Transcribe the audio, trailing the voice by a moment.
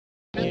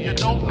You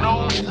don't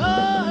know the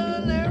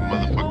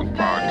Motherfucking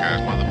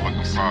podcast.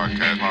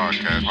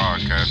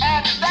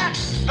 And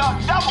that's the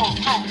double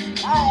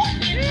truth,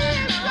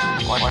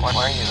 Why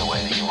are you the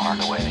way that you are,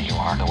 the way that you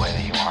are, the way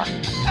that you are?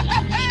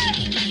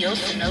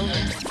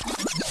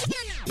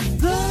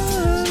 The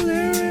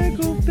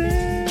Lyrical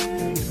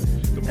Band.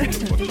 The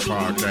motherfucking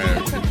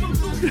podcast.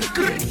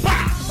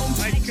 Oh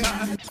my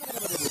god.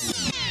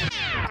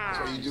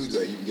 So you do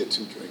that, you can get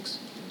 2 drinks.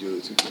 You do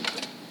the 2 drinks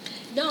thing.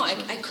 No, I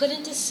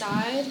couldn't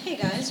decide. Hey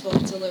guys,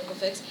 welcome to Lyrical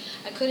Fix.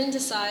 I couldn't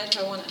decide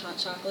if I wanted hot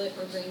chocolate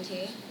or green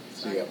tea.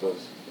 So you got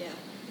both. Yeah.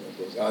 You got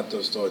both. I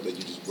just thought that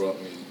you just brought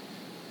me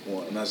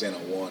one. I'm not saying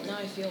I want it. Now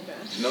I feel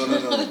bad. No,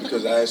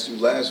 because I asked you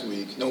last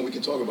week. No, we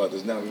can talk about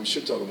this now. We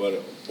should talk about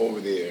it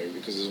over the air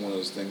because it's one of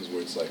those things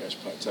where it's like I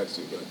should probably text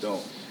you, but I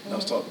don't. And I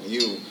was talking to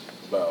you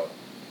about,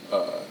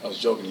 I was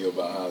joking to you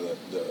about how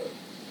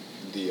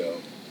the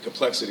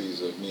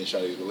complexities of me and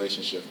Shadi's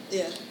relationship.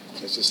 Yeah.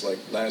 It's just like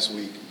last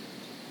week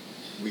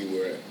we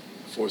were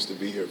forced to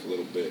be here for a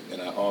little bit,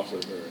 and I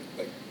offered her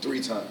like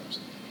 3 times,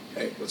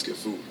 hey, let's get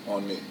food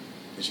on me.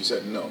 And she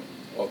said no,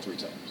 all 3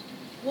 times.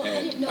 Well, And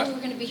I didn't know we were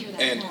going to be here that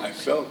and long.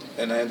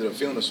 I ended up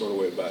feeling a sort of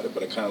way about it,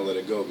 but I kind of let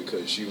it go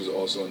because she was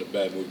also in a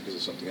bad mood because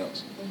of something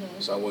else. Mm-hmm.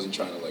 So I wasn't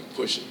trying to like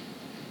push it.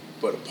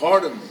 But a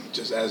part of me,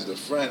 just as the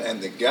friend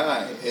and the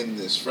guy in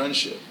this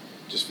friendship,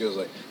 just feels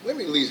like, let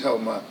me at least help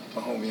my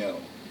homie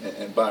out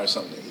and buy her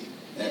something to eat.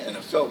 And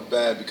I felt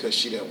bad because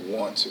she didn't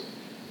want to.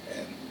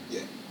 And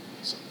yeah.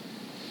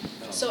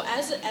 So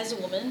as a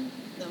woman,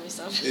 let me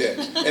stop. Yeah,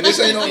 and this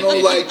ain't no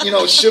like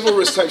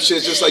chivalrous type shit.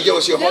 It's just like, yo,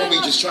 it's your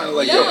homie just trying to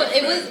like, it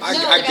was.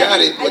 I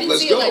got it. I didn't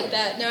Let's see go. it like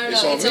that. No.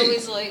 It's on It's me.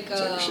 always like, Type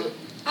of shit.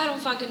 I don't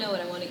fucking know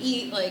what I want to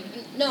eat. Like,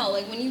 no,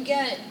 like when you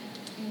get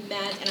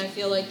mad, and I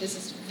feel like this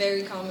is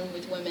very common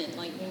with women.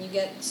 Like when you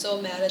get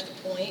so mad at the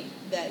point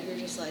that you're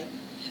just like,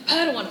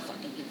 I don't want to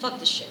fucking eat. Fuck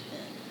this shit,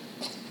 man.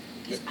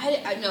 'Cause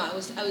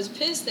I was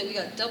pissed that we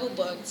got double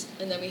booked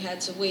and then we had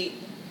to wait.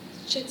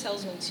 Shit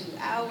tells me 2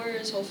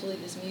 hours. Hopefully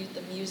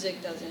the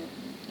music doesn't,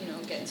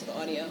 get into the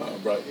audio.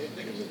 Bro, yeah,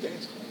 nigga, was a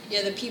dance class.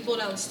 Yeah, the people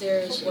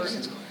downstairs were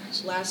Dance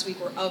class. last week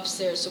were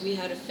upstairs, so we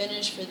had to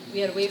we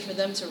had to wait for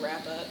them to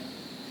wrap up.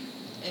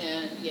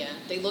 And yeah,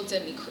 they looked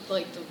at me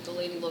like the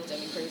lady looked at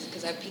me crazy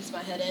because I peeked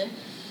my head in.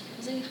 I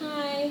was like,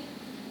 hi.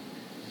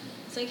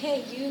 It's like,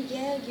 hey, you.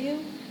 Yeah,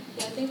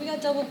 I think we got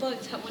double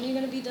booked. When are you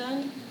gonna be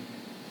done?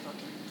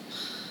 Fucking.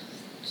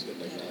 She said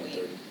like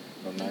Yeah, 9:30.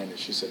 No, 9ish.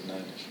 She said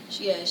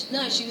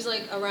 9ish. She was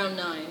like around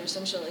 9 or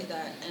some shit like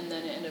that, and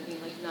then it ended up being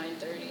like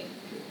 9:30,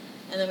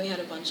 and then we had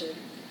a bunch of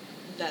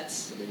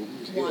vets And then we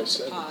was here want at to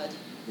 7. pod.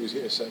 We was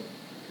here at 7.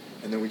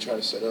 And then we tried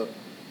to set up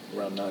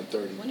around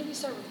 9:30. When did we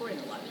start recording?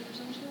 11 or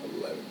some shit?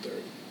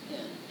 11:30. Yeah.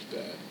 It's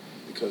bad.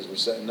 Because we're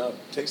setting up.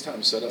 It takes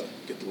time to set up.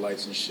 Get the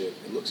lights and shit.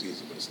 It looks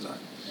easy, but it's not.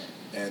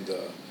 Yeah. And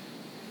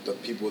the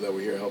people that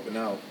were here helping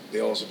out, they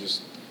also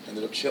just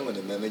ended up chilling,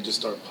 and then they just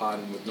start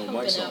podding with no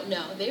mics on.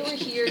 No, they were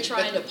here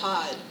trying to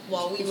pod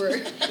while we were.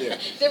 Yeah.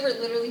 They were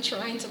literally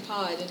trying to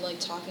pod and like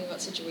talking about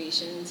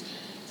situations.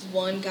 This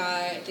one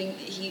guy, I think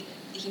he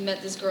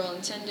met this girl on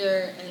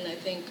Tinder, and I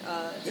think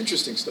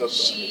Interesting stuff,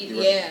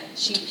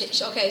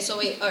 though. Okay, so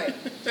wait, all right.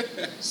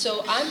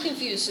 So I'm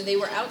confused. So they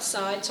were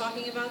outside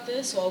talking about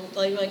this while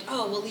like,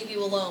 oh, we'll leave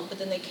you alone, but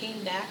then they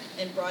came back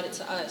and brought it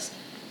to us.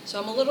 So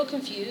I'm a little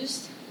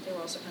confused. They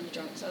were also kind of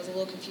drunk, so I was a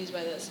little confused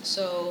by this.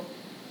 So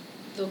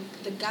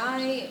the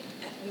guy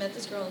met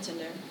this girl on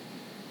Tinder.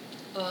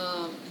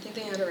 I think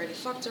they had already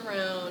fucked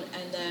around,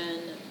 and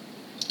then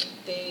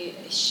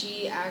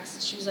she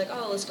was like,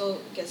 oh, let's go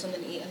get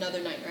something to eat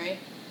another night, right?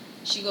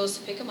 She goes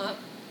to pick him up.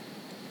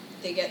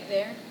 They get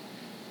there.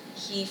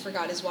 He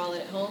forgot his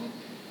wallet at home.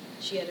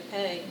 She had to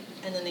pay,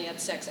 and then they had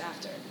sex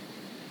after.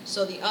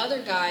 So the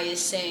other guy is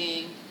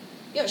saying,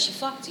 yo, she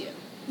fucked you.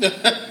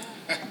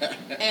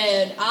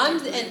 And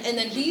and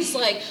then he's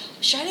like,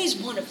 Sade's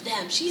one of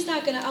them. She's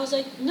not gonna. I was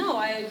like, no,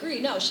 I agree.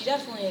 No, she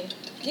definitely,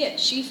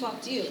 she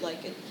fucked you.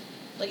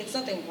 It's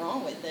nothing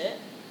wrong with it,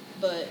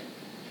 but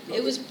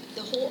it was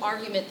the whole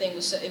argument thing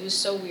was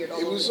so weird.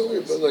 It was so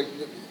weird, but like,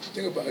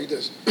 think about it like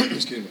this.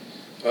 Excuse me.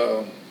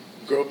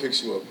 Girl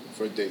picks you up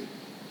for a date.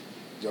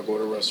 Y'all go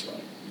to a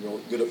restaurant.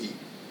 You go to eat.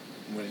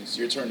 When it's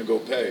your turn to go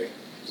pay,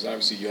 because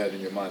obviously you had it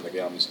in your mind like,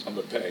 yeah, I'm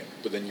gonna pay.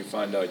 But then you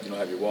find out you don't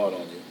have your wallet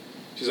on you.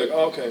 She's like,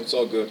 oh, okay, it's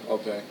all good. I'll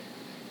pay.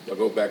 Y'all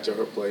go back to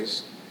her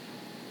place.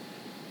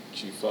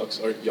 She fucks,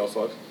 or y'all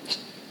fuck.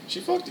 She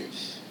fucked you.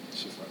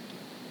 She fucked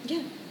you.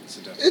 Yeah.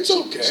 It's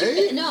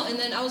okay. And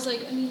then I was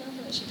like, I mean,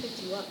 no, she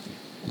picked you up.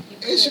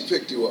 And she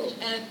picked you up.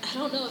 And I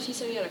don't know if he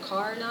said he had a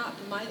car or not,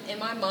 but in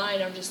my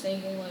mind, I'm just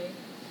thinking, like,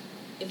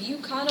 if you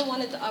kind of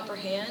wanted the upper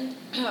hand,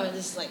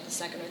 this is like the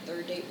second or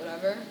third date,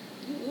 whatever,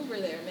 you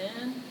Uber there,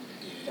 man.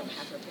 You don't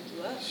have her pick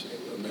you up.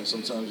 Shit, look, man,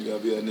 sometimes you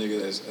gotta be that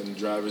nigga that's in the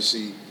driver's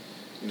seat,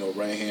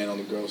 right hand on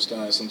the girl's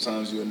thigh.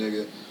 Sometimes you a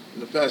nigga in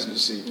the passenger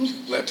seat,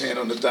 left hand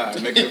on the thigh,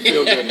 making her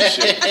feel good and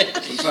shit.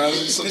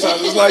 Sometimes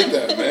it's like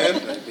that,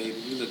 man. Like, baby,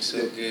 you look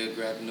look so good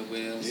grabbing the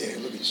wheels. Yeah,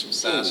 look at you.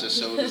 Massage your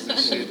shoulders and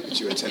shit. Look at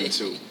you attending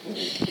to.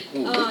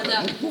 Oh,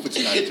 no. Move it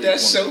to 93. Hit that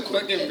so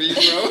fucking beat,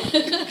 bro.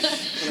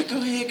 Like, go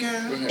ahead,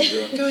 girl. Go ahead,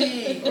 girl. Go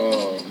ahead.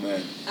 Oh,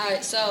 man. All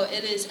right, so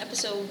it is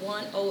episode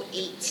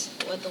 108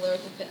 with the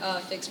Lyrical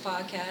Fix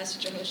podcast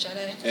with your host,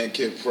 Sade, And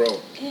Kid Pro.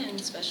 and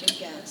special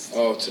guest.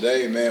 Oh,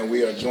 today, man,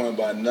 we are joined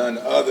by none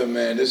other,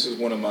 man. This is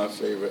one of my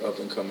favorite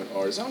up-and-coming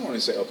artists. I don't want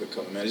to say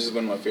up-and-coming, man. This is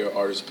one of my favorite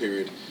artists,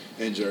 period,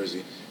 in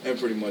Jersey. And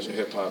pretty much in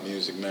hip-hop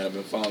music, man. I've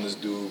been following this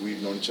dude.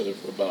 We've known each other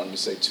for about, I'm going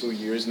to say, 2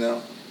 years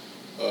now.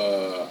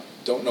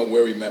 Don't know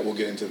where we met. We'll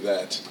get into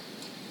that.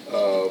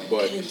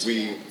 But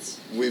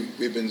we've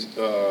been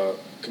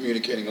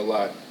communicating a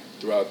lot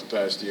throughout the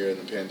past year and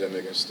the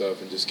pandemic and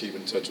stuff, and just keeping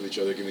in touch with each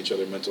other, giving each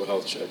other mental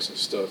health checks and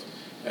stuff,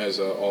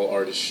 as all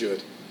artists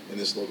should in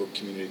this local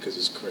community, because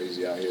it's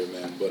crazy out here,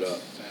 man.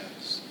 But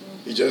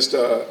he just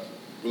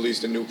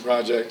released a new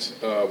project.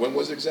 When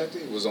was it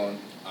exactly? It was on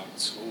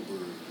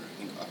October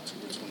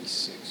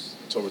 26th.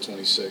 October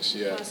 26th,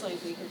 yeah. Last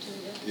like week or two,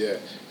 yeah. Yeah.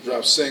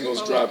 Dropped singles,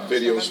 Oh, dropped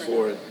wait, no, videos November,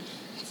 for it.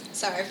 November.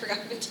 Sorry, I forgot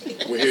what to do.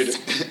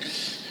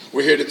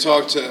 We're here to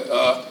talk to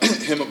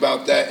him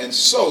about that and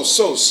so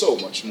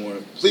much more.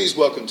 Please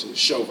welcome to the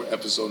show for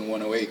episode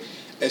 108,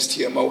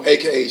 STMO,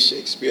 a.k.a.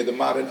 Shakespeare, the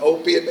modern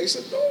opiate. Make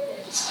some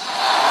noise.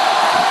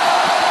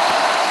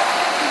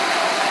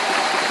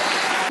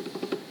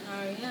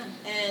 Oh, yeah.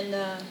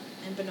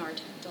 And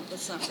Bernard.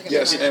 Let's not forget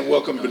Yes, Bernard. and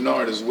welcome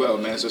Bernard as well,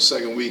 man. It's our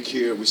second week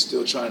here. We're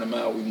still trying him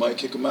out. We might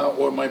kick him out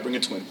or might bring a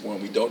twin for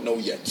him. We don't know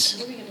yet.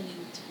 What are we going to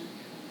name it?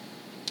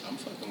 I'm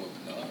fucking with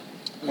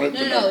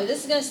Bernard. No,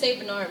 this is going to stay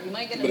Bernard. We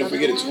might get But another if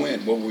we get a one.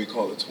 twin, what would we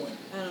call a twin?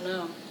 I don't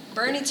know.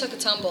 Bernie took a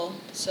tumble,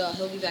 so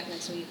he'll be back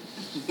next week.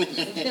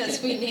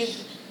 Because we named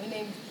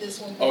this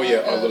one. Oh, yeah,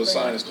 our little Bernie.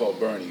 sign is called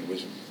Bernie,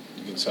 which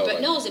you can tell. But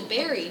like, no, is it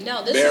Barry?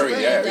 No, this Barry, is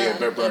Bernie. yeah,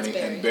 That's Bernie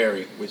Barry. and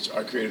Barry, which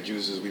our creative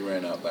juices we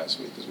ran out last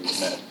week because we were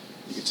mad.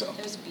 You can tell.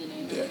 There's a B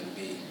name. Yeah.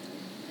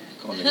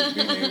 Call niggas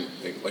B name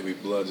like we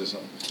bloods or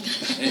something.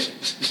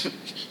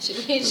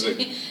 Should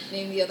we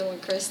name the other one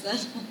Chris then?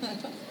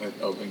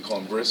 Oh, and call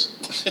him Briss.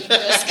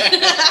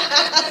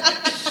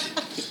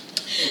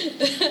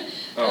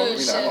 Oh, I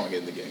shit. don't want to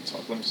get into gang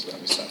talk. Let me stop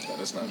that.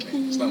 That's not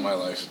me. It's not my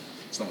life.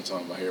 It's not what I'm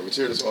talking about here. We're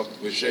here to talk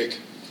with Shake.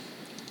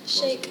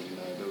 Shake.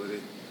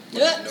 Liability.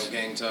 Yeah. No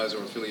gang ties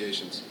or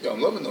affiliations. Yo, I'm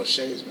loving those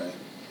shades, man.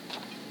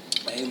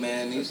 Hey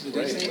man, these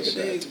Great, ain't look at that.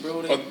 shades,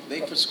 bro. Oh, They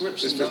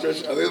prescriptions. It's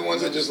prescription. Are they the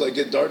ones that just like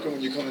get darker when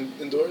you come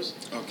indoors?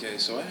 Okay,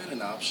 so I had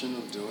an option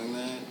of doing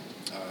that,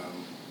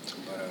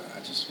 but I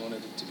just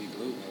wanted it to be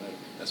blue. Like,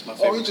 that's my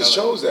favorite Oh, he just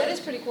color. chose That that. is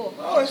pretty cool.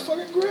 Oh, that's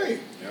fucking great.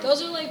 Yeah.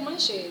 Those are like my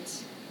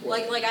shades.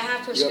 Like I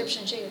have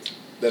prescription shades.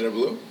 That are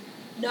blue?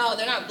 No,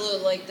 they're not blue.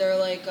 Like they're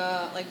like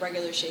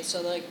regular shades.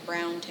 So they're like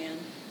brown tan.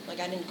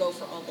 Like I didn't go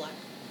for all black.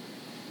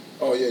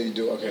 Oh yeah, you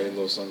do. Okay,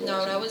 little No,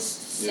 sunglasses. when I was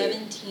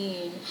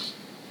 17,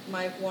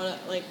 I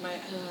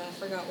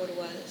forgot what it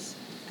was.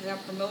 I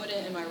got promoted,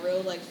 and my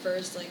real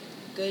first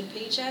good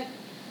paycheck,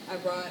 I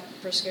brought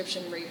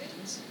prescription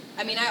Ray-Bans.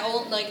 I mean,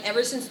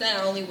 ever since then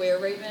I only wear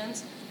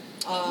Ray-Bans,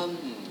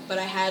 but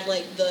I had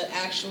the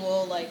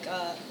actual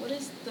what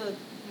is the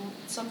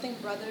something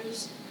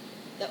Brothers,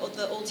 the old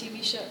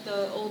TV show,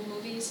 the old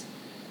movies,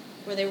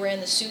 where they were in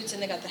the suits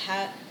and they got the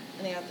hat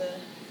and they got the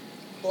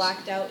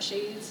blacked out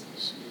shades.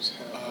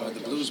 The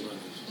Blues Brothers.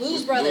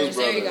 Blues Brothers.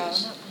 There you go.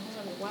 Brothers.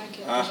 Why I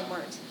can't remember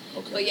marks?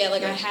 Okay. But yeah,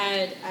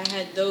 I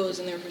had those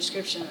in their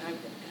prescription.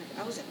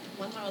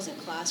 One time I was in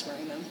class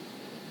wearing them.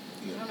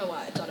 I don't know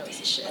why. I thought it was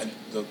the shit. I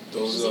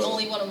was the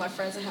only one of my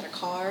friends that had a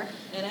car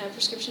and I had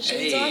prescription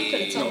shades on.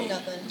 Couldn't tell me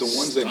nothing. The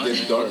ones that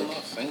get dark. My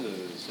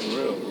fingers. For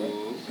real,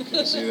 bro.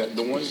 Okay, see that?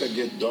 The ones that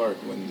get dark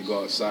when you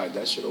go outside,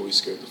 that shit always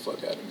scared the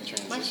fuck out of me.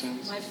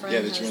 Transitions. My friend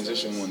Yeah, the has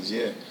transition those. ones,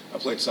 yeah. I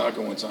played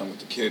soccer one time with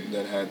the kid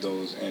that had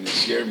those, and it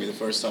scared me the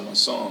first time I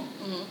saw him.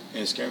 Mm-hmm.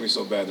 And it scared me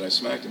so bad that I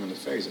smacked him in the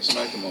face. I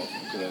smacked him off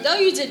him. No,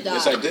 you did not.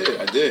 Yes, I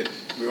did.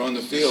 We were on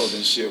the field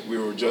and shit. We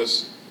were in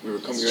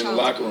the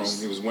locker room.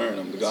 He was wearing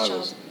them, the It's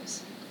goggles. child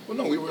abuse. Well,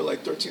 no, we were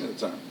 13 at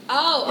the time.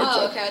 Oh,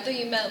 Or okay. I thought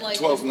you meant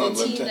 12, no,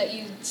 the team 10. that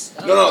you.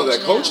 No,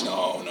 that coach,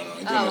 now. no.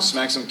 He Oh. didn't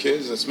smack some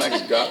kids, smack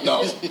his god.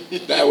 No,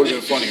 that would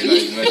have been funnier now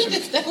you mentioned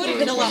it. That would have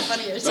been a lot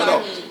funnier. No,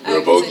 Sorry. we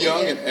were both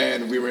young,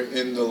 and we were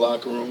in the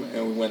locker room,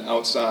 and we went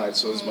outside.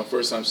 So this is my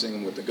first time seeing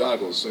him with the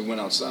goggles. So we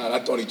went outside. I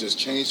thought he just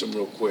changed them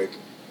real quick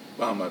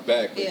behind my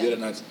back, but Yeah. he did it,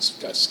 and I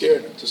got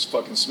scared and just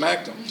fucking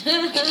smacked him.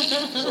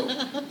 So,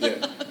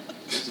 yeah.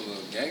 He's a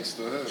little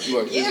gangster, huh?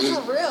 Look, Yeah, it's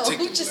for real. Take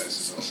the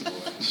Just, glasses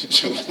off, boy.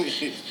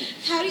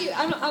 just- how do you?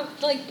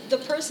 The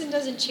person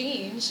doesn't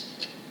change.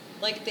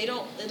 They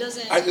don't. It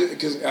doesn't.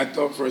 Because I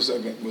thought for a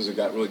second, it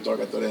got really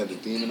dark, I thought it had the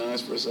demon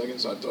eyes for a second,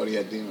 so I thought he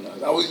had demon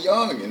eyes. I was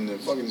young and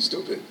fucking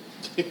stupid.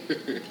 I'm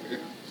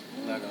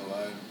not gonna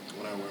lie,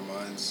 when I wear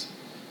mines,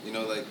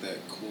 that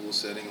cool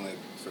setting,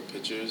 for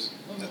pictures,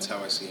 that's how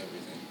I see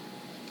everything.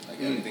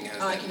 Everything has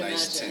I that can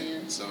nice imagine,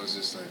 tint, yeah. so it's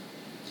just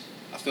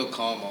I feel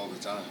calm all the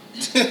time.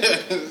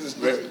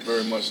 Very,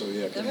 very much so,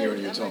 yeah. I can hear it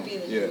in your that tone. might be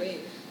the Yeah. new wave.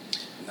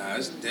 Nah,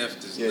 it's deaf.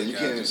 This Yeah, you I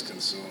can't- just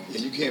consume. Yeah,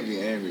 you can't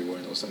be angry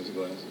wearing those types of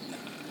glasses.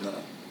 Nah, Nah, I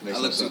makes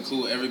no look too sense.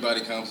 cool.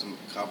 Everybody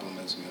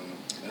compliments me on them.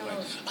 They're like,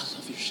 Oh. I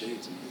love your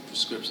shades, man.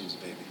 Prescriptions,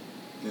 baby.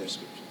 Yeah.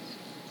 Prescriptions.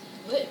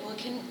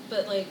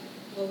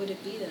 What would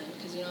it be then?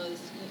 Because you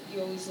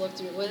always look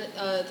through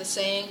the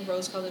saying,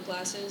 rose-colored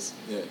glasses.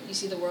 Yeah. You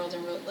see the world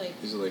in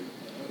These are like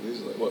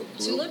what?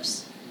 Blue?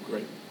 tulips.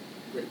 Great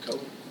color.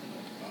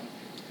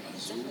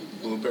 Exactly.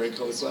 Blueberry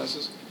colored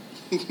glasses.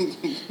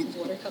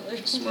 Watercolor.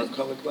 Smurf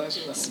colored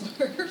glasses.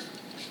 Smurf.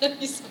 Yeah, you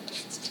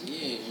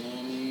know what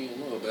I mean?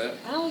 A little bit.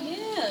 Oh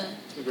yeah.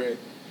 They're great.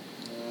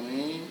 You know what I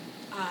mean?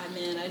 Ah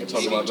man, I I do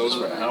talk so about much those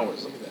for color.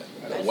 hours. Look at that.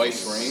 I Got do white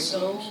frame.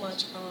 So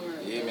much color.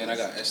 Yeah, man, I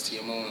got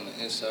STMO on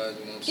the inside,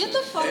 you know what I'm Get saying? the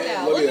fuck Hey,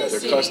 out. look Let at me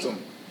that. see. They're custom.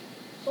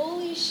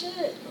 Holy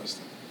shit.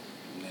 Custom.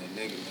 Man,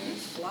 nigga, You man.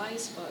 fly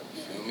as fuck,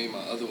 Feel man. me? My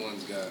other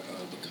one's got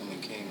Becoming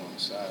King on the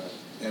side.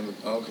 And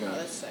okay. Oh,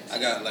 that's sexy. I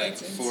got like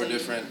That's 4 insane.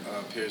 different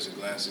pairs of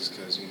glasses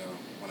because, you know,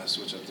 when I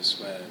switch up the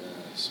swag,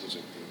 I switch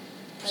up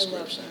the I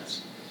love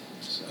prescriptions.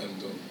 So, That's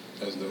dope.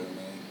 That's dope,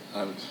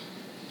 man.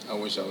 I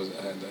wish I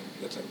had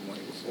that type of money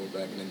before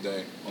back in the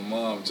day. My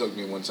mom took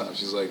me one time.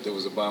 She's like, there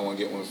was a buy one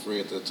get one free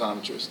at the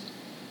optometrist,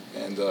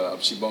 and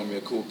she bought me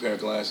a cool pair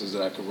of glasses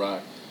that I could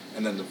rock.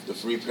 And then the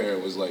free pair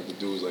was like, the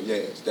dude was like, yeah,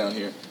 it's down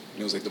here. And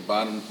it was like the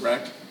bottom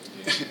rack.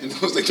 And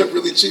it was like the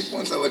really cheap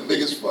ones that look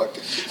big as fuck.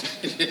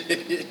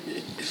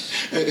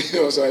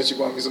 So she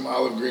bought me some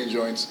olive green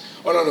joints.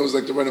 Oh no, it was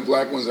like the red and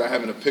black ones that I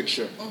have in a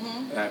picture.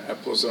 Mm-hmm. And I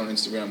posted on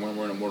Instagram when I'm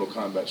wearing a Mortal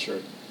Kombat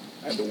shirt.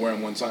 I had to wear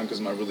them one time because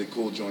my really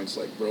cool joints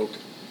like broke.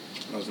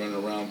 I was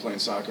running around playing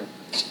soccer.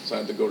 So I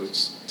had to go to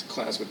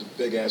class with the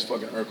big ass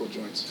fucking Urkel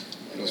joints.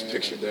 And it was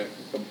pictured there.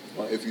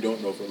 If you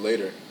don't know for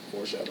later,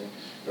 foreshadowing.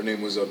 Her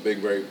name was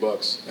Big Berry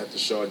Bucks at the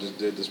show I just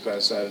did this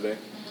past Saturday.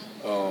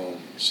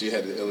 She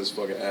had the illest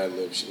fucking ad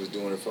lib. She was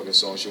doing her fucking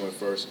song. She went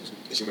first.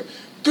 And she went,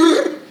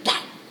 "Pow."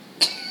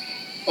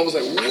 I was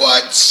like,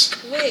 what?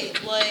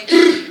 Wait, like,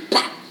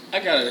 I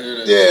gotta hear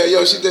that. Yeah,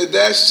 yo, she did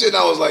that shit. And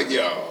I was like,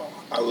 yo,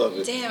 I love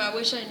it. damn, I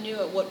wish I knew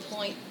at what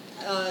point,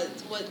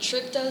 what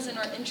Trip does in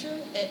our intro.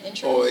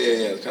 Oh,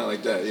 yeah, kind of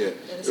like that, yeah.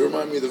 That is It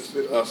reminded me of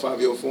the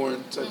Fabio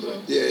Foreign type Mm-hmm.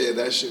 of, yeah,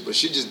 that shit. But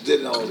she just did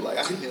it, and I was like,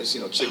 I didn't even see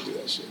no chick do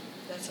that shit.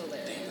 That's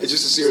hilarious. It's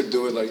just to see her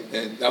do it, like,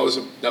 and that was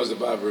the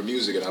vibe of her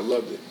music, and I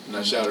loved it. And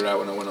I shouted out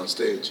when I went on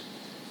stage,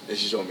 and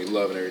she showed me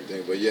love and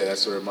everything. But yeah,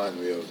 that's what it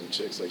reminded me of, them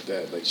chicks like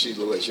that. Like, she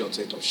looked like she don't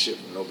take no shit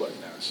from nobody.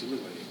 Nah, she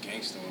looked like a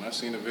gangster. When I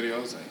seen the video,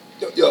 I was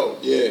like, Yo,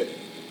 yeah,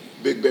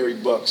 Big Berry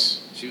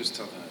Bucks. she was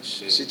talking that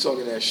shit. She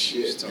talking that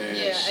shit, talking man.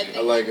 Yeah,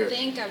 I like her.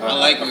 I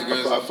like you,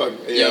 girls.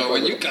 Yeah,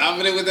 when you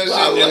confident with that shit,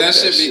 I like and that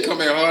shit be shit.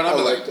 coming hard, I I'm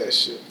like like, that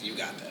shit. you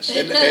got that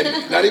shit.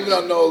 And not even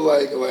on no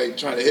like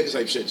trying to hit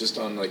type shit, just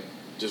on like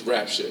just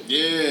rap shit.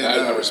 Yeah, I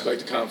nah.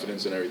 respect the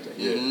confidence and everything.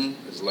 Yeah, Mhm.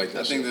 I just like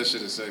that. I think shit. that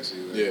shit is sexy.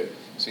 Like, Yeah.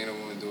 Seeing a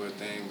woman do her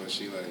thing, but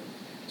she like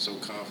so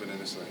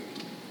confident. It's like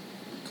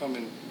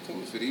coming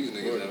for these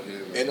niggas Word. out here.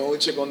 Like, And the only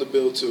chick on the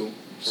bill too,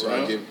 so For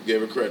I real?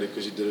 gave her credit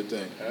because she did her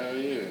thing. hell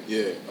yeah.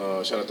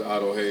 Yeah, shout out to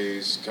Otto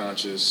Hayes,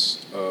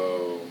 Conscious,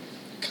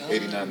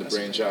 89 the That's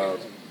Brainchild,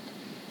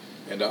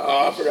 and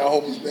I forgot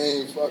homie's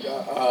name. Fuck,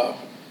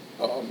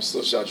 I'm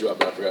still shout you out,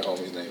 but I forgot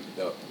homie's name.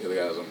 The other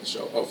guy was on the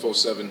show.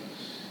 47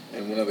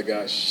 and one other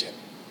guy. Shit,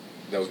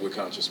 that was with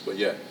Conscious. But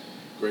yeah,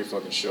 great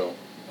fucking show.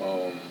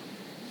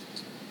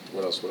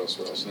 What else?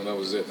 No, that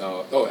was it.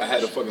 I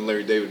had a fucking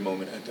Larry David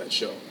moment at that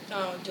show.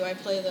 Oh, do I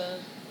play the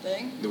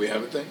thing? Do we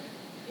have a thing?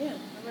 Yeah,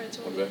 I already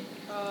told Okay.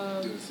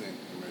 Do the thing.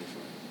 I'm ready for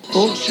it.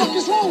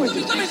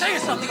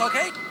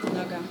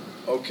 Okay.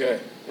 Okay,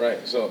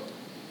 right. So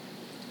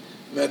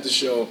I'm at the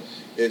show.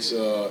 It's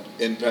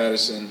in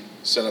Patterson.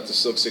 Set up the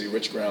Silk City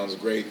Rich Grounds.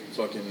 Great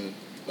fucking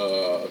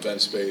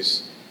event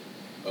space.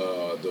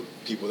 The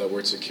people that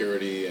worked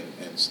security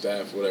and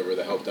staff, whatever,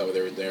 that helped out with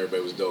everything,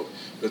 everybody was dope.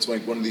 But it's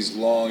like one of these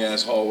long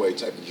ass hallway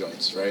type of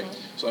joints, right?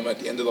 So I'm at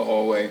the end of the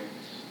hallway,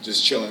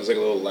 just chilling. It's like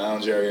a little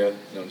lounge area. You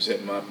know, I'm just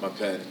hitting my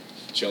pen,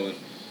 chilling.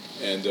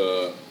 And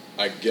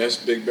I guess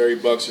Big Berry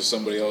Bucks or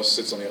somebody else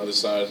sits on the other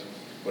side,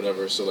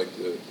 whatever. So like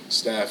the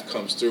staff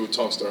comes through,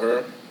 talks to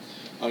her.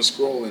 I'm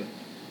scrolling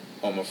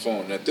on my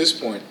phone. And at this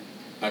point,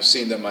 I've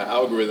seen that my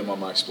algorithm on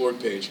my Explore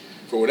page,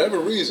 for whatever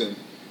reason,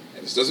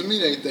 and this doesn't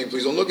mean anything,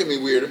 please don't look at me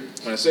weird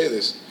when I say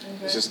this,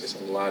 Okay. it's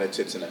a lot of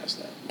tits and ass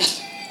now.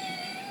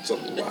 It's a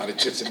lot of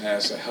tits and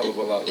ass, a hell of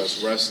a lot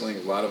less wrestling,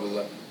 a lot of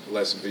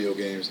less video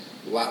games,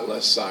 a lot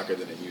less soccer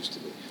than it used to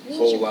be. You A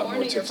whole watching lot porn more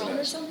on your tits and phone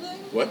or ass. something?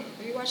 What?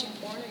 Are you watching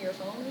porn on your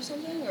phone or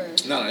something? Or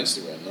Not on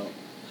Instagram, no.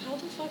 how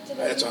the fuck did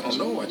I don't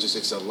know. watch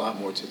It's a lot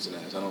more tits and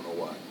ass. I don't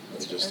know why.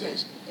 It just Okay.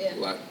 is. Yeah.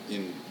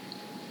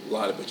 A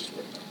lot of bitches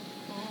right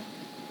now.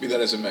 Mhm. Be that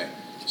as it may.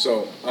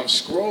 So I'm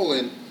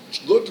scrolling,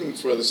 looking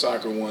for the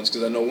soccer ones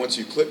because I know once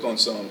you click on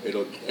some,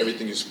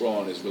 everything you scroll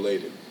on is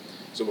related.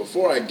 So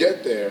before I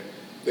get there,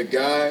 the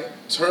guy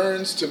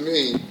turns to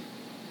me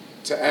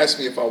to ask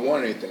me if I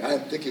want anything. I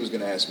didn't think he was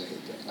going to ask me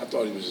anything. I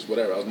thought he was just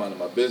whatever. I was minding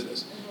my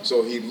business.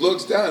 So he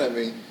looks down at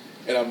me,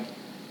 and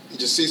he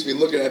just sees me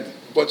looking at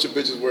a bunch of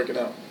bitches working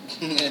out.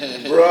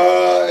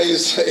 Bruh,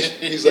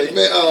 he's like,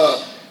 man,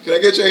 can I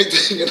get you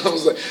anything? And I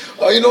was like,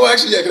 oh,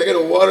 actually, yeah, can I get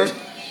a water?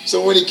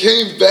 So when he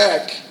came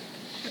back,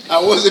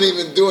 I wasn't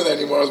even doing that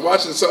anymore. I was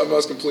watching something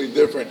else completely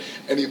different,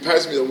 and he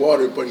passed me the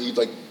water, but he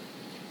like,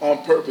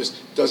 on purpose,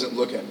 doesn't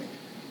look at me.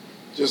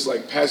 Just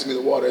like passed me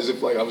the water as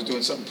if like I was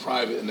doing something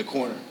private in the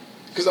corner.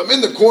 Because I'm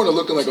in the corner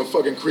looking like a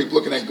fucking creep,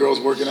 looking at girls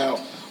working out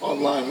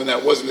online when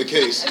that wasn't the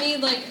case. I mean,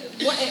 like,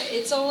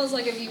 it's almost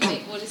like if you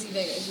make, what does he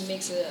make? If he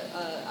makes a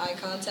eye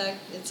contact,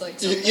 it's like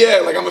something.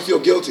 Yeah, like I'm gonna feel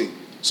guilty.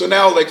 So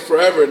now, like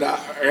forever, now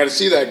I gotta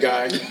see that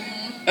guy.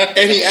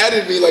 And he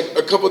added me like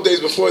a couple of days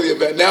before the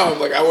event. Now I'm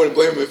like, I wouldn't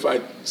blame him if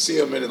I see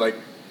him and like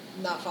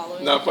Not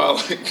following. not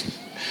following.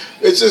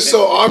 It's just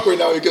so awkward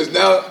now because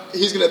now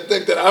he's gonna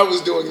think that I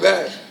was doing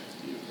that,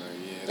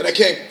 and I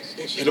can't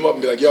hit him up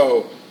and be like,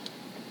 "Yo,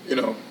 you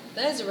know,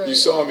 That is a very. you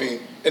saw me."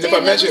 And if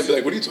Damn, I mention it, that I'd be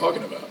like, "What are you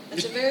talking about?"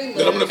 That's a very.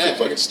 Then I'm gonna Larry- feel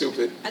fucking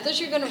stupid. I thought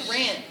you were gonna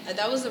rant.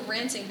 That was the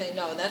ranting thing.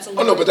 No, that's a.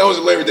 Oh no, but that was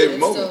a Larry David It's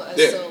moment. Still,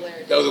 Yeah, still a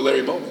Larry that was a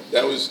Larry moment.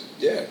 That was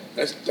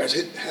that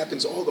shit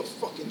happens all the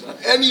fucking time.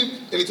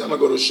 Anytime I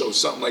go to a show,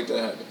 something like that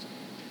happens.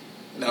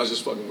 And that was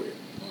just fucking weird.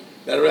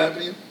 That ever happened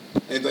to you?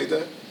 Anything like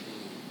that?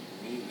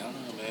 Nah,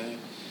 man.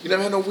 You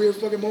never had no weird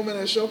fucking moment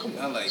at a show? Come on.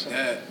 Not like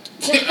that.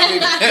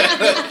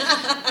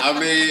 I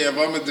mean, if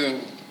I'm gonna do,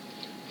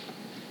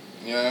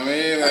 you know what I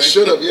mean? I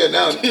should have. Yeah.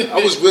 Now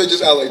I was really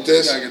just out like You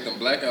this. gotta get them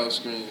blackout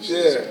screens.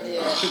 Yeah.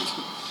 Yeah.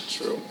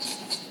 True.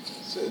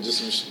 So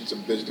just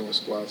some bitch doing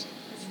squats.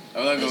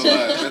 I'm not gonna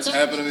lie, that's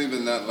happened to me,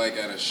 but not like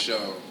at a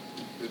show.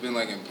 It's been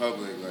like in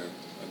public, like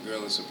a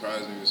girl has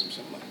surprised me with some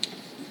shit. I'm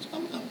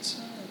like, I'm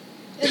outside.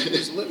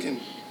 Just looking.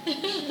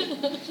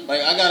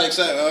 Like I got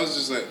excited. I was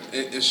just like,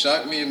 it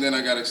shocked me, and then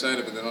I got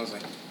excited, but then I was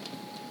like,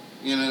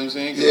 you know what I'm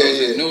saying? 'Cause I was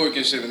in Newark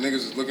and shit, and niggas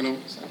was looking over.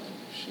 I was like,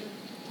 oh, shit.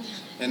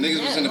 And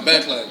niggas was in the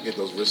back like, Get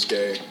those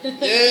risque,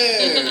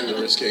 yeah. the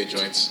risque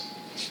joints.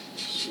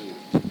 Shit.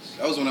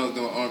 That was when I was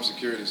doing armed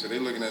security, so they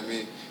looking at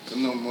me.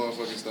 Them no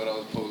motherfuckers thought I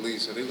was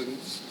police, so they looking,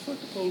 what the fuck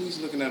the police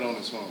looking at on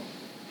his phone?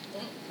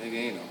 Nigga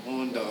ain't a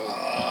horn dog.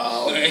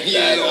 Oh,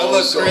 Yeah, that I look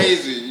also-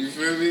 crazy. You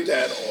feel me?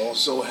 That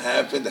also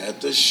happened at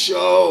the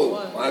show.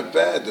 What? My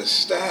bad. The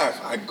staff.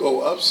 I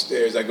go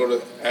upstairs. I go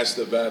to ask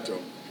the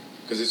bathroom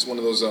because it's one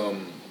of those.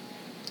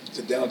 It's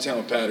a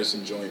downtown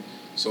Patterson joint.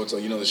 So it's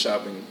like the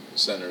shopping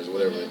centers,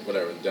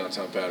 whatever.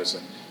 Downtown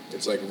Patterson.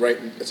 It's like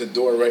It's a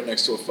door right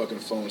next to a fucking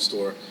phone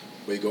store.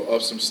 Where you go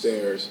up some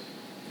stairs.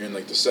 You're in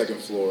like the second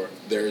floor.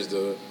 There's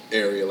the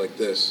area like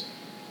this.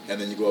 And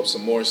then you go up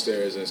some more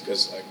stairs, and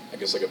I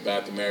guess like a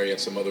bathroom area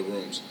and some other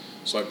rooms.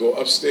 So I go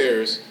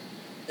upstairs,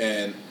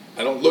 and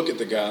I don't look at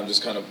the guy. I'm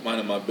just kind of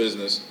minding my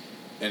business.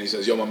 And he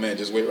says, "Yo, my man,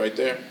 just wait right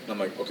there." And I'm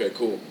like, "Okay,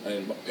 cool." I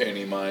didn't pay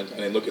any mind. I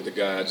didn't look at the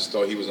guy. I just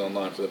thought he was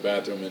online for the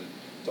bathroom, and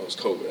thought it was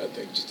COVID. I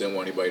think just didn't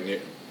want anybody near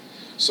him.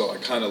 So I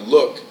kind of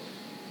look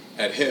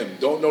at him.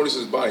 Don't notice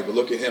his body, but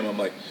look at him. I'm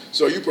like,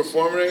 "So are you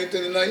performing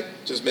anything tonight?"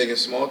 Just making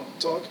small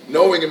talk,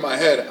 knowing in my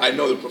head I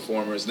know the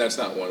performers, and that's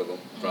not one of them.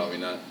 Probably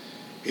not.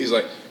 He's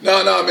like,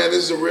 no, man, this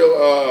is a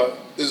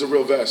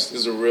real vest. This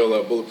is a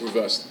real bulletproof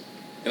vest.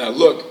 And I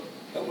look,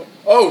 and I'm like,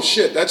 oh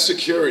shit, that's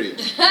security.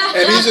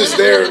 And he's just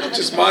there,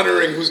 just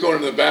monitoring who's going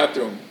to the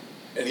bathroom.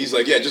 And he's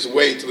like, yeah, just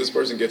wait till this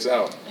person gets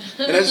out.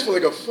 And I just feel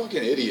like a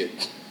fucking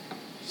idiot.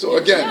 So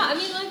again, Yeah, I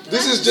mean, like,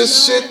 this that's is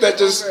just not shit that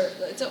just,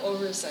 it's an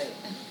oversight.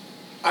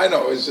 I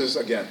know, it's just,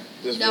 again,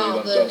 just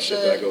No, really dumb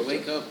shit that I go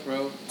Wake through. up,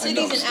 bro. I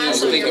know. Titties and Still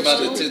ass on think your about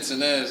phone. the tits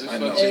and ass. It I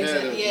know. fucks your head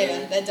up, Exactly. Yeah,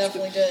 man. that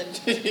definitely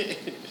did.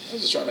 I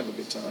was just trying to have a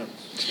good time.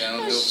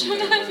 Downhill I was from trying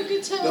to there, have a buddy.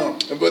 good time.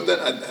 No, but then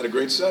I had a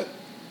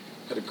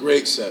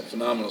great set.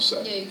 Phenomenal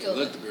set. Yeah, you killed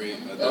it. Looked great.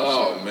 I thought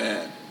Oh so.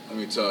 man, let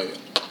me tell you.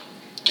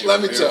 In Let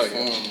me rare tell you.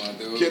 form, my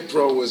dude. Kid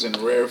Pro was in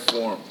rare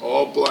form,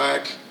 all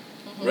black,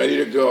 ready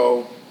to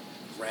go.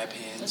 Rap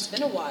It's hands.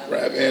 been a while.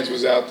 Rap Hands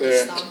was out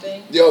there.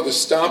 Stomping. Yo, the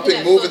stomping, Look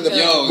at that moving the foot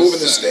go. moving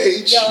the son,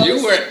 stage. Yo.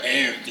 You were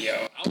amped,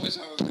 yo. I wish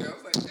I was there. I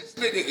was like, this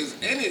nigga is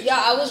in it.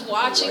 Yeah, I was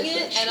watching like that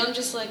it, and shit. I'm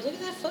just like, look at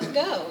that foot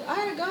go. All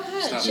right, go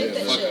ahead, Stop shake it,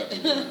 that fuck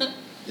shit. up.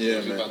 Yeah,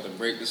 You man. about to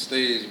break the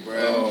stage, bro.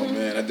 Oh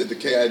man, I did the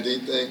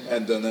KID thing. I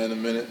hadn't done that in a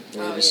minute.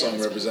 Where Oh, every yeah, song it's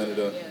been represented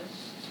good, a yeah.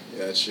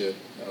 yeah, that shit.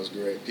 That was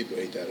great. People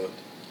ate that up.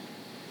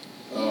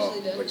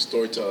 Usually do. Like a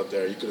storyteller out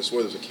there. You could have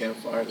swore there was a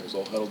campfire. They was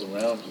all huddled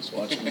around, just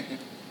watching me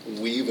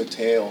weave a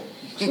tale.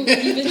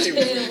 Even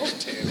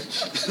tail.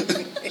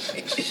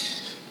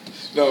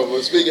 No,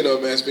 but speaking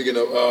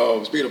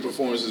of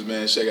performances,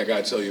 man, Shaq, I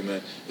gotta tell you,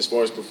 man, as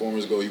far as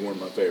performers go, you're one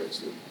of my favorites,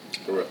 dude.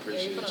 For real. Yeah,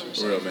 you put on a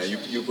For real, man.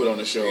 You put on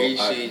the show.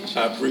 Appreciate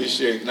I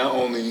appreciate not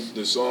only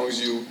the songs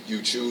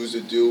you choose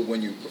to do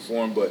when you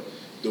perform, but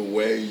the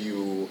way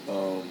you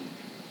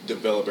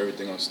develop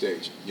everything on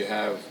stage. You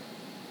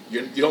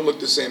don't look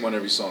the same on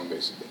every song,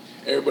 basically.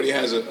 Everybody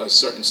has a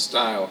certain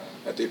style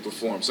that they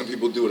perform. Some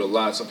people do it a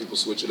lot. Some people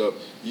switch it up.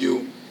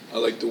 I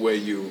like the way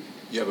you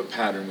have a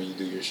pattern when you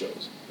do your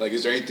shows. Like,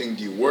 is there anything,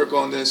 do you work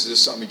on this? Is this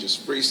something you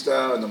just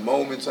freestyle in the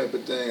moment type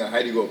of thing? How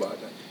do you go about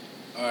that?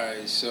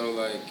 Alright, so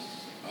like,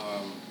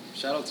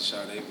 shout out to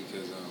Sade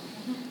because,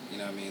 you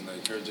know what I mean,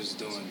 like her just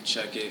doing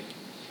Check It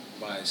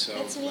by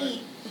herself. That's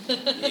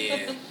like, me.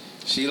 yeah.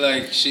 She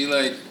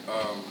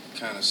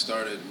kind of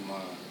started my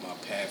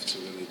path to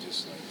really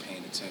just like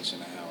paying attention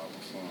to how I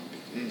perform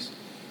because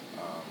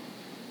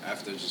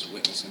after just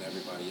witnessing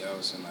everybody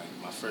else and like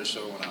my first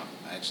show when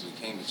I actually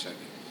came to check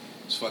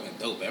it was fucking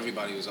dope.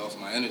 Everybody was off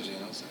my energy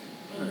and I was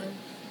like, alright.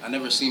 I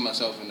never seen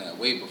myself in that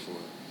way before.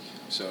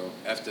 So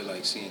after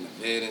like seeing the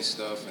vid and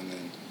stuff, and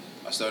then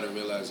I started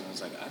realizing I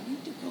was like, I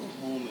need to go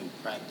home and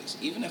practice.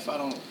 Even if I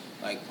don't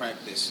like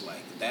practice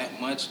like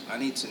that much, I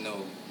need to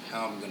know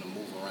how I'm gonna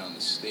move around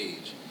the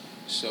stage.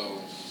 So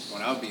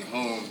when I'll be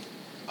home,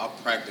 I'll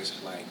practice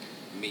like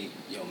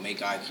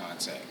make eye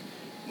contact,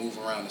 move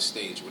around the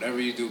stage. Whatever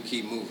you do,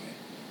 keep moving.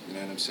 You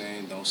know what I'm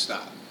saying? Don't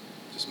stop.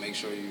 Just make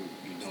sure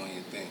you're doing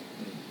your thing.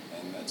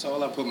 And that's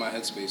all I put my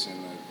headspace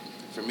in. Like,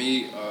 for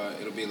me,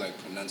 it'll be like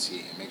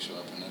pronunciate. Make sure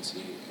I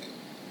pronunciate and,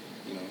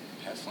 you know,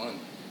 have fun.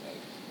 Like,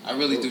 I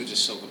really do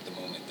just soak up the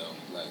moment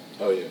though. Like,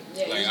 Oh yeah.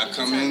 like I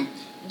come in,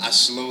 I'm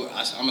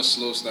a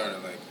slow starter.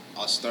 Like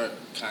I'll start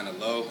kind of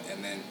low,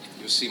 and then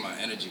you'll see my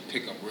energy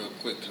pick up real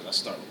quick because I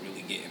start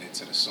really getting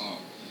into the song.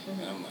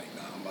 And I'm like,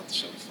 nah, I'm about to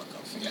shut the fuck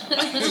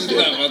up. This is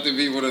not about to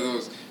be one of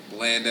those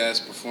bland ass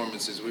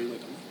performances where you're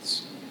like, I like the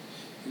song.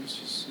 He was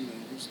just, you know,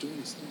 he was doing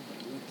his thing,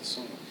 but I like the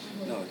song.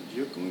 No,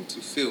 you're going to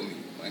feel me.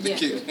 Like the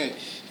kid.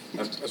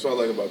 That's what I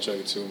like about Check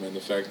It too, man. The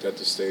fact that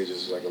the stage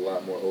is like a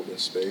lot more open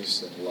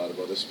space than a lot of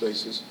other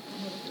spaces.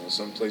 You know,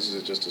 some places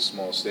it's just a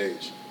small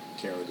stage. You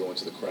can't really go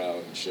into the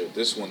crowd and shit.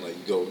 This one, like,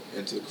 you go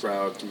into the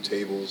crowd through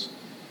tables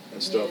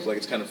and stuff. Yeah. Like,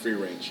 it's kind of free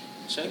range.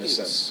 Check in a It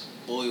sense.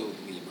 spoiled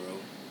me, bro.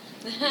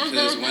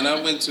 Because when I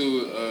went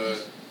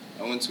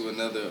to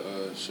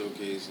another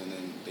showcase and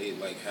then they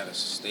like had a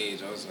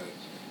stage, I was like,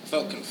 I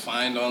felt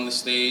confined on the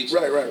stage.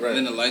 Right. And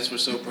then the lights were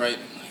so bright.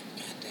 I'm like,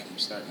 God damn, I'm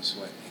starting to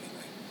sweat.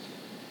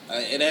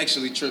 It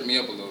actually tripped me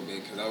up a little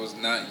bit because I was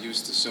not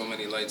used to so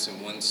many lights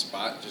in one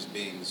spot just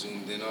being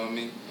zoomed in on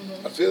me.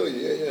 I feel you,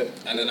 yeah.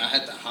 And then I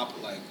had to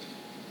hop, like,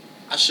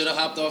 I should have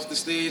hopped off the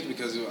stage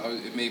because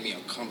it made me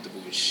uncomfortable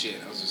as shit.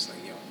 I was just like,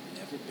 yo, I've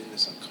never been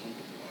this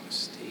uncomfortable on a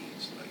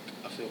stage. Like,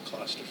 I feel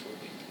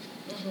claustrophobic.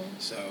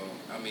 So,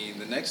 I mean,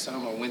 the next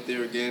time I went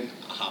there again,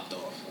 I hopped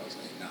off. I was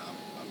like, nah,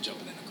 I'm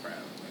jumping in the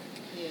crowd.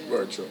 Like,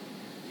 Very true.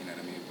 you know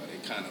what I mean? But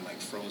it kind of, like,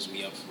 froze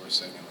me up for a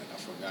second. Like, I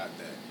forgot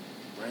that,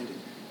 Brandon,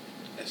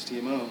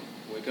 STMO,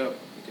 wake up.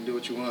 You can do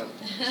what you want.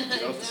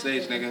 Get off the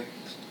stage, nigga.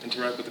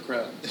 Interact with the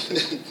crowd.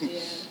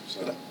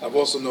 So, I've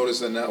also noticed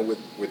that now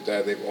with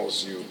that,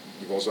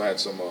 you've also had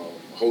some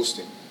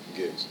hosting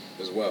gigs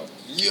as well.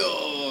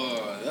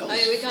 yo, that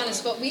was We kind fun. of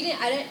spoke. We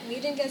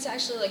didn't get to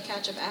actually like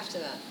catch up after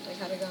that. Like,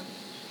 how'd it go?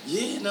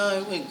 Yeah, no,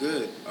 it went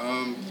good.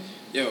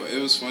 Yo,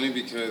 it was funny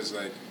because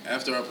like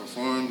after I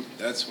performed,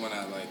 that's when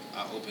I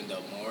opened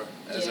up more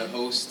as a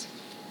host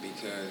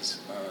because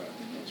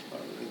it was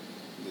probably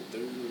the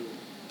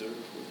third or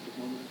fourth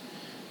performance.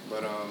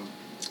 But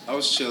I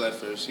was chill at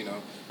first, you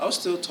know. I was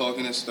still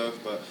talking and stuff,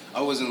 but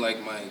I wasn't like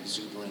my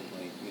exuberant,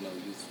 like, you know,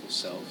 youthful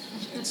self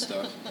and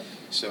stuff.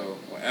 So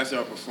after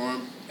I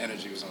performed,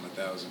 energy was on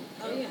 1,000.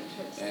 Oh, yeah, of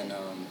course. And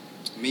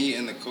me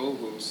and the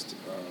co-host,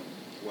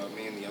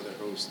 me and the other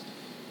host,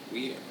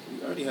 we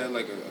already had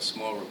like a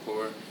small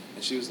rapport,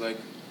 and she was like,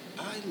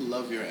 I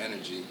love your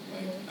energy.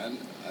 Like,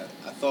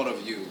 I thought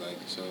of you, like,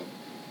 so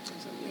I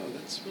was like, yo,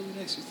 that's really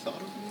nice. You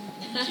thought of me?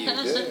 Thank you.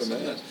 Yeah,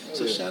 man.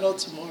 So shout out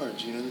to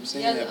Marge, you know what I'm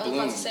saying? Yeah, At I was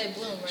about to say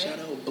Bloom, right? Shout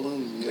out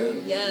Bloom, you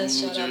know?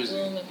 Yes, New shout out Jersey.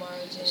 Bloom and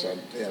Marge. So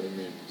I've been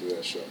meaning to do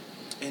that show.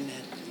 And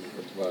that,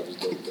 Her vibe is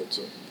dope though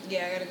too.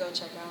 Yeah, I gotta go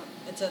check out.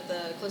 It's at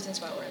the closing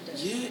spot where I did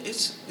it. yeah,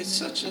 it's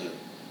such a,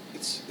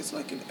 it's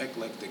like an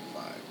eclectic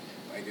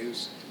vibe. Like it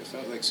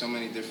felt like so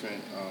many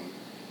different,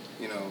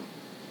 you know,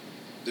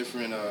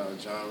 different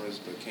genres,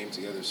 but came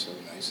together so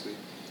nicely.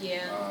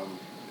 Yeah.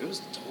 It was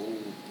dope.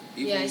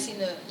 Yeah, I seen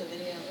the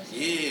video.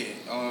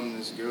 Yeah,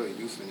 this girl at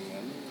Euphony,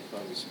 I know you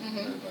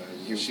probably heard about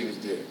her. She was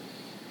there.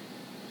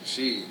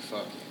 She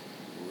fucking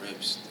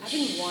rips. I've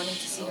been wanting to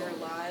see her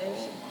live.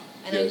 Oh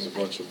And Yeah, there's a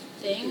bunch of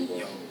think,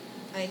 people.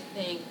 I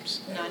think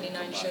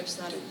 99 Trip's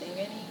not a thing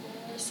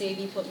anymore.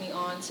 Sadie put me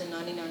on to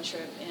 99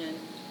 Trip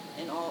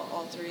and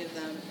all three of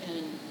them,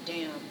 and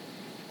damn.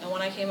 And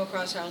when I came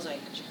across her, I was like,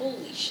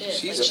 holy shit.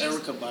 She's like,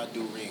 Erykah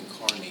Badu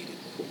reincarnated.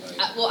 Like,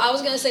 I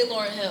was gonna say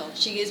Lauryn Hill.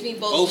 She gives me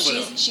both. Both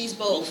of them. She's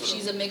Both both. of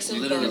She's them. a mix of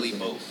Literally both.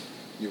 both.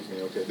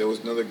 Euphony, okay. There was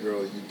another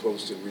girl you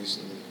posted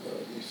recently,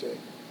 Ife.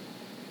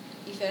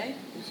 Ife?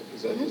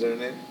 Is that her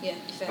name? Yeah,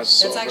 Ife. I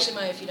saw That's her. actually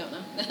my if you don't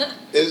know.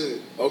 Is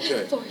it?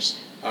 Okay. Porsche.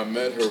 I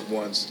met her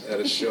once at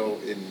a show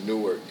in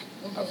Newark.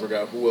 I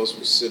forgot who else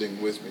was sitting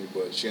with me,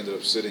 but she ended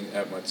up sitting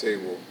at my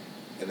table,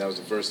 and that was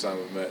the first time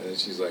we met. And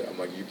she's like, I'm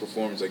like, you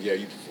performing? She's like, yeah,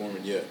 you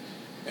performing? Yeah.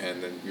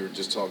 And then we were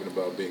just talking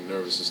about being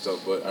nervous and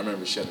stuff, but I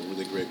remember she had a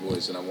really great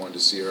voice, and I wanted to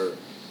see her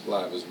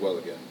live as well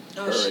again.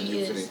 Oh, her she and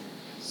Euphony. is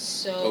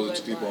so Those are good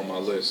two people on my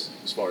live. list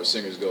as far as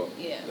singers go.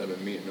 Yeah. That I've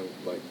been meeting,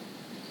 like,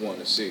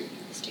 wanting to see.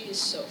 She is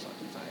so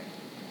fucking fire.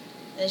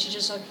 And she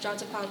just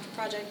dropped a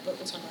project, but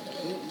we'll talk about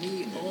that later. Put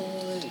me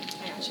on.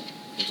 I got you.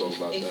 We'll talk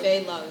about that.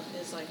 Ife Love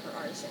is like her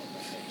artist name.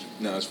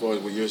 Now, as far as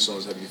with your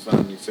songs, have you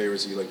found any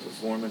favorites that you like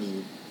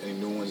performing? Any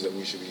new ones that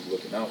we should be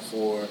looking out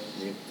for?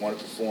 You want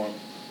to perform?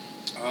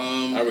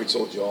 I already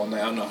told you all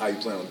night. I don't know how you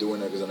plan on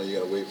doing that because I know you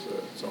gotta wait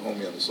for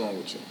homie on the song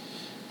with you.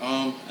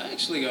 I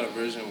actually got a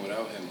version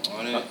without him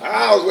on it.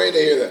 I was waiting to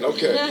hear that.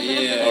 Okay.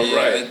 Yeah, All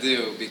right. I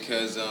do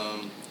because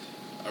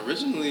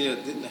originally I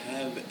didn't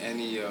have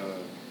any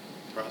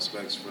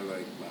prospects for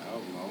like my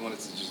album. I wanted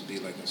to just be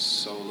like a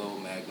solo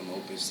magnum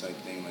opus type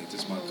thing, like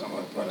this might come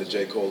up. Under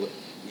J. Cole.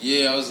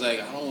 Yeah, I was like,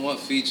 I don't want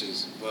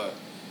features, but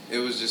it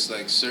was just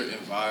like certain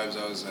vibes.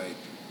 I was like,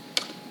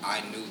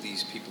 I knew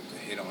these people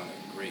could hit on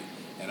it great,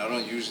 and I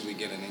don't usually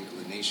get an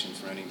inclination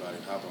for anybody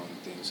to hop on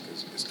things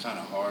because it's kind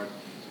of hard.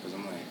 Because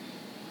I'm like,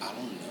 I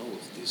don't know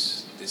if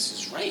this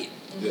is right.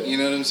 Yeah. You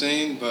know what I'm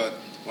saying? But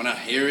when I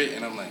hear it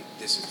and I'm like,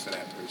 this is for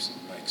that person.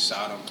 Like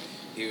Sodom,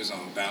 he was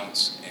on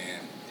bounce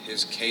and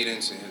his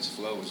cadence and his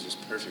flow was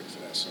just perfect for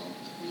that song.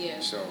 Yeah.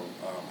 So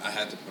I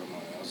had to put him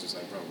on it. I was just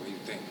like, bro, what do you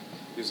think?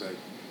 He was like,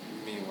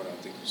 you mean what I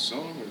think of the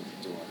song or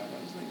do I have?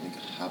 I was like, nigga,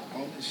 hop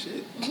on this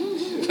shit.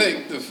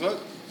 Like the fuck,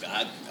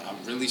 I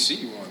really see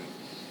you on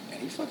it.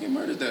 And he fucking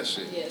murdered that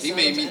shit. Yeah, He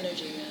made me.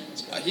 energy, man.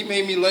 It's great. He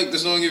made me like the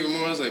song even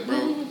more. I was like,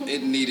 bro,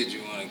 it needed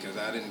you on it because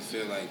I didn't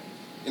feel like,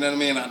 you know what I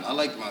mean? I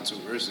liked my two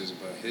verses,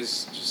 but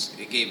his just,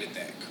 it gave it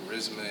that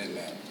charisma and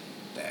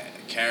that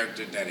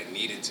character that it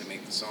needed to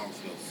make the song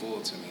feel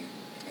full to me.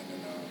 And then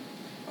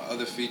my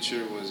other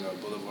feature was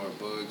Boulevard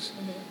Bugs.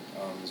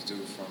 This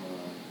dude from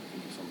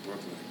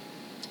Brooklyn.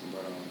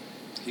 But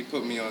he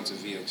put me on to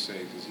VXA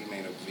because he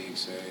made up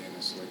VXA and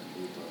it's like a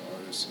group of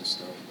artists and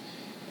stuff.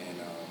 And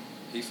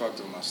he fucked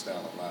with my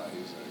style a lot. He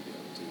was like, yo,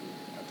 dude,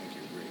 I think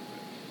you're great, but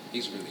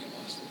he's really a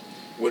monster.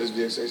 What does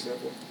VXA stand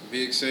for?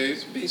 VXA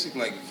is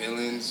basically like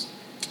villains,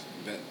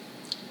 but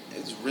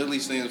it really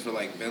stands for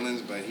like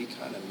villains, but he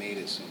kind of made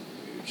it some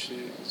weird shit.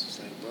 I was just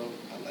like, bro,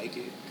 I like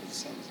it because it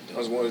sounds dope. I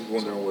was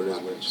wondering what it is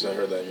because I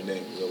heard that in your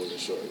name. I wasn't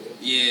sure yet.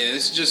 Yeah,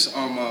 it's just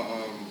on my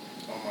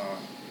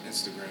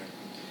Instagram.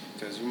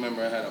 Because you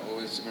remember I had an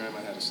old Instagram,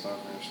 I had a stalker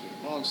and shit.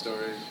 Long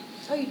story.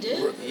 Oh, you did?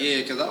 Yeah,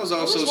 because I was on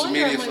I was social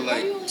wondering, media I'm for like,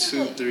 why do you like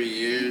only have, 2-3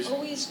 years.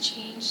 Always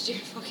changed your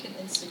fucking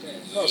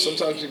Instagram. No,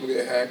 sometimes people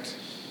get hacked.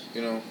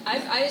 You know.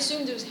 I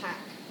assumed it was hack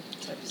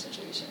type of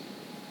situation.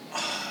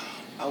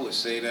 I would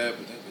say that,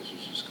 but that bitch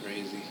was just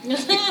crazy.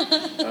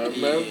 I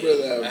remember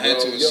that, bro. I had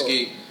to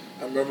escape.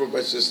 I remember, but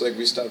it's just like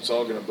we stopped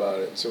talking about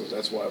it too.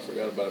 That's why I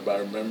forgot about it. But I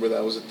remember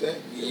that was a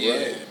thing. You're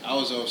right. I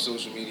was off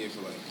social media for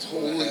like 2.5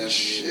 Holy years.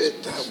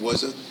 shit, that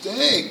was a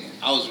thing.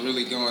 I was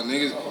really going.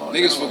 Niggas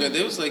no. forgot.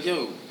 They was like,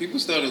 yo, people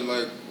started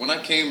like, when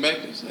I came back,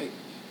 it was like,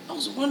 I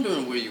was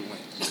wondering where you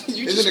went.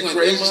 You just Isn't it went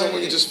crazy MIA.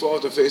 someone can just fall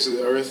off the face of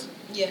the earth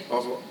Yeah.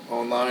 off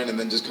online and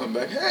then just come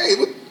back? Hey,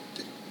 what?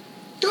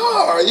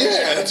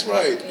 Yeah, that's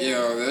right.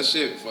 Yo, that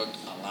shit fucked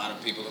a lot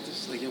of people up.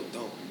 It's like, yo,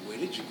 dog, where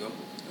did you go?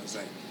 I was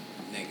like,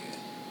 nigga,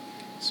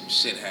 some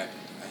shit happened.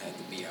 I had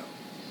to be out.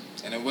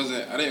 And it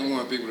wasn't, I didn't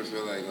want people to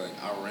feel like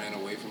I ran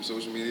away from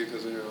social media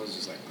because of her. I was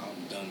just like,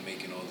 I'm done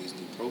making all these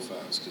new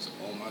profiles because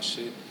all my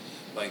shit,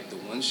 like the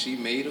one she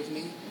made of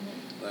me,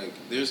 like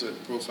there's a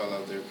profile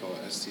out there called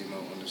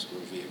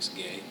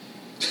STML_VXGay.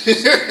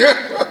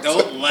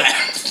 Don't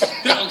laugh.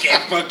 Okay,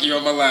 fuck you,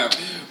 I'ma laugh.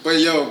 But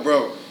yo,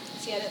 bro,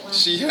 See, I didn't laugh.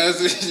 she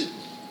has it.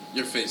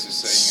 Your face is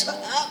saying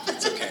it Shut all. up.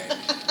 It's okay.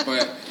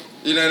 But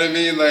you know what I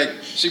mean? Like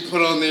she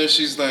put on there,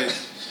 she's like,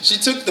 she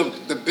took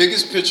the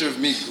biggest picture of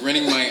me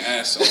grinning my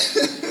ass off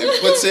and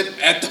puts it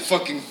at the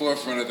fucking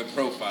forefront of the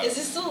profile. Is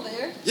it still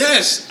there?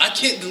 Yes, I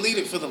can't delete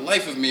it for the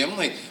life of me. I'm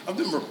like, I've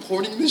been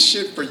reporting this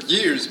shit for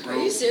years, bro.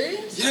 Are you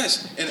serious?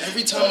 Yes, and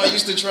every time I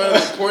used to try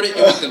to report it,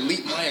 it would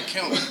delete my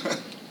account.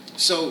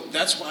 So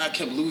that's why I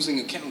kept losing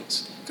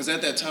accounts. Because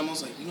at that time, I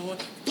was like, you know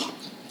what?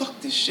 Fuck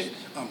this shit.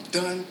 I'm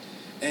done.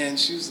 And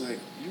she was like,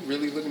 you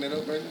really looking it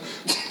up right now?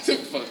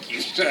 Fuck you,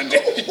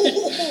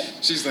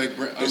 Shonda. She's like,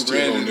 I'm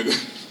Brandon.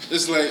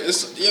 It's like, it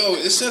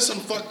says some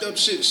fucked up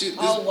shit.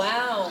 Oh,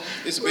 wow.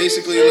 It's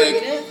basically Can I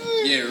like, read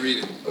it? yeah,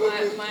 read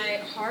it. My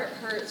heart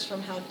hurts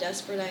from how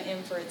desperate I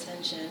am for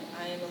attention.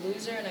 I am a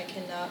loser and I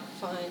cannot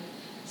find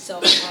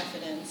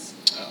self-confidence.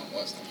 Oh,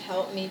 what's that?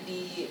 Help me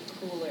be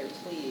cooler,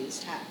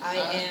 please. I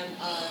am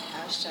a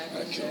hashtag I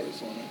loser. can't wait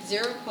for it.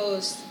 0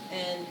 posts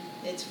and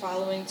it's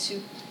following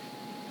 2.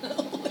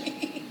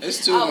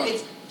 It's too Oh, much.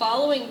 it's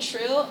following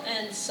Trill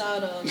and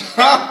Sodom,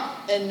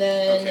 and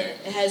then Okay.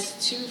 it has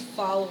 2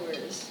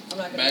 followers. I'm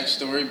not gonna.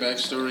 Backstory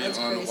That's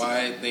on crazy.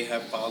 why they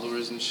have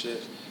followers and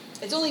shit.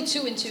 It's only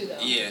 2 and 2 though.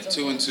 Yeah, It's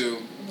 2 okay. and 2.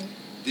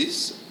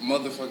 These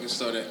motherfuckers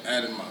started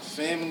adding my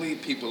family,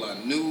 people I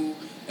knew,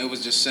 and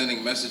was just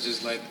sending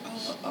messages like,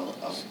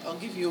 I'll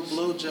give you a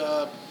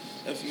blowjob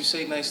if you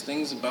say nice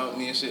things about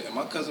me and shit. And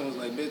my cousin was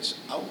like, bitch,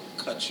 I'll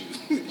cut you.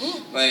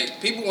 Like,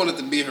 people wanted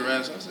to beat her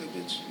ass. I was like,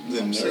 bitch, you know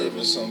The I'm nerve saving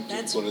of some you.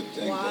 That's people to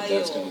think that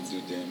that's going wild. to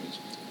do damage.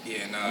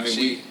 Yeah, nah, I mean,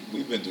 she...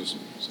 we've been through some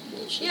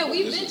bullshit. Yeah, but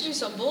we've this been is- through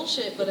some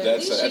bullshit, but at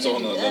That's least that's she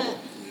on didn't another do level.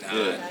 that.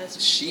 Nah, Yeah.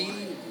 That's she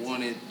wild.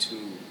 wanted to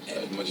As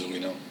end much as me. we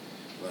know.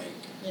 Like,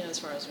 Yeah, as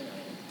far as we know.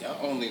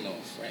 y'all only know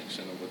a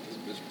fraction of what this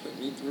bitch put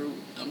me through.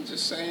 I'm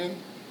just saying.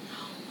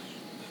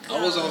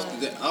 I was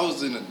I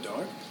was in a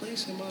dark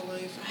place in my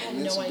life, I had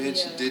and this no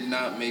bitch idea. did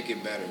not make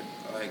it better.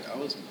 Like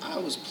I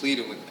was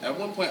pleading with. At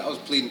one point, I was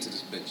pleading to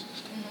this bitch,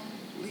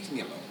 leave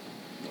me alone.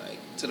 Like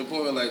to the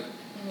point where like,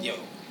 yo,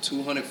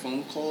 200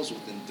 phone calls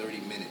within 30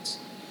 minutes.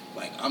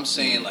 Like I'm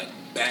saying like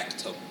back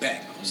to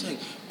back. I was like,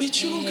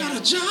 bitch, you don't got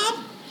a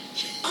job?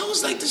 I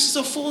was like, this is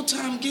a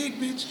full-time gig,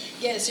 bitch.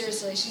 Yeah,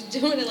 seriously, she's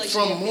doing it like she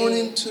From get paid.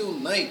 morning till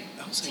night.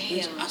 I was like,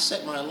 bitch, Damn. I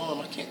set my alarm.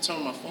 I can't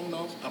turn my phone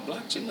off. I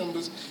blocked your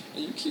numbers,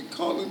 and you keep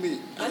calling me.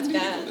 That's I need to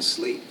bad. go to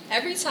sleep.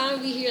 Every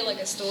time we hear like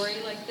a story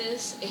like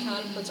this, it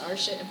kind of puts our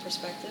shit in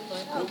perspective.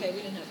 Like, oh, okay,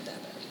 we didn't have it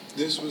that bad.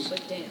 This was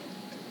But damn.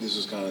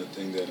 kind of the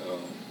thing that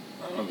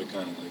I don't know if it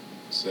kind of like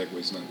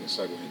segues, not gonna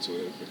segue into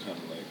it, if it kind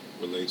of like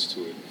relates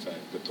to it. In fact,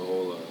 but the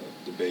whole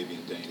the baby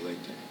and Danny Lake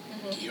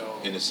thing, Yo.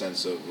 in the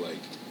sense of like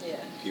Yeah.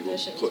 people that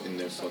shit was putting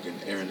their fucking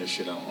airing their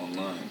shit out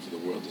online for the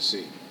world to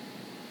see.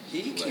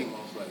 He came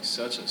off like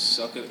such a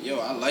sucker. Yo,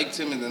 I liked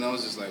him, and then I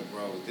was just like,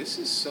 bro, this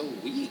is so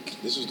weak.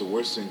 This was the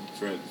worst thing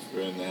for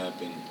him to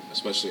happen,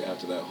 especially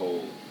after that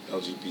whole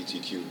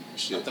LGBTQ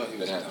shit I thought he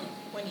was that happened.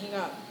 When he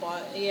got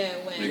bought, yeah,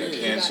 when He got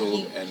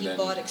canceled and he then-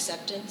 bought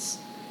acceptance.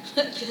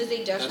 Because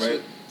they definitely.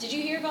 right. Did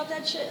you hear about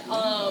that shit?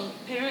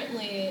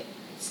 Apparently,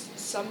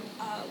 some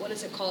what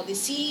is it called? The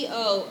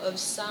CEO of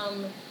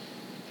some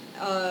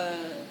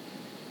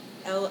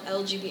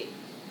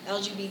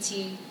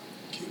LGBTQ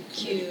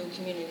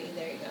community.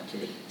 There you go.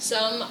 Committee.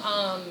 Some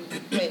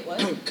wait,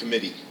 what?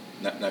 Committee,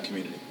 not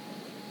community.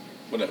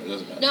 Whatever, it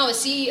doesn't matter. No, a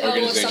CEO of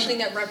Organization. something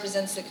that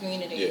represents the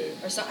community.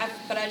 Yeah. Or so,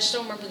 but I just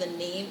don't remember the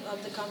name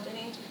of the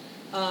company.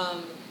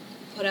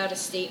 Put out a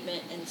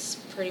statement and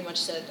pretty much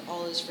said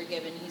all is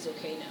forgiven. He's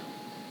okay now.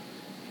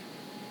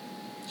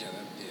 Yeah,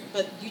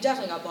 But you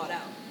definitely got bought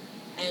out,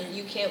 and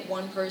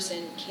one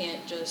person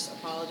can't just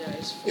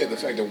apologize for. Yeah, the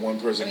fact that one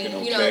person I mean,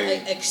 can you know,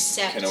 okay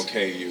accept can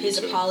okay you his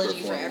to apology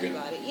for perform again.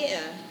 everybody.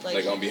 Yeah,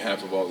 like on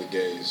behalf of all the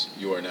gays,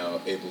 you are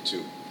now able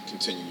to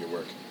continue your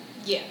work.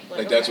 Yeah,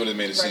 Like, that's what it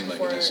made it seem like, and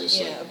before, it's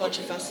just yeah, like, a bunch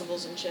okay, of no.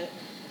 festivals and shit.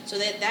 So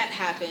that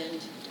happened,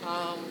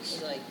 it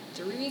was like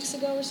 3 weeks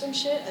ago or some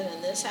shit, and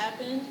then this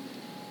happened,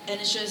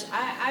 and it's just,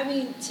 I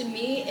mean, to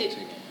me,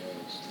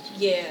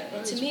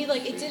 to me,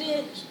 like, it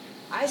didn't,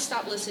 I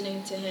stopped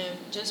listening to him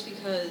just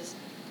because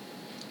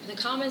the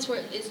comments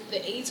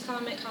the AIDS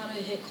comment kind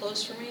of hit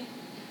close for me,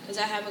 because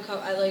I have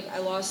I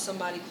lost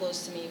somebody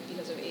close to me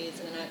because of AIDS,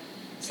 and then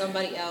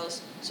somebody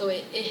else, so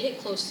it hit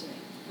close to me.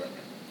 Right.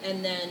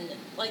 And then,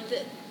 like,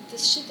 the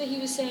shit that he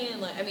was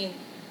saying, like, I mean,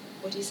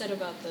 what he said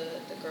about the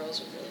girls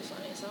was really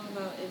funny. Something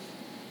about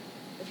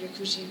if your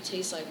coochie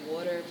tastes like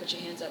water, put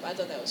your hands up. I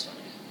thought that was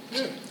funny.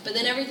 Yeah. But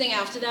then everything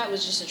after that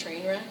was just a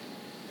train wreck.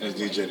 And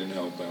his DJ didn't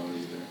help out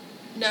either.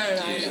 No, I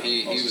know. Yeah,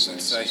 he Also was saying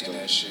inciting some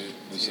that stuff. shit.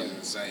 He was Inciting.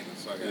 inciting the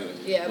fuck out of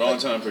it. Yeah, Wrong but-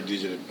 time for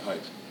DJ to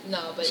hype.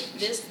 No, but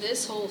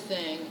this whole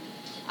thing,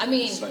 I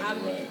mean, It's like,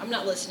 right. I'm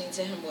not listening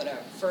to him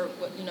for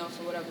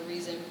whatever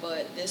reason,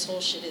 but this whole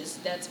shit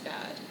that's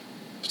bad.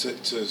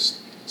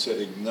 To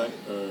ignite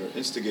or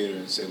instigate her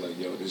and say like,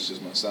 yo, this is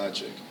just my side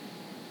chick.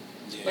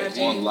 Yeah, But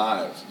On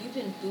live. You've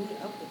been booed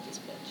up with this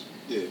bitch.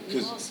 Yeah,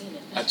 We've all because seen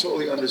it. I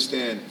totally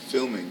understand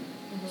filming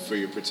for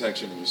your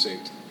protection and your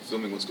safety.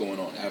 Filming what's going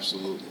on,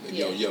 absolutely. Like,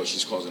 Yeah. yo,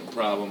 she's causing a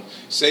problem.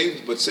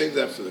 Save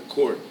that for the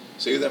court.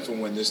 Save that for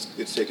when this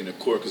gets taken to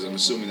court, because I'm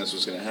assuming that's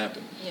what's going to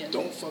happen. Yeah.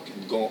 Don't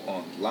fucking go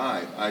on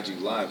live,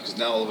 IG live, because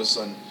now all of a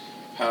sudden,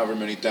 however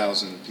many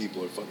thousand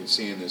people are fucking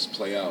seeing this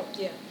play out.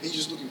 Yeah. He's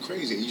just looking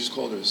crazy. He just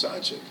called her a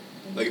side chick.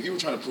 Like, if you were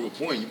trying to prove a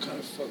point, you kind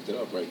of fucked it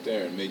up right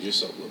there and made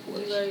yourself look You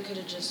worse. literally could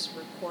have just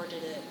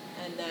recorded it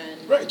and then.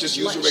 Right, just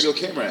use your regular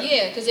camera app.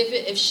 Yeah, because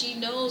if she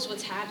knows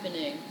what's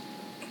happening,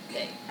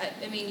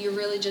 I mean, you're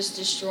really just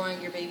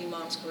destroying your baby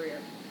mom's career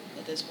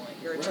at this point.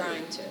 You're Right.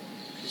 trying to.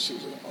 She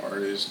was an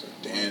artist,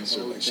 a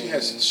dancer. Like, she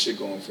has shit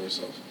going for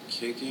herself.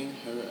 Kicking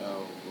her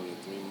out with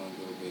a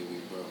 3-month-old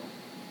baby, bro.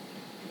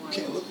 You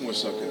can't look more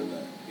sucker than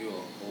that. You a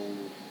whole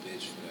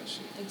bitch for that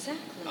shit.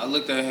 Exactly. I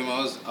looked at him.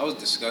 I was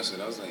disgusted.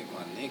 I was like,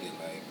 my nigga,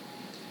 like,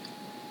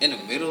 in the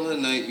middle of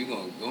the night, you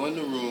gonna go in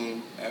the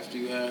room after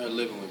you had her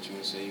living with you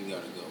and say you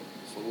gotta go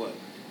for what?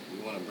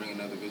 You want to bring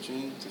another bitch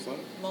in to fuck?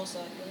 Most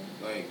likely.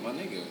 Like, my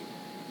nigga,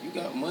 you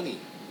got money.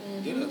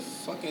 Get a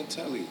fucking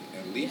telly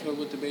and leave her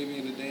with the baby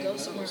in the damn Go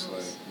house. somewhere else.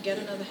 Like, Get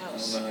another I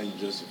house. don't know how you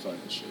justify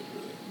that shit,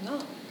 really. No.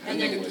 that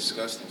And nigga then,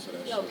 disgusting for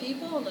that yo, shit.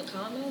 people in the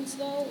comments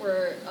though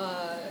were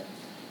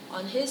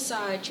on his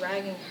side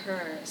dragging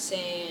her,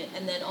 saying,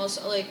 and then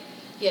also like,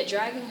 yeah,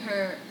 dragging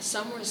her.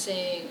 Some were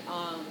saying,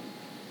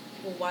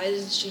 well, why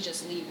doesn't she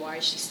just leave? Why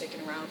is she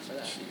sticking around for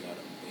that? She got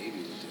a baby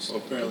with this. Well,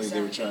 apparently they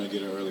were Exactly. trying to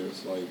get an earlier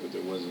flight, but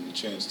there wasn't a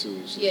chance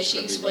to. So Yeah, she she had to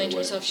leave explained right to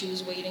away. herself she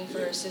was waiting for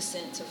her Yeah.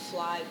 assistant to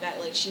fly back.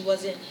 Like she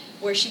wasn't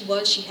where she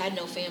was. She had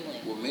no family.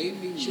 What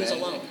made me She was mad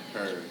alone.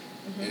 at her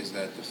is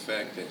that the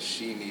fact that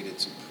she needed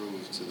to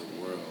prove to the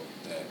world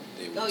that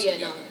they were Oh, yeah, no.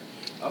 together.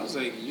 I was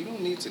like, you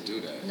don't need to do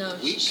that. No,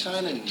 we she-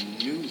 kind of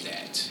knew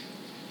that.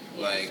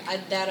 Yeah, Like,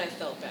 I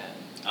felt bad.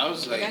 I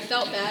was Like, like, I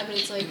felt bad, but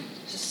it's like,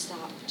 just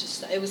stop.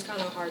 It was kind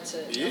of hard to.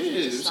 yeah,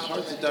 just it's stop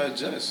hard to already.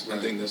 digest. I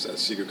Like, think that's that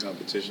secret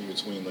competition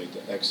between like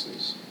the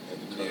exes and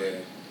the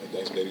current, like the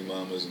ex baby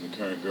mamas and the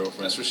current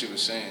girlfriend. that's what she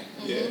was saying.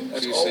 Yeah,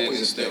 that's She was saying always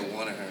they a still thing.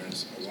 wanted her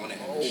and wanted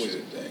him. and Always a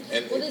shit. thing,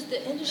 and Well, it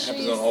the industry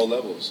happens on all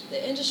levels.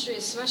 The industry,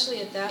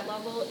 especially at that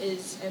level,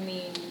 is, I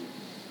mean,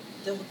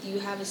 you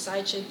have a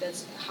side chick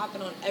that's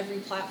hopping on every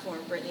platform.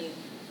 Brittany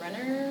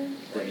Renner.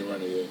 Brittany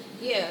Renner, yeah.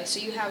 Yeah, so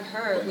you have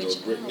her, Brenda which I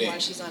don't know Brittany. why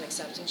she's not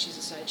accepting. She's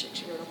a side chick.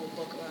 She wrote a whole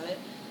book about it.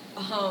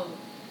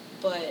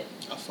 But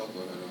I fuck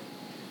with her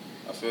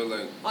though. I feel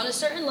like on a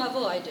certain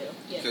level, I do.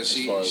 Yeah. because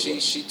As far as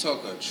what? she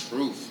talk her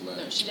truth. Like,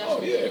 No, she Oh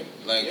definitely. yeah,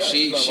 like Yeah,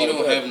 she it's not don't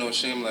wrong with have that. no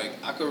shame. Like,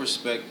 I could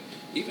respect,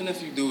 even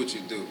if you do what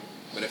you do,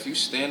 but if you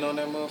stand on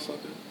that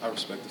motherfucker, I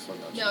respect the fuck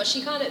out you. No,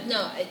 she kind of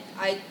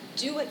I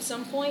do at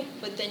some point,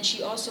 but then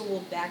she also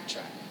will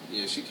backtrack.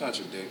 Yeah, she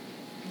contradict.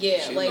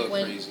 Yeah, She like look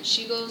when crazy.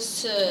 she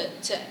goes to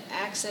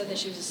accept that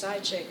she was a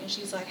side chick, and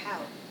she's like,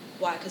 "How?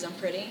 Why? Because I'm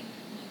pretty?"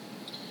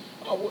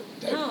 Oh, what?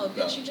 No,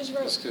 bitch, you just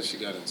wrote. It's because she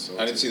got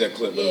insulted. I didn't see that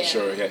clip, but Yeah. I'm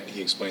sure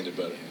he explained it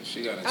better. Yeah,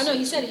 she got I insulted. know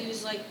he said he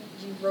was like,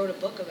 "You wrote a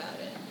book about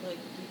it. Like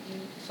you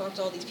fucked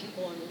all these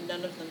people, and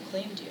none of them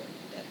claimed you.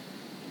 That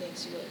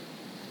makes you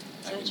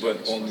a side chick."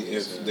 But only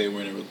if they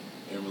were in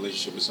a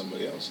relationship with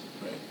somebody else,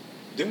 right?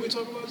 Didn't we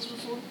talk about this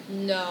before?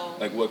 No.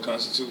 Like what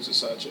constitutes a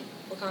side chick?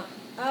 What kind?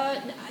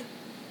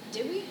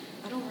 Did we?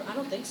 I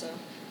don't think so.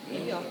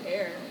 Maybe off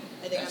air.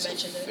 I think That's I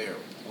mentioned a it. fair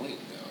point,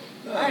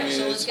 though. No, Alright,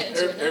 so let's get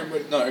into it now.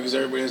 everybody, no, because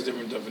everybody has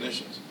different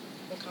definitions.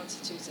 What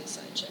constitutes a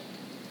side chick?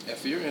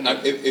 If you're in,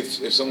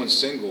 If someone's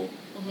single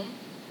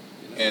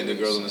Mm-hmm. and the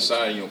girl's on the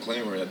side, you don't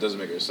claim her, that doesn't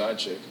make her a side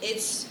chick.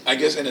 It's I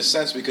guess in a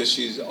sense because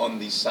she's on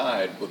the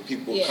side, but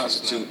people Yeah.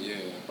 constitute, Yeah.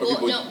 or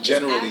people 'cause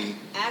generally.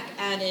 Ack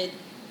added,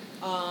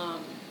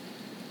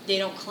 they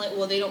don't claim.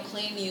 Well, they don't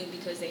claim you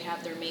because they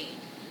have their maid.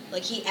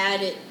 Like he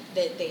added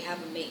that they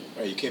have a maid.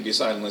 Right, you can't be a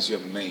side unless you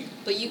have a main.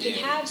 But you can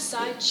Yeah. have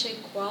side chick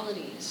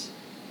qualities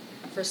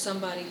for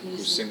somebody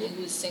who's single?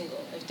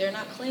 If they're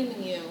not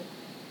claiming you,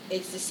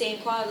 it's the same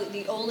quality.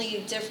 The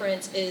only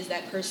difference is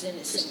that person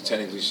is Because single.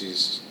 technically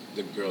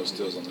the girl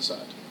still's on the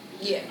side.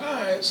 Yeah.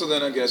 Alright, so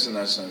then I guess in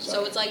that sense.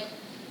 So it's like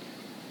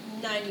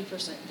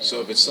 90% there.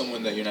 So if it's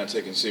someone that you're not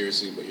taking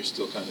seriously, but you're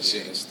still kind of Yeah,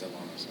 seeing, it's still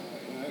on the side.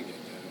 Yeah, I get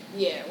that.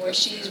 Yeah, where That's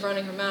she's fair.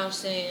 running her mouth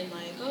saying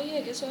like, "Oh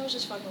yeah, guess what I was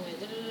just fucking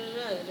with,"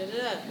 Right, and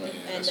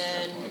that's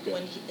then okay.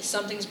 when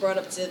something's brought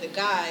up to the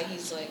guy,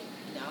 he's like,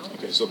 "No."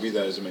 okay, so be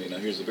that as it may. Now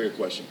here's the bigger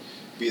question: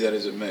 be that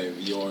as it may,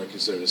 you are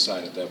considered a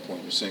side at that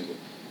point. You're single.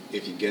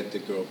 If you get the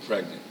girl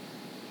pregnant,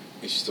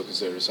 is she still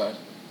considered a side?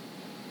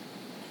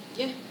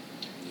 Yeah,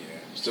 Yeah.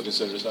 Still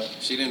considered a side?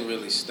 She didn't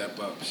really step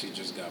up. She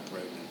just got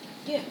pregnant.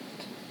 yeah.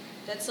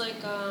 That's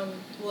like,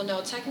 well,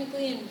 no,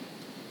 technically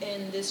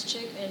in this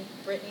chick in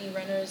Brittany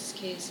Renner's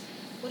case,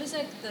 what is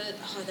that?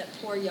 That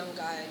poor young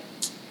guy.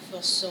 I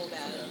feel so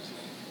bad. Forgot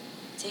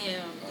his name.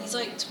 Damn, he's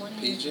like 20.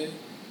 PJ?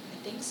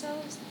 I think so.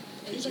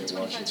 He's like PJ 25,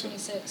 Washington.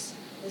 26.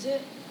 Is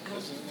it?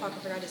 What's his name? I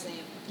forgot his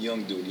name.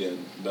 Young dude, yeah,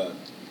 about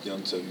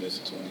young to mid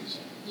 20s.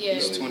 Yeah.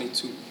 He's Really?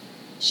 22. There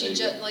She you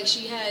just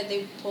go.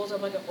 they pulled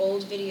up like an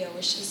old video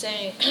where she's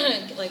saying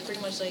like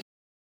pretty much like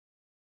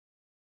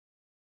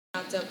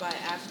knocked up by an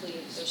athlete,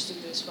 they're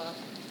stupid as fuck.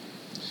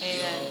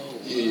 And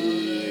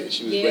Yeah.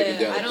 She was Yeah, breaking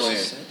down I the don't-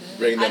 plan.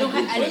 Breaking I down don't the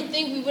I didn't blueprint.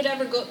 think we would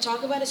ever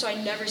talk about it, so I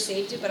never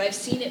saved it, but I've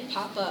seen it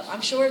pop up.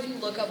 I'm sure if you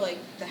look up like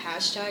the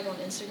hashtag on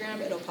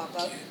Instagram, it'll pop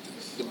up.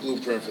 The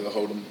blueprint for the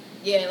Hold'em.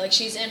 Yeah, like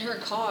she's in her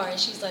car and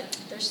she's like,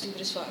 they're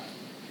stupid as fuck.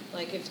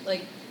 Like if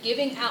like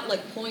giving out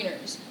like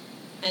pointers.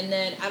 And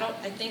then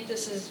I think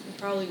this is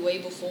probably way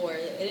before.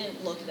 It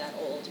didn't look that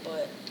old,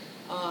 but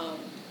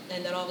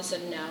and then all of a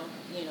sudden now,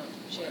 you know,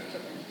 she had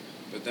kidnapped.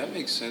 But that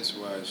makes sense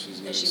why she's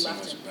getting she so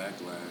left much him.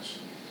 backlash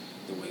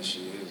the way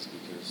she is,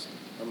 because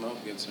her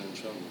mouth gets her in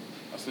trouble.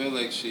 I feel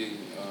like she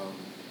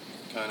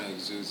kind of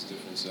exudes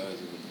different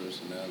sides of her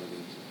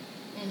personality.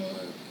 Mhm.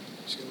 Like,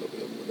 She got a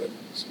little bit of that,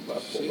 some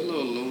bipolar. she's a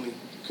little loony.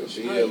 Could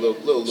be, yeah, a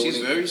little loony. She's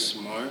very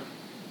smart,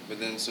 but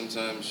then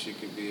sometimes she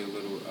could be a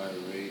little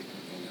irate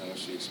in how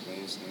she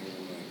explains things.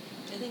 I'm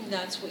like, I think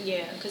that's what,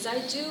 yeah, because I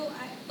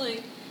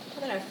like,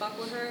 not that I fuck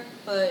with her,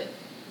 but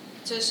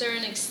to a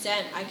certain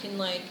extent, I can,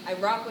 like, I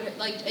rock with her,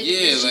 like,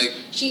 Yeah, like-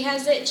 she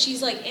has that,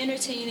 she's, like,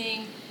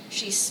 entertaining,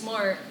 she's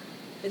smart,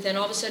 but then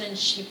all of a sudden,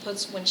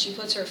 when she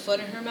puts her foot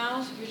in her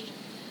mouth,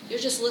 you're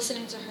just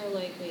listening to her,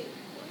 like, wait,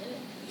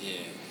 what?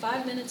 yeah.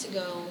 5 minutes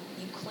ago,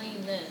 you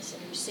claimed this,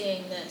 and you're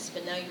saying this,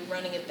 but now you're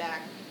running it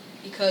back,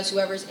 because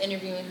whoever's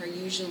interviewing her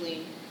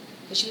usually,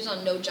 because she was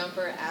on No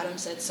Jumper, Adam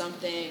said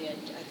something, and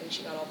I think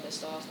she got all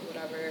pissed off or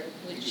whatever.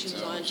 When You she can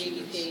was tell on she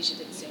JVP, gets- she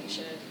did the same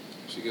shit.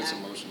 She gets Ah.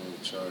 emotionally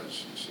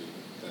charged.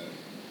 That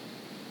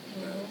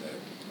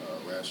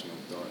rational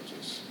thought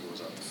just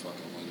goes out the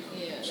fucking window.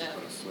 Yeah, She that-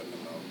 put her foot in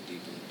her mouth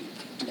deeper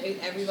and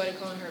deeper. Everybody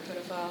calling her a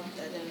pedophile,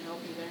 that didn't help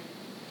either.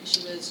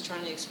 She was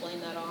trying to explain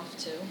that off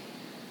too.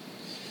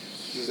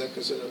 Is that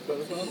considered a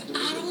pedophile? Do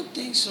I we- don't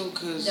think so,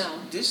 cause No.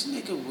 this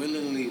nigga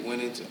willingly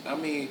went into. I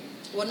mean,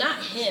 Well,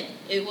 not him.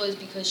 It was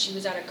because she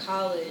was out of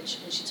college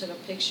and she took a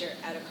picture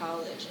out of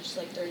college. And she's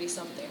like 30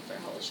 something for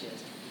how old she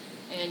is.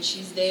 And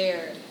she's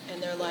there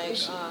and they're like,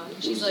 she's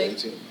Who's like,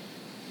 18?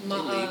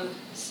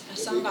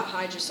 something about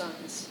hide your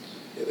sons.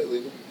 Yeah, that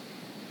legal.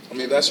 I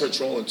mean, that's her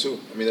trolling too.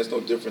 I mean, that's no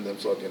different than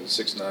fucking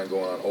 6ix9ine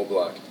going on O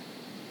Block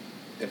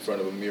in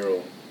front of a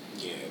mural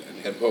yeah,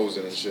 that and nigga.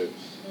 posing and shit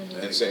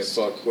and saying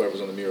fuck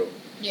whoever's on the mural.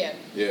 Yeah.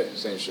 Yeah,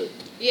 same shit.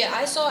 Yeah,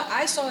 I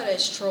saw it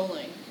as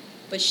trolling,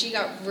 but she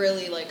got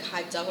really like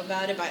hyped up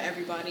about it by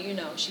everybody. You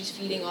know, she's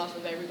feeding off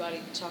of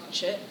everybody talking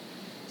shit.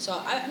 So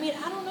I mean,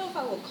 I don't know if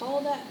I would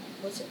call that.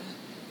 What's it?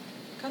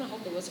 I kind of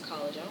hope it was a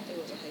college. I don't think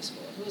it was a high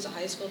school. If it was a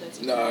high school, that's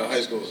even Nah, worse.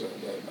 high school's no.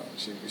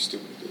 She'd be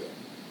stupid to do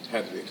that.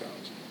 Had to be a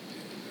college.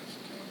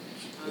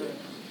 I don't know.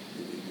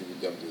 You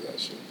would dumb do that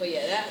shit. But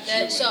yeah, She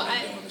that so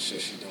wouldn't be I. doing the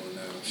shit she doing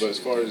now. But as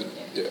far as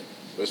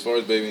but as far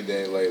as Baby and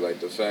Danny Lay, like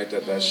the fact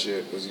that that Mhm.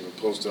 shit was even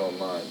posted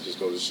online just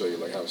goes to show you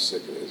like how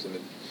sick it is. And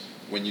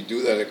when you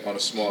do that on a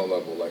small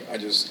level, like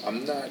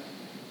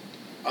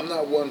I'm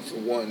not one for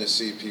wanting to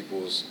see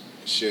people's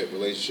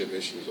relationship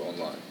issues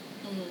online.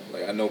 Mhm.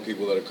 Like I know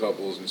people that are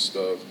couples and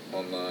stuff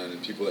online,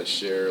 and people that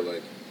share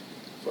like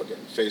fucking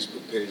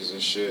Facebook pages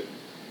and shit,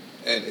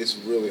 and it's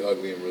really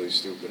ugly and really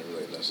stupid and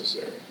really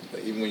unnecessary.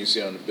 Like even when you see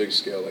it on a big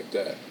scale like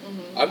that,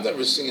 Mhm. I've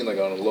never seen like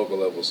on a local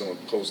level someone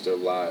post their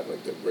live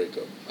like their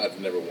breakup. I've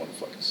never want to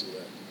fucking see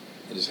that.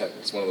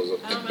 It's one of those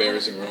I don't know.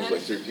 embarrassing I rooms had-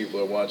 like 3 people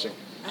are watching.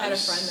 I had a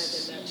friend that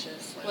did that shit.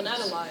 Well, not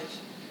alive.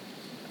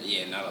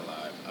 Yeah, not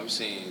alive. I'm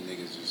seeing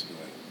niggas just be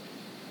like,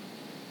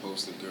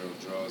 post the girl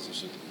draws and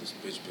shit. This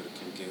bitch better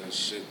come get her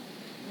shit.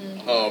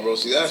 Mm. Oh, bro,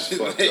 see that's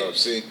fucked Like, up.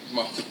 See,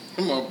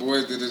 my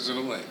boys did this and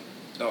I'm like,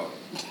 dog.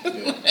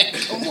 Yeah.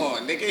 Come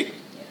on, nigga.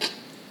 Yeah.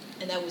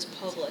 And that was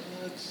public.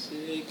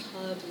 Toxic.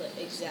 Public,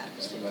 just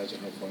exactly. imagine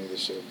how funny this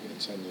shit will be in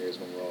 10 years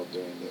when we're all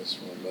doing this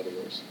from the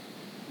metaverse.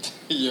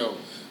 Yo,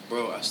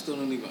 bro, I still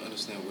don't even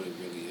understand what it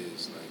really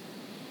is. Like,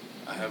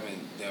 I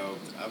haven't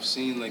delved. I've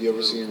seen like. You ever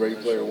little seen Ready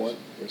Player commercials.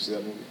 One? You ever see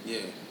that movie? Yeah.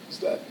 It's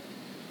that.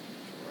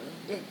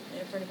 For real? Yeah.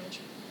 Yeah, pretty much.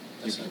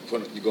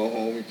 You go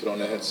home, you put on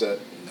the headset,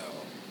 No.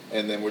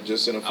 and then we're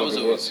just in a I was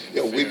fucking world. always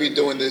Yo, we be fair.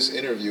 doing this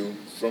interview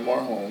from our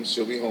homes.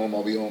 She'll be home,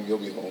 I'll be home, you'll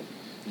be home.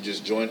 You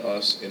just join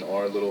us in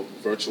our little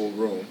virtual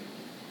room,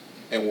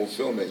 and we'll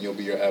film it. You'll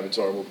be your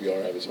avatar, we'll be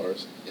our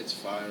avatars. It's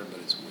fire,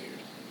 but it's weird.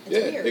 It's yeah,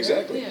 weird, right?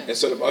 exactly. Yeah.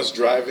 Instead of us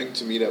driving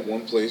to meet at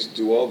one place,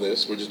 do all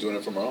this, we're just doing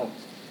it from our home.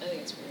 I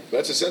think it's weird.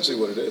 That's essentially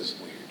what it is.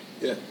 Weird.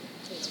 Yeah. I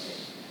think it's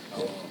weird. I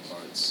don't want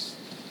parts.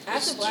 After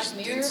It's Black just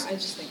Mirror, dense. I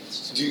just think it's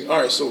just. Do you, all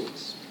right, so,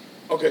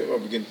 okay, well,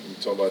 we can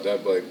talk about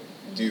that, but like,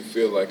 do you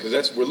feel like,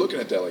 because we're looking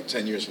at that like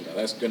 10 years from now,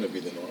 that's going to be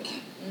the norm.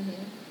 Mm-hmm.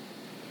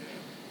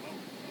 Yeah,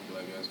 I'm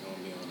black guy's gonna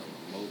be on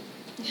a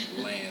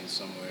remote land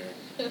somewhere,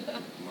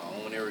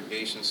 my own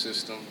irrigation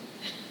system,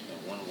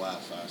 and one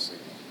Wi-Fi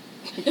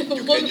signal.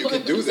 You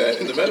can do that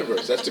in the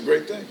metaverse. That's the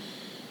great thing.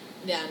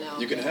 Yeah, no.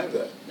 You can have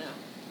that. No.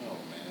 Oh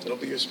man. It'll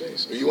be your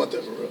space. Or you want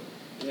that for real?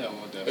 Yeah, I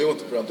want that. Or you want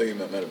for the, real. I'm thinking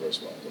about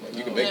metaverse wise. I'm like,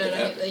 you can No. make no, that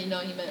no, happen. You know,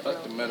 he meant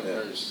Fuck the real.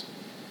 metaverse.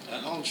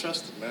 I don't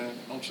trust it, man.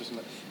 I don't trust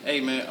it. Hey,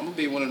 man, I'm gonna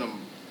be one of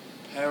them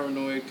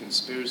paranoid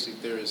conspiracy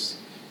theorists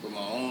with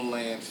my own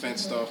land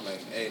fenced off.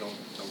 Like, hey,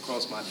 don't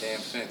cross my damn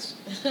fence.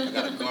 I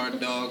got a guard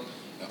dog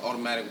and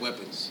automatic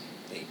weapons.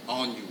 They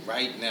on you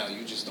right now.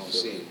 You just don't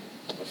see it.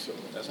 I feel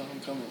it. That's how I'm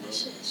coming, bro. That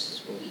shit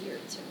is just weird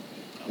to me.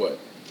 What?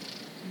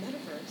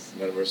 Metaverse.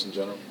 Metaverse in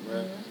general?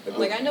 Right. I've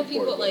Like I know looked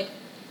people before, like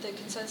the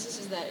consensus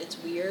is that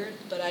it's weird,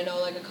 but I know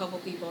like a couple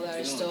people that They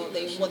are don't still do that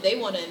they shit. they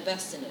want to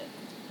invest in it.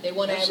 They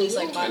want to at least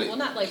like buy Absolutely. well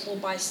not like we'll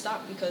buy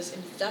stock because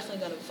it's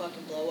definitely gonna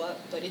fucking blow up,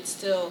 but it's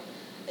still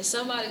as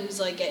somebody who's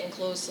like getting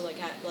close to like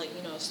like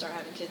you know start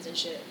having kids and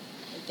shit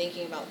and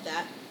thinking about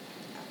that.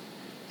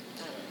 I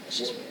don't know. It's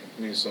just weird.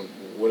 I mean,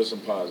 what are some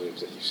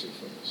positives that you see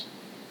from this?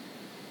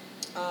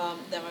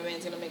 That my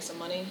man's gonna make some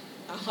money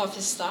off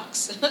his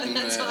stocks.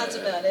 that's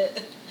about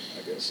it.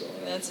 I guess so.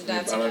 I don't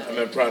That's know. about I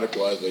meant product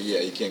wise, but yeah,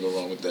 you can't go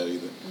wrong with that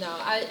either. No,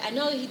 I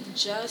know he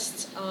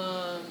just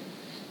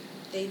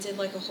they did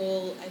like a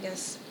whole I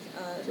guess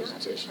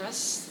Presentation. not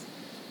press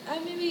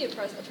maybe a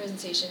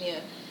presentation, yeah.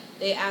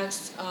 They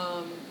asked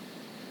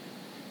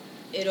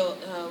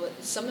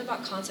something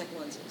about contact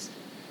lenses.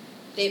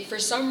 They for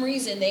some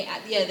reason they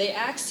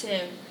asked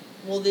him,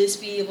 will this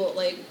be able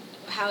like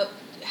how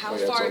Oh,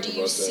 yeah, I far talked do you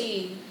about that.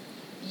 see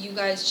you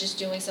guys just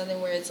doing something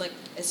where it's like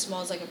as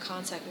small as like a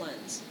contact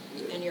lens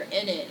Yeah. and you're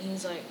in it? And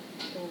he's like,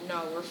 well,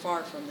 no, we're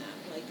far from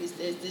that. Like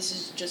this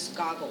is just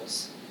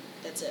goggles.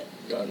 That's it.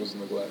 Goggles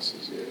and the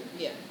glasses, yeah.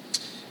 Yeah.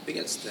 If it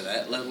gets to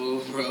that level,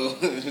 bro,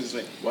 it's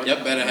like, Why y'all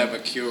not? better have a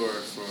cure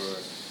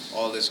for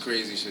all this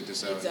crazy shit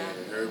that's out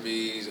Exactly. here.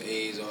 Herpes,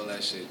 AIDS, all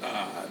that shit.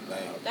 Nah.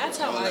 That's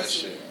bro. how all I that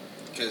see shit. it.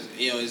 Because,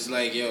 it's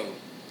like,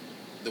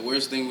 the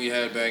worst thing we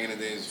had back in the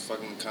day is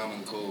fucking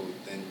common cold.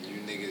 Then you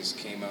niggas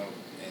came out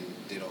and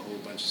did a whole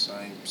bunch of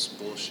science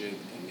bullshit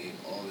and made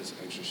all this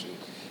extra shit.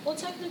 Well,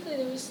 technically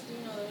there was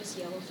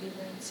yellow fever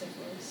and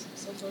syphilis.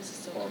 Syphilis is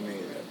still Well, I coming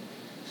mean, around.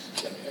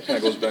 That kind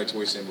of goes back to what we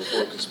were saying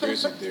before,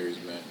 conspiracy theories,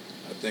 man.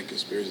 I think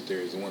conspiracy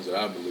theories, the ones that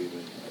I believe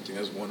in, I think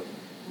that's one of them.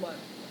 What?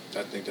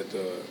 I think that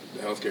the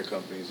healthcare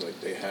companies, like,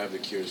 they have the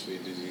cures for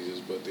these diseases,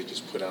 but they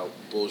just put out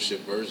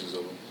bullshit versions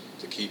of them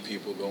to keep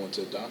people going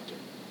to the doctor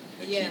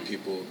and Yeah. keep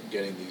people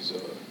getting these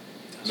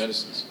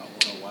medicines. I want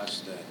to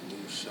watch that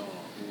new show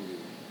on Hulu.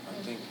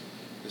 I think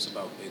it's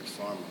about Big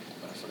Pharma,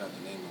 but I forgot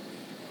the name of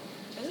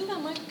it. Isn't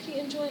that Michael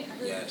Keaton joint? I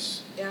heard,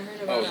 Yes. Yeah, I heard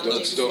Oh, about dope, it. It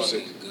looks dope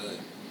fucking sick. good.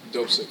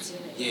 Dope I sick. haven't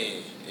seen it Yeah,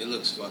 yet. it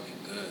looks fucking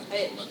good.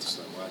 I- I'm about to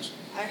start watching.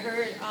 I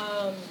heard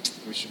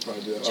We should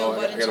probably do that. Joe Oh, I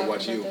Budden gotta talking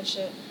watch about you. that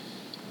shit.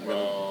 Bro, I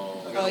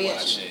Oh, gotta yeah.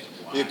 watch it.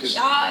 Yeah, 'cause-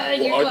 You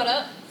Well, caught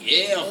up?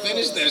 Yeah, I'll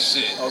finish that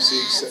shit. Oh, see,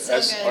 That's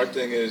that's so our good.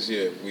 thing is,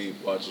 yeah, we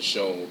watch a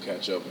show and we'll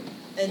catch up and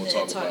And we'll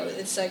then talk about it.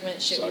 it's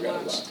segment shit So I we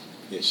got a watched. lot.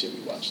 Yeah, shit we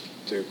watched.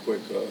 Take a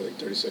quick, like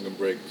 30-second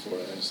break before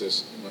I answer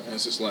this. I'm gonna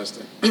answer this last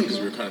thing because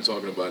we were kind of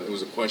talking about it. It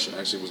was a question I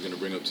actually was going to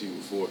bring up to you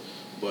before,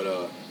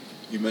 but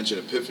you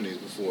mentioned epiphanies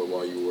before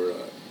while you were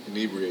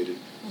inebriated.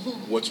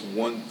 What's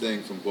one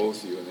thing from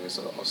both of you, and then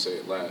I'll say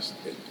it last.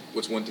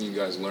 What's one thing you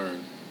guys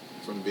learned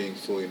from being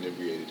fully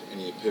inebriated?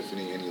 Any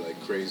epiphany, any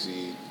like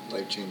crazy,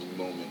 life-changing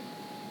moment?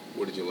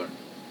 What did you learn?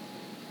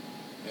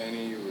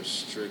 Any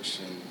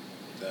restriction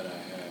that I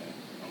had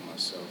on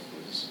myself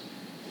was,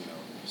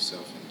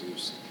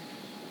 self-induced.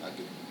 I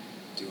could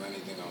do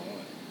anything I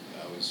want.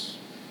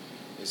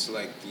 It's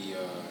like the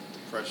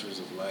pressures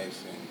of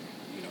life and,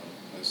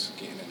 us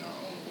getting in our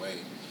own way.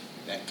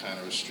 That kind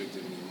of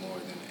restricted me more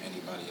than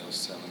anybody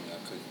else telling me I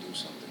couldn't do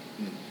something.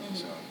 Mm-hmm.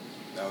 So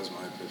that was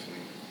my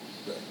epiphany.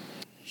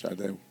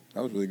 Sade,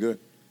 that was really good.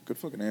 Good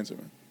fucking answer,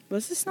 man.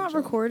 Was this not Good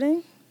job.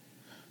 recording?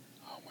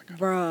 Oh my god.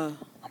 Bruh.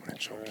 I'm gonna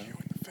choke you in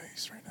the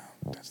face right now.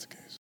 If that's the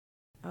case.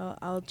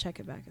 I'll check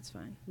it back. It's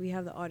fine. We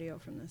have the audio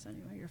from this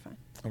anyway. You're fine.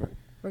 Okay.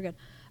 We're good.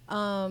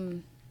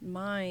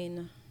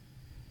 Mine.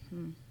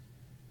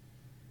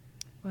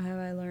 What have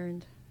I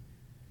learned?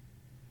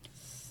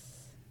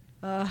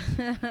 Fuck.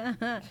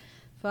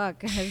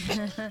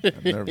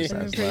 I'm nervous.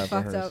 I'm Ass pretty laugh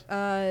for fucked hers.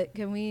 up.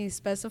 Can we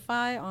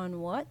specify on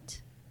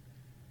what?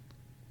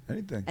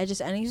 Anything.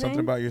 Just anything? Something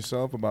about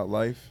yourself, about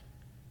life.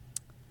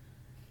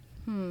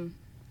 I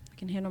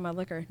can handle my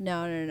liquor.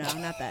 No,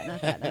 not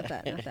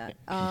that.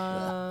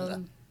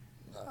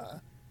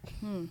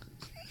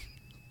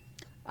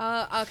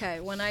 Okay.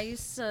 When I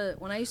used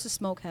to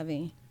smoke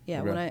heavy.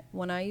 Yeah. Okay.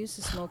 When I used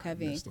to smoke I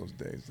heavy. miss those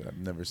days that I've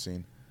never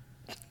seen.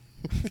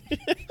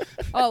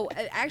 Oh,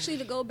 actually,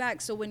 to go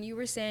back. So when you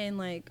were saying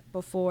like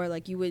before,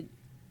 like you would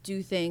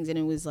do things and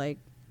it was like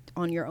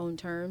on your own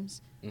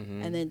terms,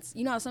 and then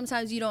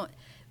sometimes you don't.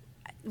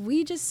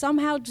 We just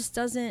somehow just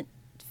doesn't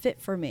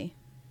fit for me.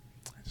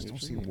 I just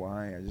don't see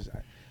why.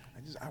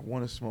 I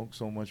want to smoke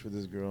so much with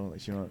this girl. Like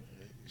she don't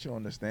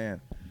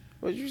understand.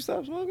 But you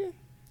stop smoking?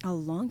 A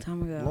long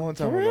time ago. Long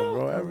time For ago, real?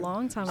 bro. A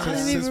long time I ago.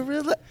 didn't even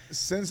realize.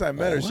 Since I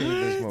met her, she ain't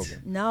been What?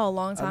 smoking. No, a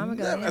long time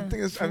ago. I yeah.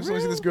 think I've For only seen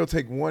real? this girl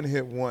take one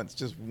hit once,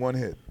 just one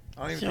hit.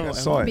 I don't even think I Yo,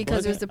 saw it.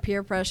 Because it was the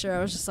peer pressure. I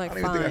was just I like, don't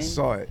even fine. think I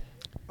saw it.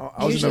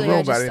 I was Usually in the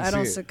room, but I I didn't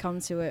don't see it. succumb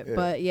to it. Yeah.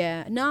 But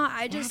yeah, no, I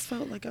I just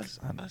felt like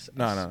No.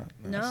 no. It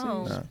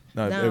would have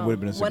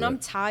been a cigarette. When I'm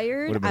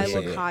tired, Would've been I a look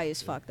cigarette. high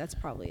as fuck. That's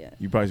probably it.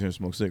 You probably shouldn't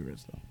smoke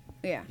cigarettes though.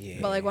 Yeah. Yeah.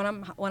 But like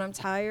when I'm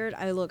tired,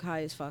 I look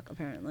high as fuck.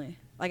 Apparently,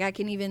 like I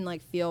can even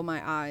like feel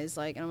my eyes.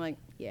 Like and I'm like,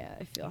 yeah,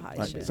 I feel high as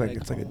Like, shit.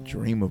 it's like a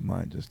dream of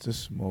mine just to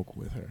smoke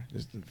with her.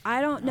 I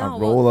don't know. I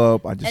roll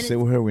up. I and just sit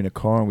with her. We're in a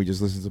car and we just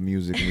listen to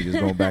music and we just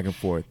go back and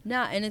forth.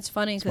 No, and it's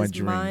funny It's my because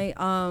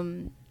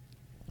dream.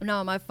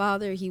 my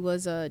father, he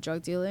was a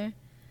drug dealer,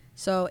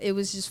 so it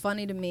was just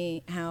funny to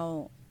me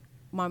how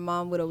my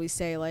mom would always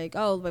say like,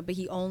 oh, but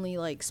he only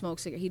like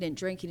smoked cigarettes. He didn't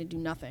drink. He didn't do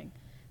nothing.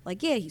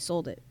 Like yeah, he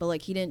sold it, but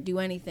like he didn't do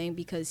anything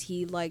because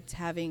he liked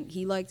having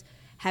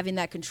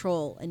that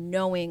control and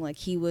knowing like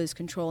he was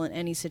controlling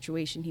any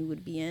situation he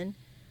would be in.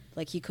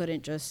 Like he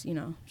couldn't just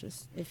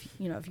if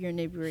you're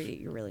inebriated,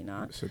 you're really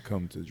not.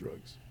 Succumb to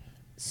drugs.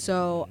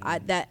 So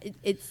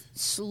it's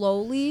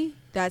slowly,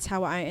 that's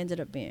how I ended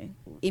up being.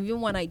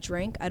 Even when I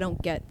drink, I don't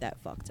get that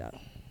fucked up.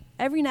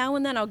 Every now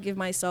and then I'll give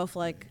myself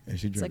like And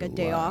she it's like drink a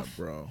day lot, off,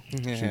 bro.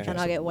 and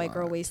I'll get white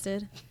girl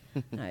wasted.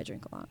 And I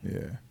drink a lot.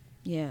 Yeah.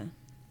 Yeah,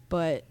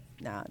 but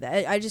no,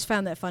 I just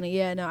found that funny.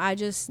 Yeah, no, I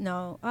just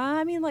no.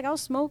 I mean, like I'll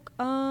smoke.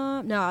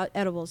 No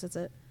edibles. That's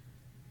it.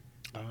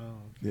 Oh.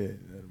 Yeah.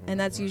 And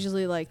that's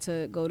usually like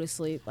to go to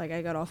sleep. Like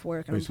I got off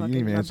work and Wait, so I'm you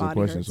fucking didn't even my answer the body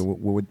question. hurts. So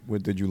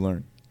what did you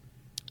learn?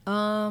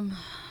 Let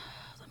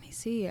me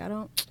see. I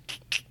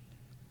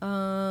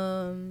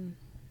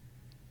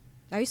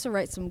used to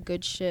write some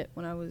good shit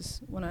when I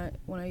used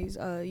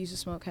to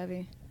smoke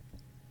heavy.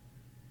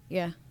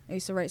 Yeah, I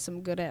used to write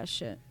some good ass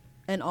shit.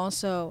 And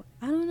also,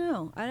 I don't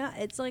know.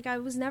 It's like I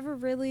was never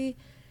really.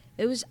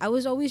 I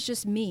was always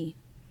just me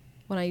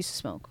when I used to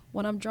smoke.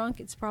 When I'm drunk,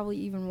 it's probably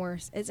even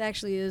worse. It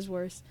actually is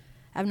worse.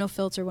 I have no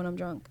filter when I'm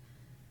drunk.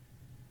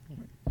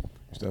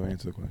 Still haven't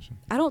answered the question.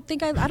 I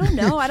don't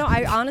know.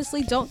 I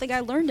honestly don't think I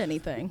learned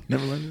anything.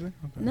 Never learned anything?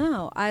 Okay.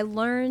 No, I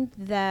learned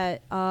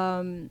that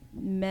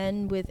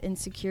men with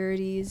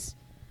insecurities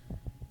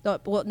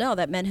Well, no,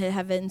 that men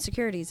have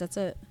insecurities. That's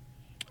it.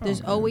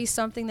 There's Oh, always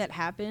something that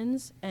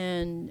happens,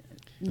 and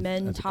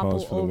men That's a topple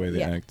cause for the over. way they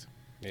yeah. act.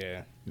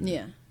 Yeah.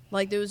 Yeah.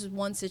 Like there was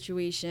one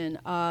situation,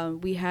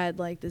 we had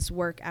like this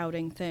work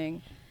outing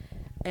thing,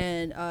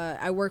 and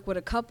I work with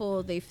a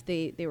couple. They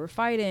were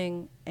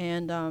fighting,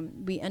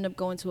 and we end up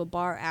going to a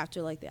bar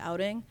after like the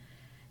outing.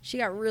 She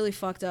got really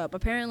fucked up.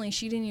 Apparently,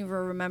 she didn't even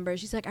remember.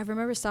 She's like, I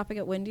remember stopping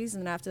at Wendy's,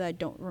 and then after that, I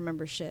don't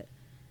remember shit.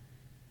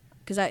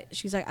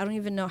 She's like, I don't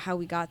even know how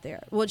we got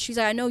there. Well, she's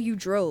like, I know you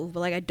drove,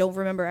 but like I don't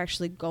remember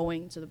actually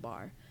going to the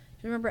bar.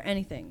 She don't remember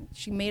anything.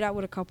 She made out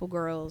with a couple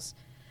girls,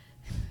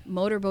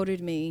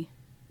 motorboated me.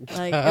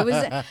 Like it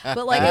was,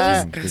 but like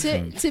it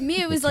was to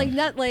me, it was like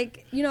not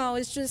like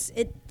it's just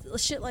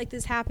shit like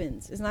this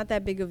happens. It's not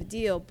that big of a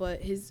deal.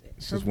 But her just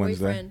boyfriend,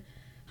 Wednesday?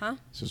 huh?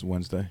 It's just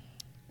Wednesday.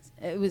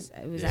 It was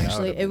Yeah,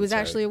 actually that would've been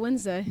actually a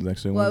Wednesday. It was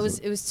actually a well,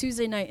 Wednesday. it was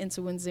Tuesday night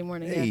into Wednesday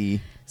morning. Yeah.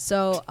 Hey.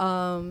 So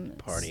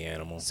Party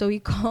animal. So he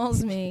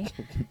calls me.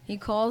 He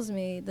calls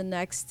me the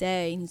next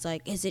day, and he's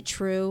like, "Is it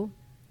true?"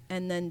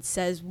 And then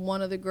says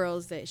one of the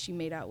girls that she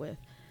made out with.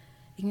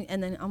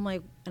 And then I'm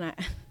like,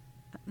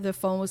 the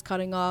phone was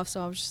cutting off,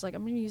 so I was just like,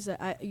 I'm gonna use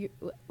that.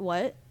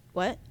 What?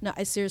 No,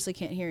 I seriously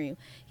can't hear you.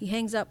 He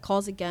hangs up,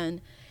 calls again.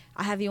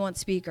 I have you on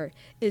speaker.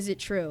 Is it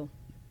true?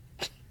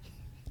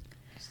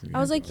 I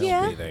was like, Don't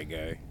yeah. be that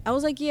guy. I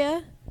was like,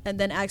 yeah. And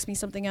then asked me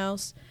something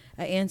else.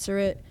 I answer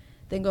it.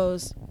 Then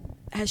goes,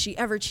 has she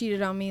ever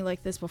cheated on me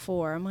like this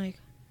before? I'm like,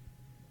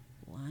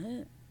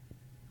 what?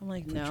 I'm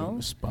like, Put you on no.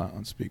 the spot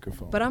on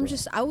speakerphone. But I'm bro.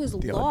 just, I was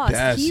The lost.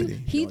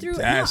 audacity. He The threw. No,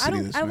 audacity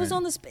of this I was man.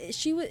 on the.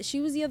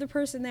 She was the other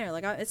person there.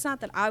 Like, it's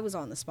not that I was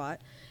on the spot.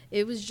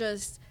 It was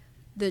just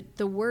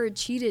the word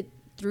cheated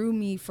threw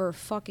me for a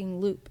fucking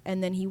loop.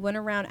 And then he went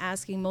around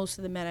asking most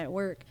of the men at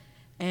work,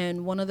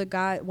 and one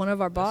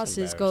of our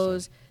bosses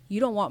goes, "You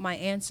don't want my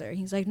answer."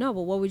 He's like, "No,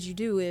 but what would you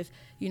do if,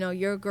 you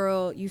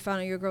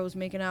found out your girl was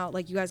making out,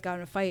 like you guys got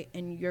in a fight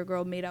and your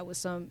girl made out with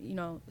some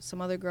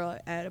other girl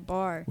at a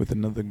bar?" With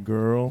another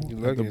girl You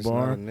at lucky the it's not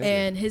bar. a nigga.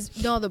 And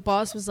the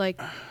boss was like,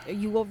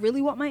 "You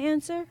really want my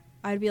answer?"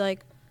 I'd be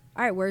like,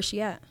 "All right, where's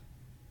she at?"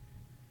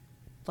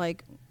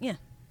 Like, yeah,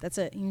 that's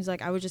it. He was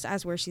like, "I would just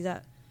ask where she's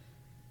at.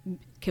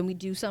 Can we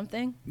do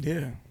something?"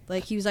 Yeah.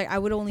 Like, he was like, "I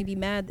would only be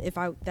mad if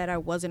I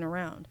wasn't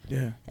around.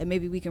 Yeah. And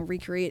maybe we can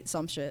recreate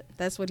some shit."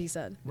 That's what he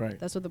said. Right.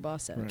 That's what the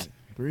boss said. Right.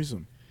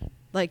 Threesome.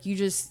 Like, you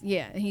just,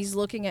 yeah. And he's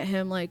looking at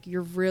him like,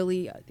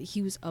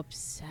 he was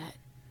upset.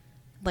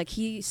 Like,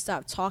 he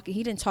stopped talking.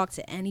 He didn't talk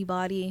to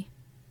anybody.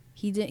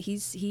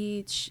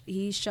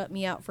 He shut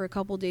me out for a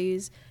couple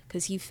days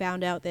because he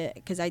found out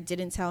because I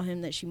didn't tell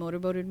him that she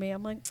motorboated me.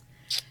 I'm like,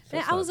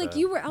 man, I was like,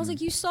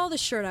 you saw the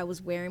shirt I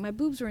was wearing. My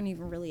boobs weren't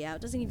even really out.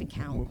 It doesn't even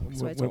count.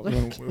 So I told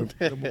him.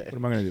 What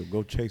am I gonna do?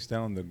 Go chase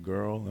down the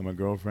girl that my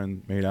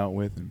girlfriend made out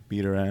with and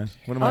beat her ass?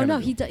 What am I Oh gonna no,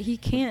 do? he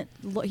can't.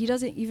 He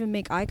doesn't even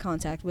make eye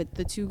contact with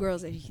the two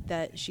girls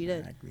that she did.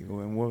 Exactly.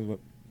 And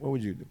what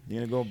would you do? You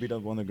gonna go beat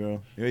up on the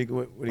girl? What are you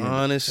gonna do?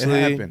 Honestly,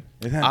 it happened.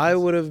 It happens. I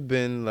would have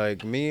been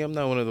like me. I'm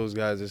not one of those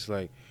guys that's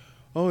like,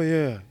 oh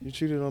yeah, you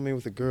cheated on me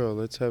with a girl.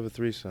 Let's have a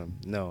threesome.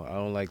 No, I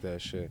don't like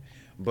that shit.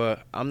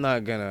 But I'm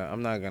not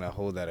gonna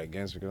hold that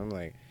against because I'm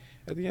like,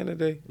 at the end of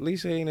the day, at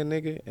least I ain't a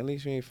nigga. At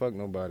least you ain't fuck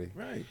nobody.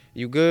 Right.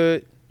 You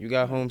good? You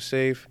got home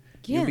safe?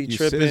 Yeah. You be You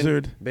tripping,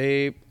 scissored.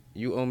 babe.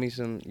 You owe me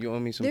some. There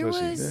pussy.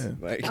 was- Yeah.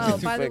 Like, Oh,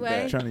 by the fuck way-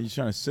 that. You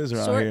trying to scissor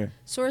out here.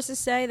 Sources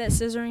say that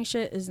scissoring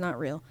shit is not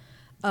real.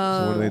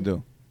 So what do they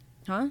do?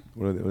 Huh?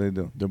 What do they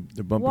do?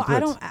 They're bumping Well,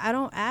 clips. I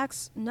don't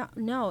ask.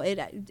 No,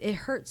 it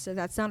hurts. So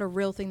that's not a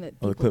real thing that.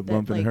 Oh, the people clip that,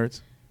 bumping like,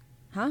 hurts.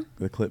 Huh?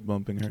 The clip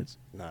bumping hurts.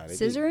 Nah,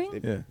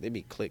 Scissoring? Yeah. They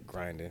be click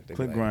grinding. They be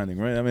Clip like, grinding,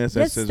 right? I mean, that's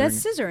That's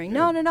scissoring.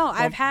 scissoring. No.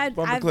 I've had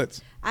bumping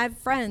clits. I have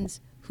friends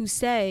who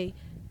say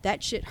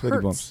that shit Clitty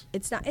hurts. bumps.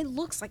 It's not. It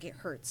looks like it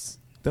hurts.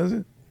 Does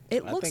it?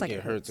 It I looks think like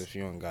it hurts if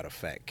you don't got a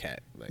fat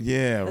cat. Like,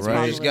 Yeah, That's right. You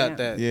probably just got right.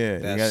 that Yeah, you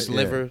that got-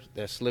 sliver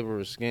that sliver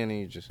of skin and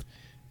you just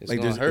it's Like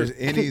gonna there's hurt.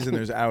 innies and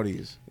there's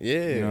outies.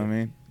 Yeah. You know what I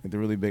mean? Like the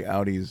really big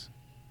outies.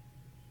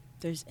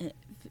 There's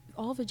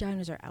all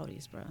vaginas are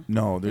outies, bro.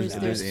 No, there's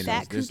There's innies.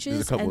 fat There's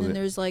cooches a couple and then of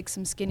there's like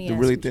some skinny. the ass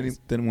really cooches.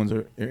 thin ones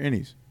are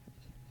innies.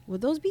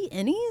 Would those be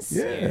innies?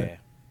 Yeah.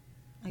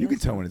 I You can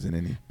guess tell so. when it's an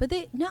innie. But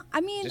they no,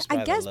 I mean, Just by I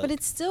the guess, but look.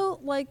 it's still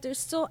like they're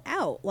still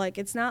out. Like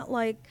it's not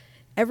like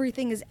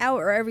everything is out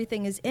or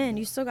everything is in.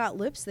 You still got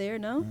lips there,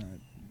 no?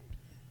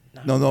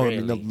 No, really.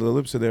 the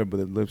lips are there, but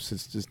the lips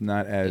it's just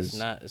not as.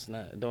 It's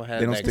not it don't have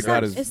They don't that stick grip.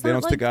 out as- they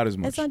don't stick out as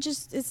much. It's not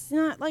just. It's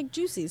not like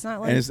juicy. It's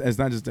not like. And it's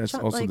not just that's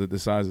Chop- also like- the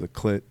size of the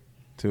clit,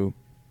 too.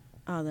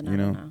 Oh, then You I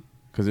don't know? know.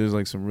 Because there's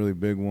like some really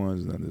big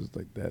ones, and then there's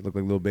like that look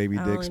like little baby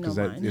I only dicks. know Because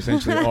that mine.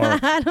 essentially are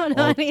I don't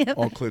know any of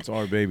all it. clits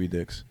are baby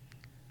dicks.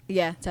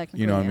 Yeah, technically.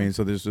 You know what I yeah. mean?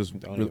 So there's just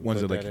Don't real- even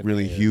ones that put are that like in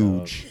really there,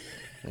 dog. huge.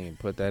 And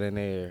put that in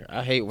there.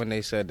 I hate when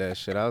they said that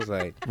shit. I was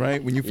like,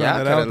 Right? When you y'all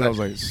found that out, coulda that was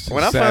let- like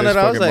when I found that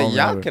out, I was like,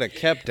 y'all could have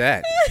kept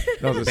that.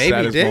 That was the Baby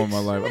saddest dicks? moment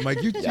of my life. I'm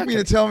like, you Y'all mean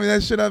to tell me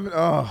that shit? I've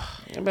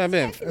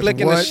been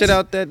flicking the what? shit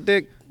out that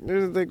dick.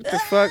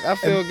 The fuck? I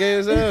feel gay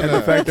as hell. and now.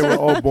 the fact that we're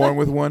all born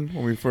with one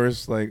when we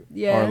first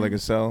Yeah. are like a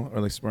cell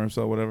or like sperm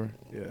cell, whatever.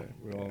 Yeah,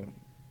 we all.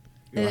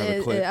 You don't have a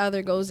It clip.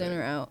 either goes in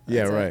or out.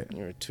 Yeah, That's it. right.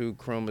 You're 2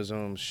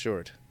 chromosomes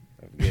short.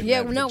 Of getting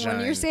Yeah, that no. When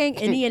vagina. you're saying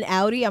innie and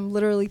outie, I'm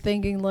literally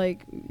thinking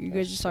like you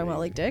guys just talking about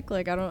like dick.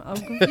 Like I'm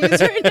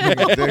confused right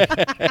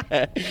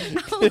now.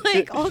 I'm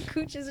like all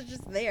cooches are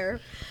just there.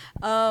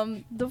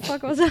 The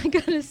fuck was I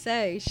gonna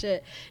say?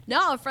 Shit.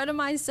 No, a friend of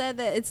mine said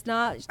that it's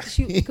not.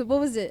 What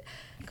was it?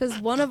 Because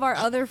one of our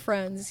other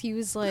friends, he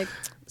was like,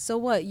 "So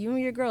what? You and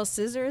your girl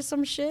scissor or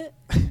some shit?"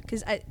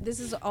 Because this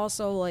is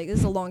also like this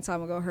is a long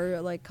time ago. Her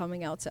like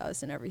coming out to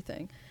us and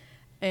everything.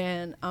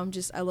 And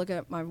I look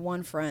at my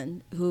one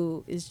friend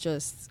who is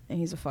and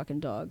he's a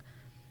fucking dog.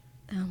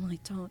 And I'm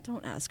like,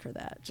 don't ask her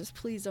that. Just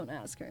please don't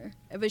ask her.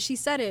 But she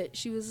said it.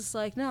 She was just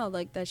like, no,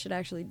 like that should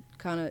actually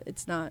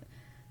it's not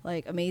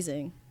like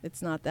amazing.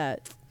 It's not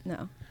that,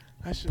 no.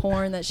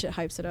 Porn, that shit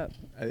hypes it up.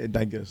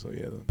 I guess so,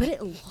 yeah. But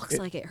it looks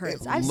like it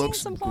hurts. I've seen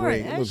some porn.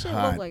 Great. It That looks shit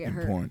hot look like it in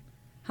hurt. porn.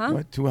 Huh?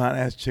 What? 2 hot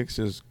ass chicks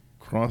just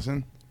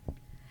crossing?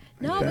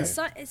 No, Okay.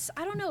 but it's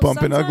I don't know.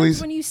 Bumping Sometimes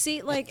uglies? when you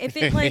see like if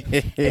it like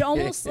it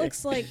almost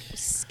looks like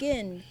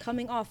skin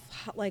coming off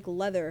like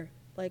leather,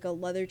 like a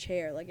leather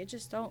chair. Like it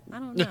just I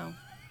don't know.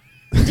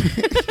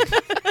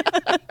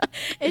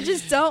 It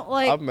just don't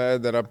like. I'm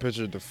mad that I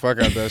pictured the fuck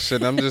out that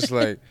shit. I'm just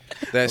like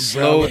that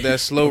slow umbrella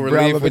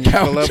relief of when the you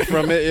pull couch. up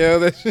from it, yo.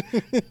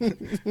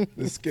 That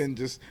The skin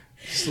just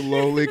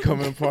slowly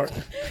coming apart.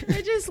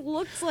 It just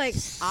looks like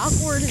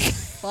awkward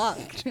as fuck.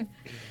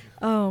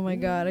 Oh my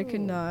god, I could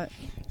not.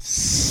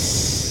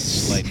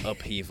 slight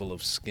upheaval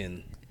of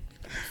skin.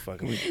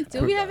 Fucking.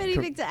 Do we have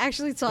anything to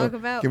actually talk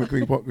about? Can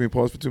we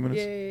pause for 2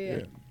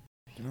 minutes?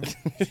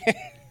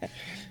 Yeah.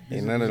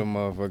 Ain't none of them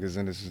motherfuckers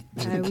in this.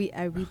 We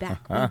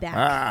back. We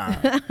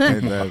back.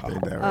 Ain't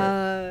that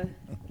right?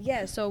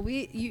 Yeah, so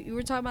you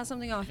were talking about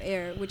something off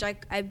air, which I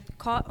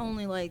caught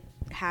only like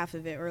half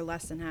of it or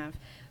less than half,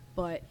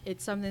 but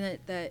it's something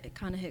that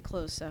kind of hit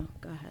close. So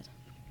go ahead.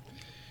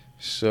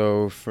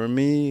 So for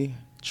me,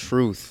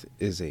 truth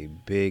is a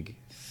big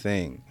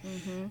thing.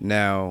 Mm-hmm.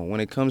 Now,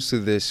 when it comes to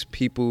this,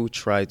 people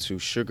try to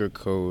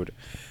sugarcoat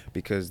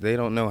because they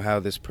don't know how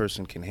this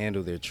person can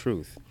handle their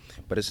truth.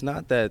 But it's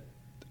not that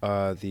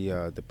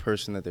the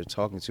person that they're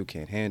talking to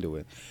can't handle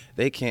it.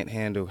 They can't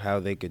handle how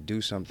they could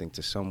do something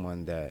to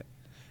someone that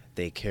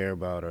they care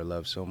about or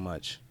love so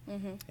much.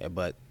 Mm-hmm.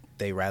 But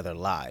they rather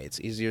lie. It's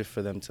easier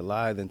for them to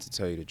lie than to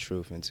tell you the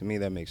truth. And to me,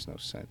 that makes no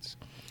sense.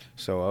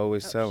 So I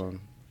always tell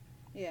them.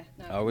 Yeah.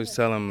 No, I always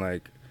tell them,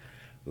 like,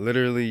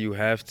 literally, you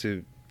have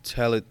to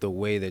tell it the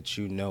way that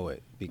you know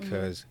it,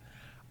 because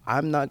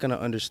I'm not going to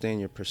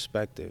understand your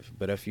perspective.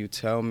 But if you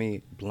tell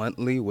me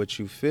bluntly what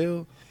you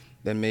feel,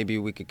 then maybe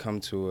we could come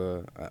to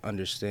a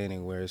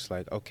understanding where it's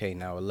like, okay,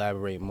 now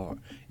elaborate more.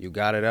 You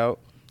got it out?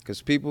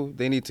 Because people,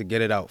 they need to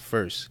get it out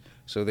first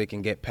so they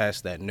can get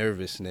past that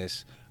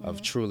nervousness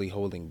of truly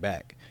holding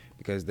back.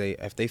 Because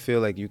if they feel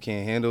like you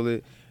can't handle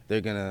it,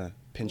 they're going to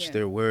pinch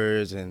their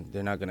words and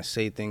they're not going to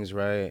say things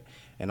right.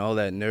 And all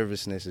that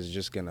nervousness is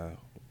just going to,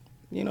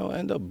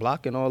 end up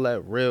blocking all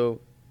that real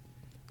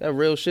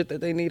shit that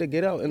they need to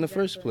get out in the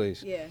first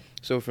place. Yeah.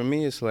 So for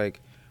me, it's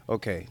like,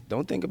 okay,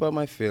 don't think about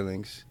my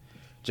feelings.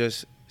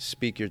 Just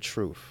speak your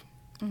truth.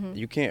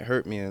 You can't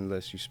hurt me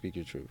unless you speak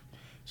your truth.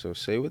 So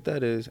say what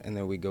that is, and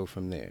then we go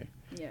from there.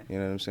 Yeah. You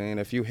know what I'm saying?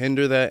 If you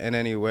hinder that in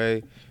any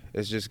way,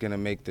 it's just going to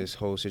make this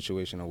whole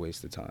situation a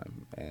waste of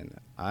time. And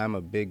I'm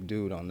a big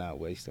dude on not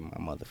wasting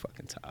my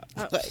motherfucking time.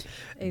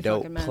 A Don't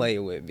fucking man. play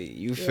with me.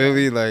 You feel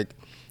me? Like,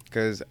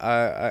 because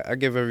I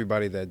give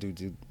everybody that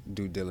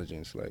due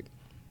diligence. Like,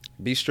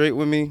 be straight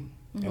with me,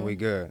 and we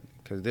good.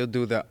 Because they'll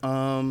do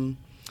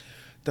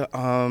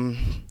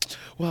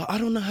well, I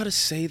don't know how to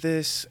say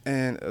this.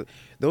 And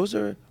those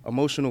are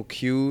emotional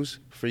cues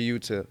for you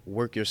to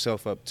work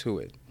yourself up to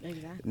it.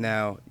 Exactly.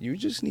 Now, you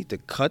just need to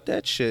cut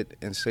that shit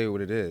and say what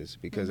it is,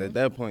 because at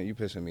that point, you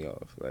pissing me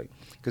off. Like,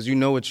 because you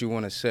know what you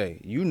want to say.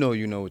 You know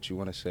what you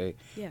want to say.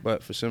 Yeah.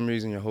 But for some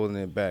reason, you're holding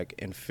it back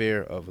in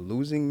fear of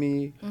losing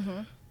me,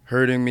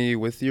 hurting me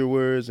with your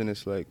words. And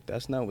it's like,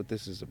 that's not what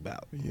this is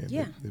about.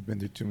 Yeah. They've been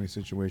through too many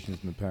situations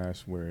in the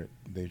past where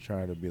they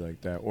try to be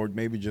like that. Or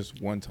maybe just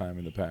one time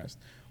in the past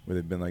where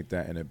they've been like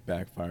that and it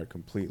backfired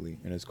completely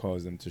and it's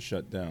caused them to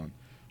shut down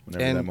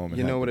whenever And that moment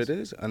you know what happens.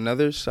 it is?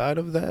 Another side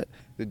of that,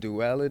 the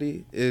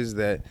duality, is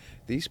that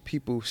these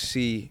people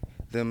see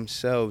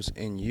themselves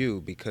in you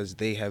because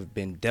they have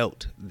been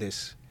dealt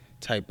this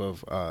type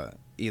of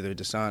either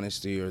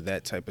dishonesty or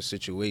that type of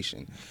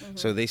situation.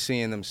 So they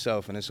see in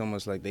themselves, and it's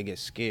almost like they get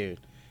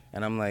scared.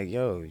 And I'm like,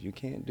 yo, you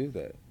can't do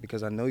that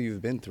because I know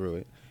you've been through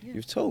it. Yeah.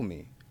 You've told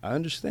me. I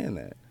understand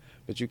that.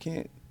 But you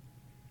can't.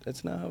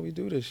 That's not how we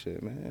do this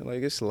shit, man.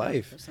 Like, it's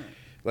life. 100%.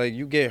 Like,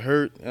 you get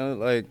hurt.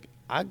 Like,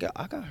 I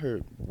got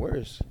hurt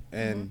worse.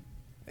 And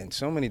and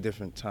so many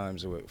different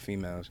times with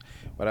females.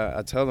 But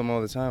I tell them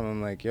all the time,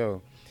 I'm like,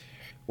 yo,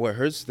 what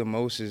hurts the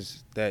most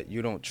is that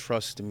you don't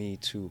trust me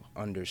to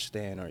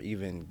understand or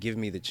even give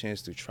me the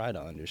chance to try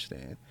to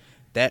understand.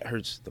 That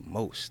hurts the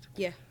most.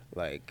 Yeah.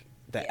 Like,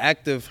 the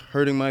act of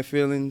hurting my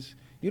feelings,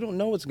 you don't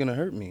know what's gonna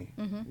hurt me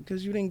Mm-hmm.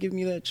 because you didn't give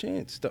me that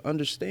chance to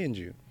understand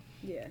you.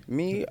 Yeah.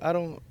 Me, I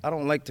don't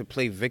like to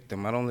play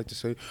victim. I don't like to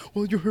say,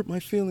 well, you hurt my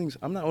feelings.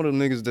 I'm not one of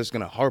them niggas that's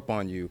gonna harp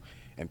on you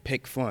and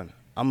pick fun.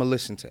 I'm gonna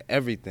listen to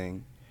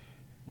everything,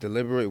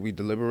 we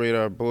deliberate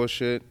our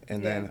bullshit,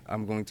 and then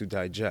I'm going to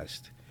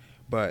digest.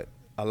 But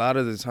a lot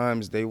of the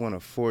times they want to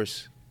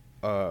force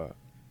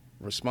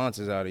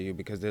responses out of you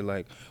because they're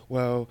like,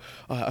 well,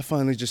 I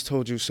finally just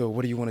told you, so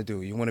what do you want to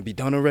do? You want to be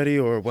done already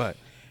or what?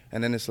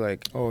 And then it's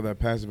like, Oh, that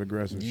passive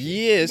aggressive.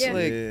 yeah, it's Yeah.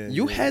 like, Yeah,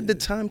 you yeah, had the yeah.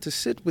 time to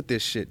sit with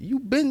this shit.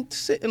 You've been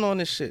sitting on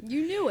this shit.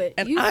 You knew it.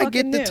 And You I fucking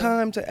get the knew.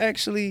 time to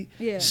actually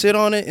Yeah. sit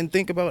on it and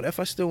think about if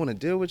I still want to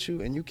deal with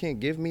you, and you can't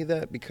give me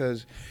that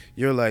because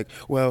you're like,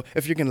 well,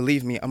 if you're going to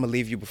leave me, I'm going to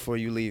leave you before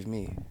you leave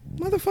me.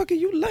 Motherfucker,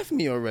 you left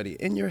me already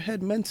in your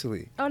head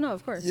mentally. Oh no,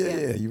 of course.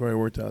 Yeah, you already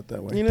worked out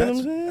that way. You know what I'm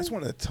That's- saying? That's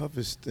one of the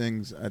toughest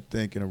things, I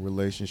think, in a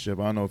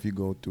relationship. I don't know if you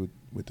go through it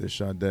with this,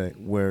 Sade,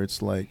 where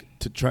it's like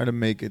to try to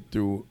make it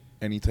through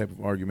any type of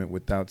argument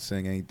without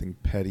saying anything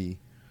petty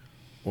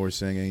or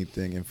saying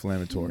anything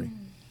inflammatory.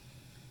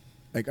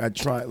 Like, I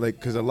try, like,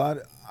 because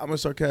I'm a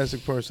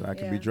sarcastic person. I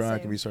can Yeah, be dry, I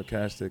can same. be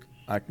sarcastic.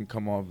 I can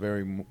come off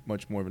very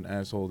much more of an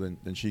asshole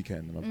than she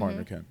can, than my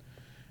partner can.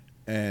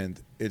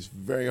 And it's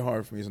very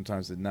hard for me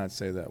sometimes to not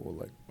say that. Well,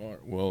 like, all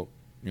right, well,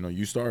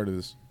 you started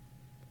this,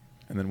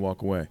 and then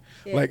walk away.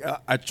 Yeah. Like,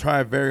 I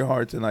try very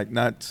hard to, like,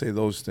 not say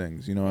those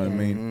things. You know what I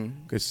mean?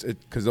 Mm-hmm.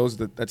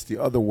 Because that's the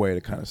other way to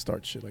kind of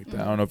start shit like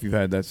that. I don't know if you've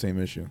had that same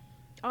issue.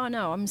 Oh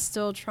no, I'm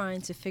still trying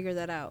to figure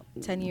that out.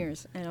 10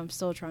 years, and I'm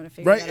still trying to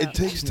figure Right? that It out.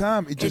 takes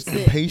time. It just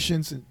It's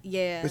patience. And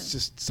Yeah. it's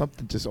just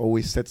something just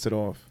always sets it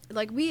off.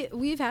 Like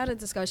we've had a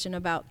discussion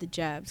about the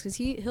jabs because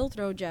he'll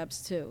throw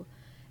jabs too.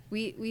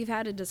 We've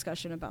had a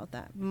discussion about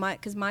that.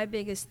 Because my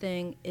biggest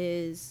thing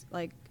is,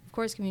 like, of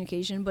course,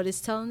 communication, but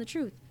it's telling the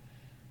truth.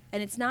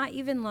 And it's not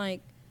even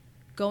like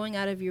going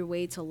out of your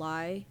way to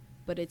lie,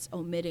 but it's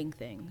omitting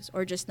things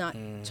or just not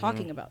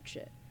talking about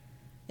shit.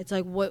 It's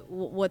like,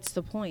 what's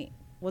the point?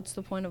 What's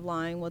the point of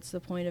lying? What's the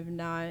point of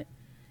not?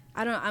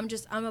 I'm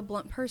a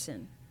blunt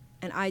person,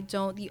 and I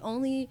don't. The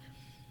only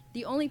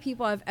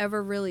people I've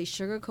ever really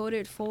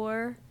sugarcoated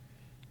for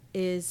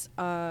is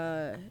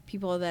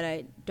people that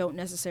I don't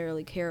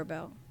necessarily care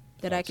about,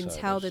 that I can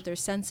tell Outsiders. that they're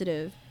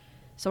sensitive,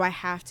 so I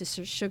have to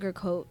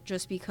sugarcoat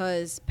just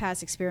because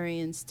past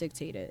experience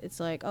dictated. It's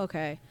like,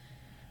 okay,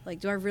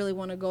 like, do I really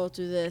want to go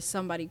through this?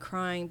 Somebody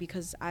crying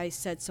because I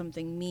said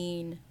something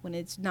mean when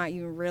it's not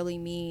even really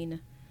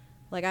mean.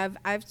 Like,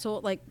 I've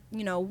told, like,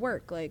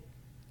 work, like,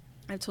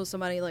 I've told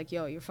somebody, like,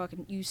 yo,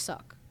 you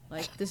suck.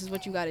 Like, this is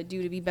what you got to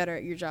do to be better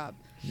at your job.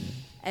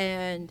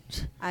 And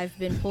I've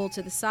been pulled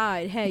to the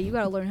side. Hey, you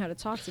got to learn how to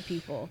talk to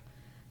people.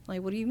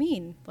 Like, what do you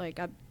mean?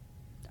 Like,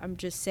 I'm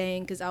just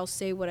saying, because I'll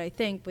say what I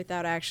think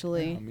without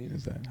actually. How mean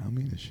is that? How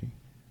mean is she?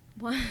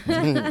 What?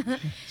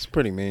 It's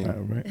pretty mean.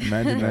 Right?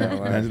 Imagine that.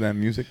 Imagine that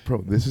music.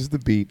 Bro, this is the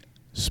beat.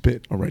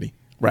 Spit already.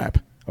 Rap.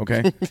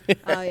 Okay?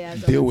 Oh, yeah.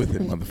 Deal with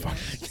it, Yeah,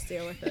 motherfucker. just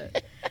deal with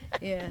it.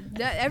 Yeah.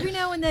 Every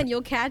now and then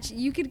you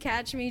could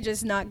catch me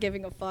just not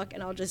giving a fuck,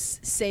 and I'll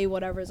just say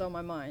whatever's on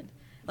my mind.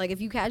 Like,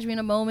 if you catch me in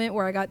a moment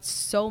where I got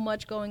so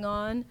much going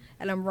on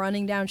and I'm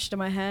running down shit in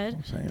my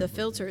head, saying, the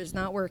filter is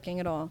not working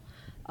at all.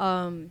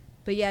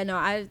 But yeah,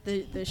 no,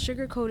 the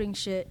sugarcoating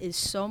shit is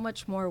so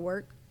much more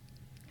work.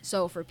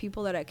 So for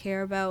people that I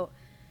care about,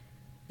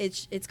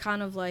 it's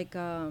kind of like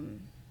a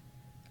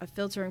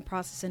filtering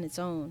process in its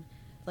own.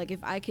 Like, if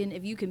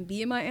you can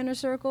be in my inner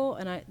circle,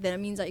 then it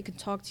means that I can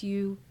talk to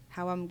you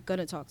how I'm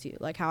gonna talk to you,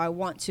 like how I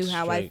want to,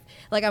 Straight.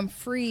 I'm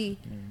free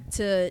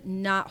to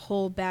not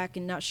hold back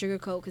and not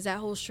sugarcoat, because that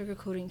whole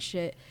sugarcoating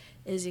shit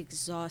is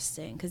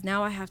exhausting. Because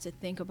now I have to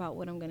think about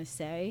what I'm gonna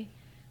say.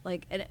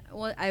 Like, and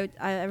I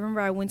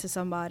remember I went to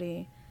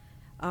somebody,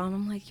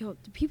 I'm like, yo,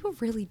 do people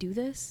really do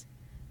this?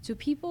 Do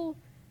people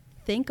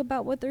think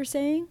about what they're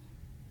saying?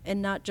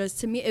 And not just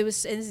to me. And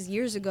this is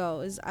years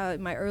ago. It was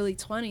in my early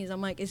 20s.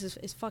 I'm like,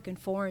 it's fucking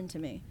foreign to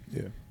me.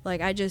 Yeah.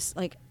 Like,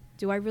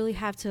 do I really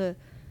have to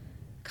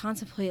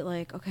contemplate,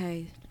 like,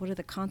 okay, what are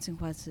the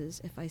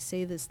consequences if I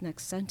say this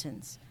next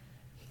sentence?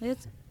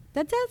 That's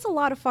a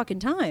lot of fucking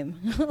time.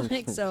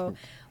 Like, so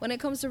when it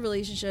comes to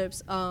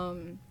relationships,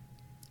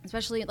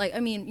 especially, like,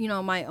 I mean,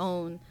 my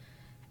own,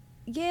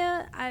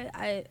 yeah,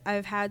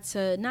 I've had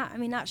to not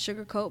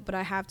sugarcoat, but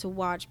I have to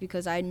watch,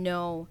 because I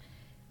know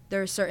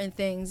there are certain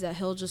things that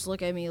he'll just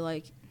look at me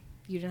like,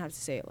 you didn't have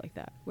to say it like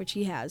that, which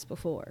he has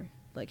before.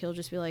 Like, he'll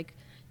just be like,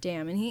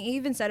 damn. And he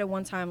even said it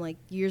one time, like,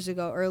 years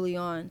ago, early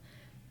on,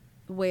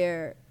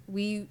 where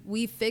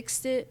we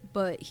fixed it,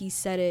 but he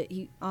said it,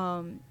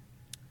 damn,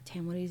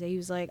 what did he say? He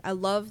was like, I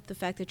love the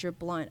fact that you're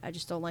blunt. I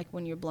just don't like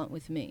when you're blunt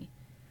with me.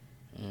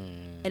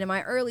 And in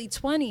my early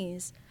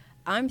 20s,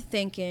 I'm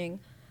thinking,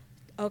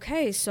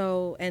 okay,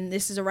 so, and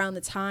this is around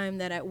the time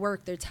that at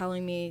work they're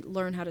telling me,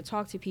 learn how to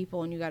talk to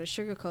people and you got to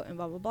sugarcoat and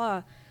blah, blah,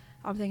 blah.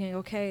 I'm thinking,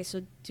 okay,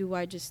 so do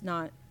I just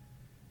not,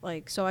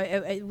 like, so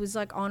it was,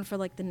 like, on for,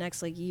 like, the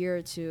next, like, year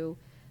or two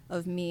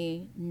of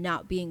me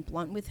not being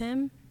blunt with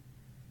him.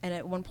 And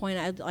at one point,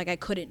 I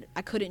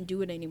couldn't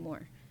do it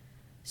anymore.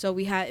 So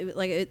we had,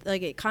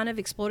 it kind of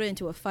exploded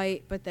into a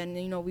fight, but then,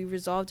 you know, we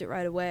resolved it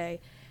right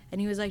away. And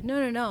he was like,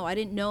 no, I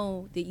didn't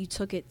know that you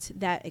took it to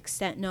that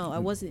extent. No,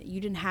 you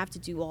didn't have to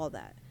do all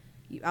that.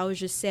 I was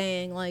just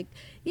saying, like,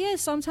 yeah,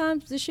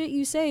 sometimes the shit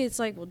you say, it's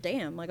like, well,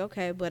 damn, like,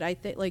 okay, but I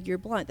think, like, you're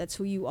blunt. That's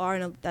who you are,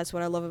 and that's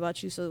what I love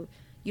about you. So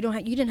you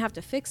didn't have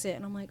to fix it.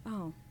 And I'm like,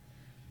 oh,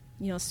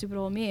 you know, stupid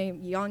old me,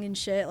 young and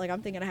shit. Like,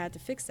 I'm thinking I had to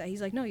fix that.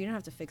 He's like, no, you don't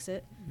have to fix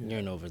it. You're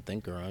an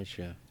overthinker, aren't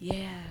you?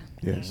 Yeah.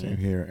 Yeah, same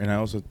here. And I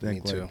also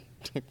think, Me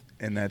like,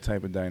 in that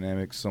type of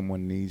dynamic,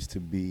 someone needs to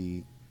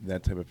be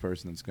that type of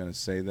person that's going to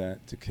say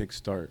that to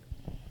kickstart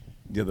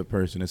the other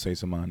person to say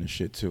some honest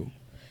shit, too.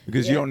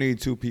 Because you don't need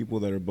two people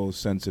that are both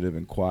sensitive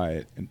and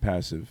quiet and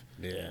passive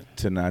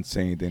to not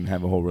say anything and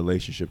have a whole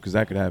relationship, because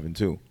that could happen,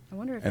 too. I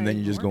wonder if and then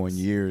you just go in works.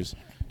 years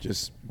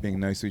just being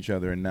nice to each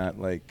other and not,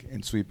 like,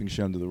 and sweeping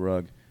shit under the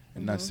rug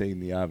and not saying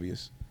the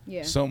obvious.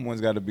 Yeah. Someone's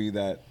got to be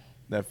that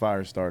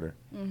fire starter,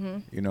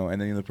 you know,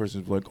 and then the other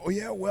person's like, oh,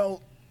 yeah,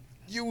 well,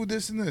 you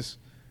this and this.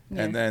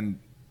 Yeah. And then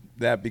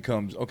that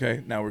becomes,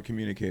 okay, now we're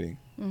communicating.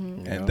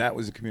 And that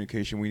was the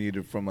communication we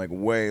needed from, like,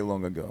 way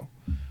long ago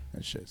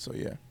and shit. So,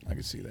 yeah, I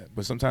can see that.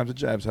 But sometimes the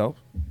jabs help.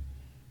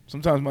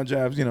 Sometimes my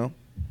jabs, you know,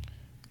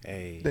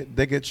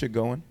 they get shit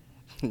going.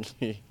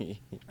 I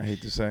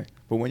hate to say.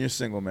 But when you're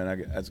single,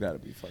 man, that's got to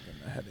be fucking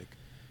a headache.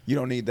 You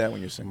don't need that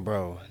when you're single.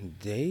 Bro,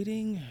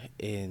 dating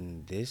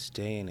in this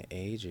day and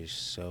age is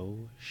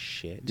so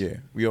shit. Yeah,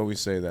 we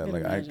always say that.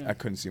 Like, I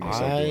couldn't see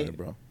myself doing it,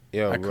 bro.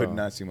 I could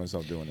not see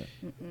myself doing it.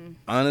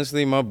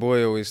 Honestly, my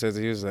boy always says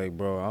it. He was like,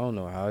 bro, I don't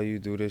know how you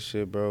do this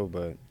shit, bro,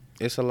 but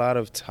it's a lot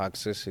of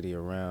toxicity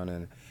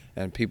around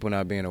and people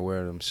not being aware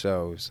of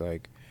themselves.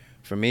 Like,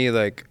 for me,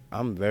 like,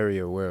 I'm very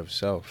aware of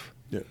self.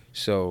 Yeah.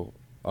 So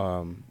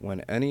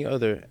when any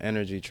other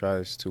energy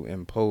tries to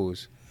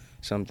impose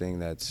something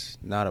that's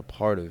not a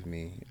part of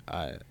me,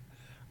 I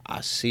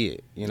see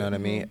it. You know what I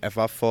mean? If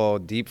I fall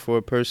deep for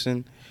a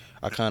person,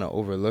 I kind of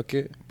overlook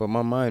it, but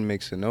my mind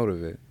makes a note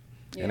of it.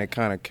 Yeah. And it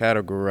kind of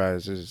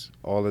categorizes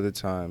all of the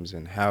times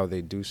and how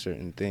they do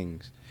certain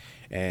things.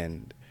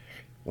 And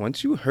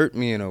once you hurt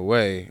me in a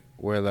way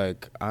where,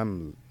 like,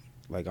 I'm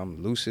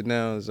lucid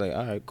now, it's like,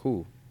 all right,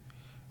 cool.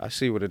 I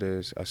see what it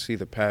is. I see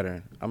the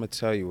pattern. I'm going to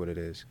tell you what it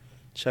is.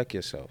 Check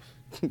yourself.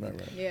 Right.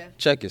 Yeah.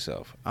 Check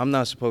yourself. I'm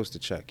not supposed to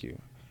check you.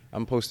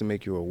 I'm supposed to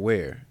make you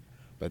aware.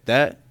 But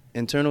that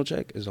internal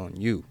check is on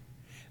you.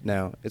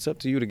 Now, it's up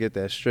to you to get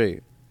that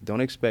straight.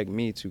 Don't expect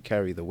me to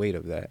carry the weight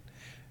of that.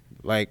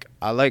 Like,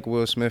 I like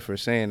Will Smith for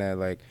saying that,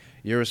 like,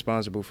 you're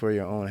responsible for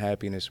your own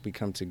happiness. We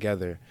come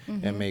together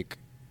and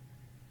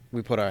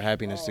we put our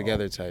happiness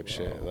together type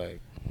shit. Like,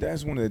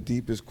 that's one of the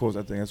deepest quotes.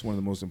 I think that's one of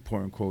the most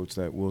important quotes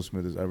that Will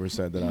Smith has ever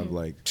said that I've,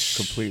 like,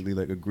 completely,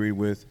 like, agreed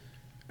with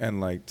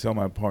and, like, tell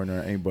my partner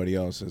or anybody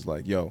else is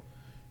like, yo,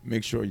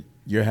 make sure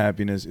your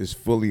happiness is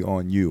fully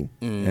on you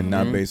and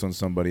not based on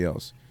somebody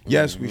else.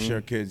 Yes, we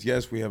share kids.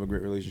 Yes, we have a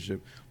great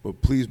relationship.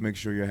 But please make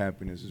sure your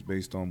happiness is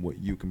based on what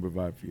you can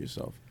provide for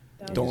yourself.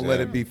 Don't let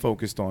it be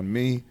focused on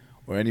me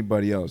or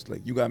anybody else.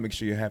 Like, you got to make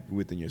sure you're happy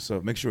within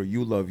yourself. Make sure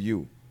you love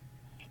you.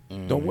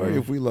 Don't worry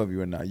if we love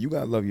you or not. You got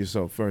to love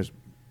yourself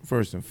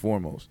first and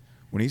foremost.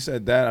 When he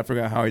said that, I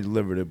forgot how he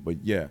delivered it, but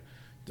yeah,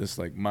 just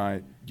like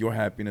your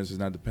happiness is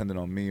not dependent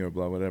on me or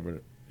blah,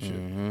 whatever shit.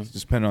 It's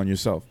just dependent on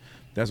yourself.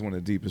 That's one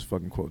of the deepest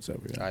fucking quotes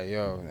ever.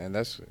 Yeah.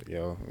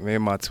 Me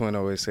and my twin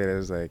always say that.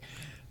 It's like,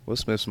 Will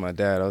Smith's my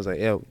dad. I was like,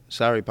 yo,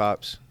 sorry,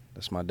 Pops.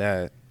 That's my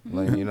dad.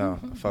 Like, you know,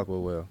 I fuck with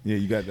Will. Yeah,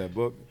 you got that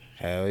book?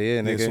 Hell yeah,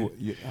 nigga.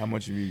 So, how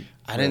much have you...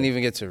 I didn't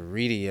even get to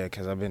read it yet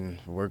because I've been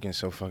working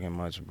so fucking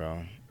much,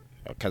 bro.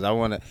 Because I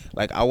want to...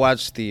 Like, I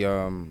watched the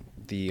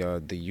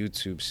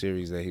YouTube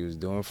series that he was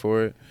doing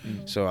for it.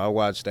 So I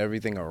watched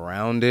everything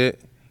around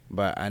it,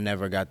 but I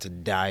never got to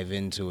dive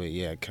into it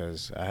yet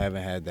because I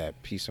haven't had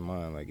that peace of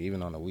mind. Like,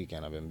 even on the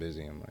weekend, I've been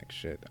busy. I'm like,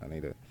 shit, I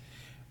need to...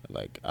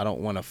 Like, I don't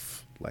want to,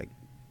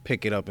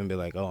 pick it up and be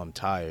like, oh, I'm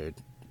tired.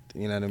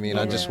 You know what I mean?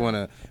 I just want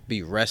to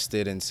be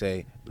rested and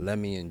say, let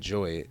me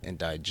enjoy it and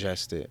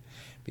digest it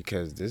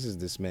because this is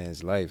this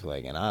man's life.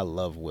 Like, and I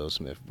love Will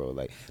Smith, bro.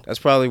 Like, that's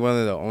probably one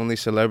of the only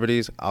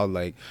celebrities I'll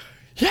like,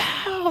 yeah,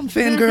 I'm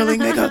fangirling,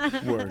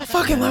 nigga. Word. I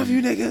fucking love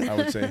you, nigga. I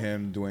would say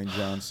him, Dwayne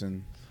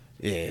Johnson.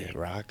 Yeah,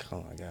 Rock.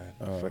 Oh, my God.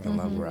 I fucking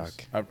love Rock.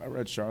 I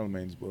read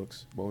Charlemagne's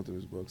books. Both of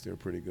his books. They were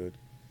pretty good.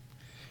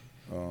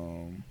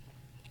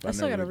 I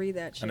still got to read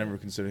that shit. I never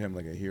considered him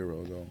like a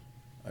hero, though.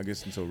 I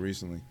guess until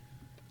recently.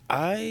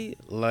 I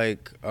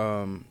like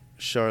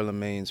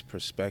Charlemagne's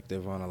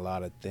perspective on a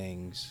lot of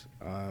things.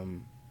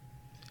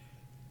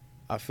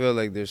 I feel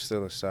like there's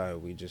still a side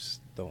we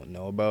just don't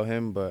know about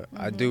him, but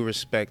I do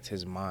respect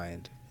his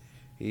mind.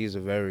 He's a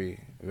very,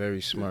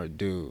 very smart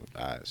dude,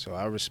 so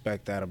I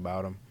respect that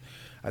about him.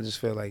 I just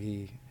feel like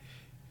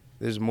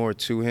there's more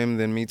to him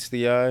than meets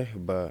the eye.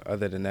 But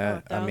other than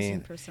that, I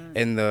mean, 1000%.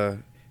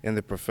 in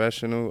the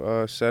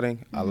professional setting,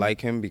 Mm-hmm. I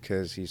like him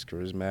because he's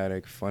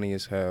charismatic, funny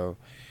as hell,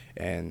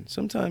 and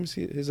sometimes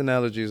his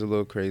analogy is a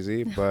little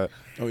crazy, but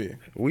Oh yeah.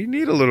 we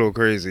need a little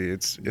crazy.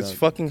 It's Yeah.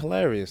 fucking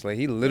hilarious. Like,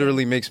 he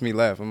literally makes me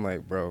laugh. I'm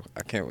like, bro,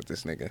 I can't with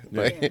this nigga.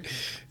 Yeah. Like, Yeah.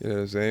 you know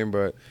what I'm saying?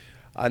 But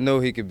I know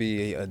he could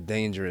be a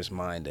dangerous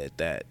mind at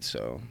that.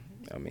 So,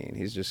 I mean,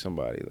 he's just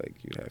somebody like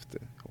you have to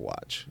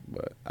watch.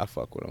 But I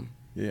fuck with him.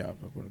 Yeah, I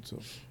fuck with him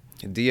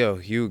too. D.L.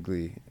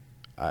 Hughley,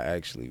 I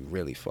actually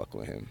really fuck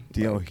with him.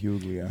 D.L. Like,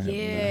 Hughley, I have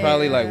Yeah.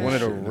 probably like one of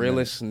the Shit, man.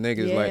 realest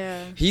niggas. Yeah.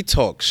 Like, he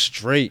talks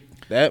straight.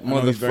 That I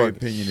know he's very motherfucker.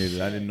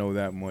 opinionated. I didn't know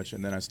that much,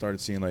 and then I started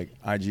seeing like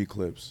IG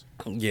clips.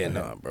 Yeah,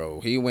 nah, bro.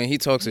 When he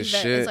talks his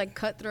shit, It's like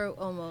cutthroat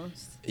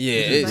almost. yeah,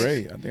 Which is it's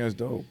great. I think that's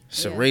dope.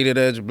 serrated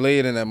edge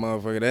blade in that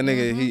motherfucker. That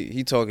nigga, Mm-hmm.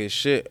 he talk his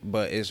shit,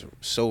 but it's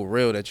so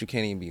real that you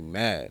can't even be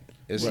mad.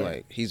 It's Right.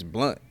 like he's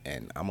blunt,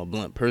 and I'm a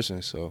blunt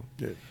person, so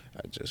Yeah.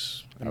 I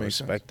That I makes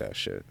respect that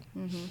shit.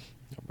 Mm-hmm.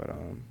 But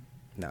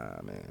nah,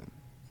 man,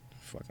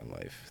 fucking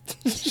life.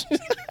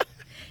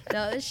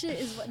 No, this shit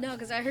is no,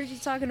 because I heard you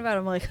talking about it.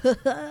 I'm like,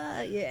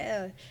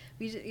 yeah,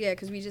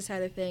 because we just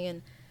had a thing,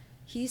 and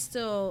he's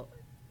still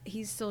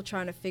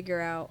trying to figure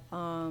out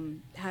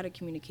how to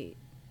communicate.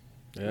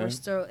 Yeah. We're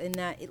still in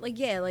that,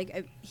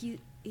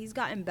 he's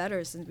gotten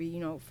better since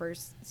we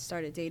first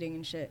started dating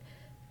and shit,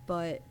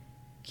 but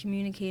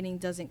communicating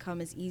doesn't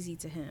come as easy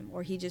to him,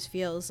 or he just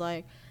feels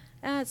like,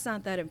 it's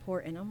not that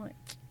important. I'm like,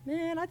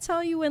 man, I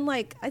tell you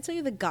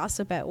the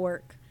gossip at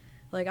work.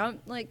 Like, I'm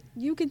like,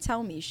 you can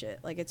tell me shit.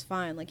 Like, it's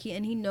fine. Like,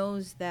 he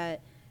knows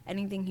that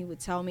anything he would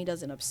tell me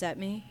doesn't upset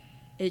me.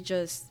 It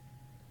just,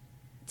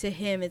 to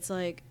him, it's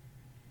like,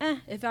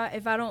 if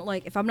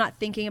I'm not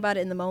thinking about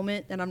it in the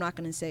moment, then I'm not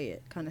going to say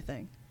it, kind of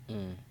thing.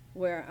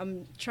 Where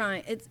I'm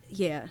trying,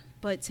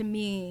 but to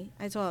me,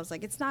 I was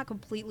like, it's not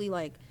completely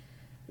like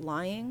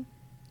lying.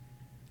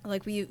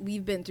 Like,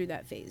 we've been through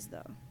that phase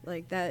though.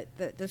 Like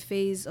the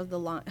phase of the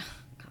lie.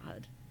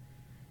 God,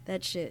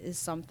 that shit is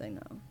something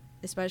though.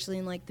 Especially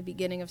in like the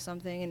beginning of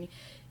something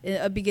and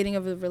a beginning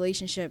of a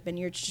relationship, and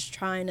you're just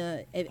trying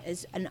to,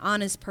 as an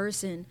honest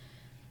person,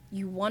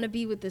 you want to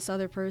be with this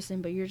other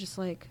person, but you're just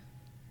like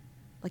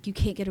you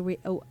can't get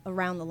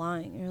around the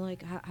line. You're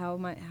like, how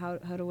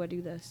do I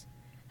do this?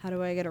 How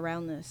do I get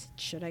around this?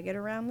 Should I get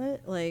around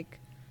it? Like,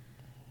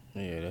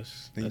 Yeah,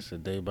 that's a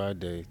day by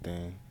day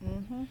thing.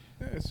 mm-hmm.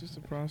 Yeah, it's just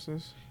a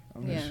process. I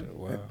mean, Yeah. Shit,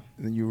 wow.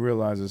 And then you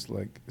realize it's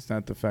like it's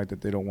not the fact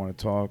that they don't want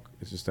to talk.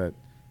 It's just that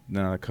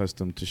they're not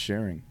accustomed to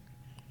sharing.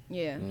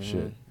 Yeah. Mhm.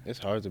 Shit. It's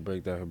hard to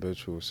break that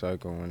habitual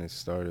cycle when it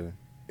started.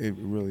 It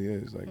really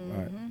is. Like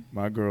Mhm.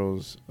 my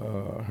girl's,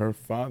 her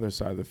father's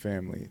side of the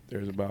family.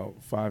 There's about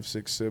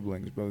 5-6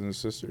 siblings, brothers and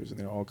sisters, and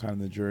they're all kind of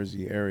in the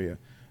Jersey area.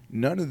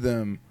 None of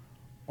them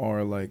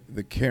are like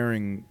the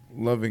caring,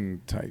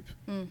 loving type.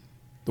 Mm.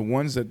 The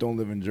ones that don't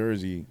live in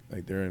Jersey,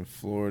 like they're in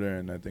Florida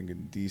and I think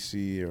in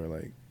DC or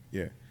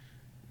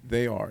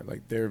they are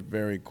like they're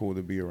very cool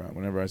to be around.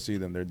 Whenever I see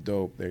them, they're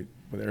dope.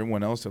 But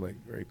everyone else are like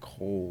very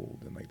cold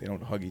and like they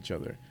don't hug each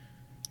other.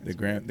 The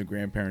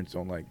grandparents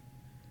don't like.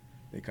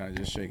 They kind of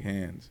just shake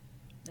hands.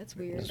 That's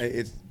weird.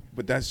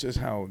 But that's just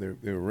how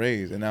they were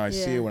raised. And now I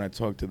see Yeah. it when I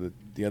talk to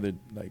the other,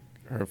 like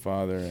her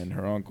father and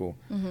her uncle.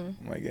 Mm-hmm.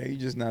 I'm like, yeah, you're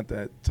just not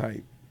that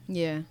type.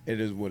 Yeah. It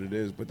is what it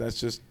is. But that's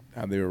just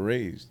how they were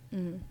raised.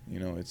 Mm-hmm. You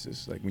know, it's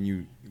just like when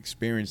you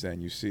experience that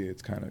and you see it,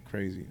 it's kind of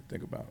crazy to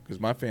think about. Because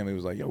my family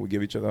was like, yo, we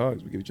give each other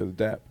hugs. We give each other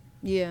dap.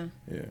 Yeah.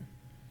 Yeah.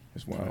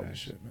 It's wild Nice.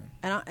 shit,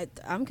 man. And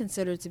I'm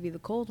considered to be the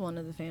cold one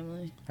of the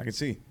family. I can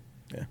see.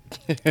 Yeah.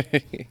 I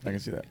can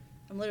see that.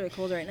 I'm literally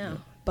cold right now.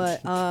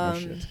 But Oh,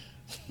 shit.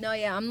 no,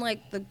 yeah, I'm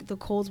like the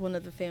cold one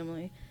of the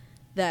family.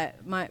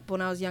 That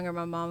when I was younger,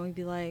 my mom would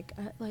be like,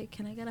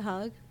 can I get a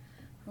hug?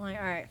 I'm like,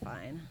 all right,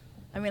 fine.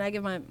 I mean, I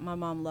give my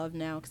mom love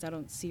now because I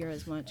don't see her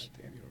as much.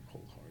 Damn, you're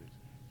cold-hearted.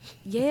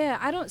 Yeah,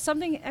 I don't.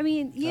 Something. I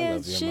mean, yeah,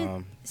 love your shit.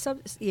 mom.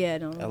 Yeah,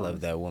 no. I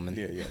love that woman.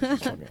 Yeah, yeah.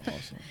 She's fucking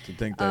awesome. To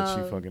think that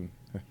she fucking...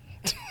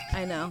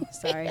 I know.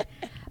 Sorry.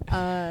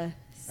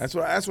 That's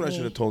what I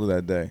should have told her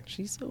that day.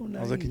 She's so nice.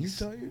 I was like, can you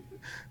tell you?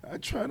 I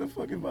try to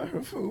fucking buy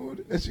her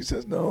food. And she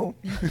says no.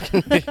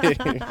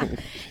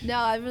 No,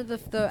 I remember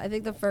I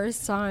think the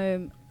first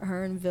time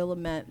her and Villa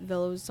met,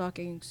 Villa was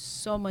talking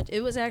so much.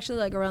 It was actually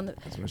like around the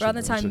That's what I around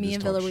the should do. I time should me just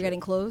and talk Villa were shit. getting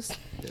close.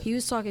 Yeah. He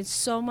was talking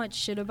so much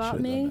shit about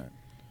Should've me. done that.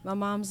 My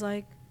mom's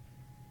like,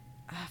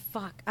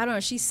 fuck. I don't know.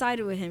 She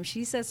sided with him.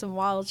 She said some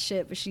wild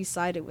shit, but she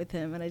sided with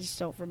him, and I just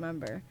don't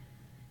remember.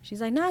 She's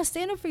like, nah,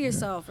 stand up for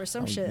yourself or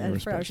some shit. I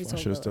forgot what she I told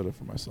should have Villa. stood up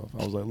for myself.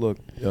 I was like, look,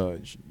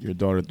 your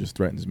daughter just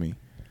threatens me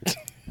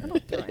I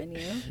don't threaten you.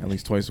 at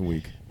least twice a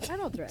week. I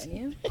don't threaten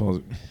you.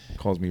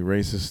 Calls me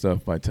racist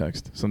stuff by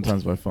text,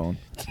 sometimes by phone.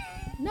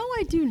 No,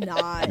 I do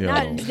not.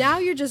 Yo. Now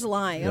you're just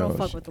lying. I Yo, don't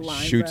fuck with the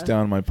line. Shoots bruh.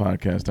 down my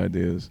podcast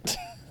ideas.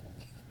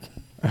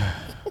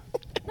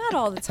 Not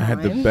all the I time.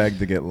 had to beg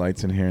to get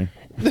lights in here.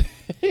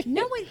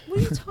 No, wait. What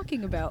are you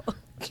talking about?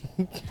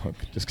 Look,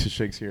 just because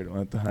Shake's here, don't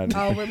have to hide it.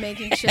 Oh, we're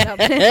making shit up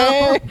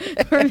now.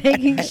 We're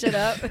making shit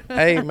up.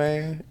 Hey,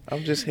 man,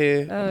 I'm just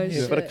here. Oh, I'm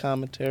here for the shit.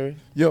 commentary.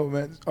 Yo,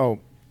 man. Oh,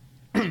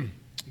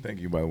 thank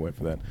you, by the way,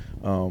 for that.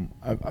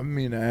 I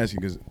mean to ask you,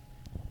 because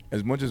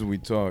as much as we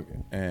talk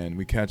and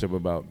we catch up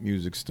about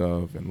music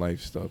stuff and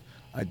life stuff,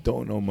 I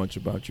don't know much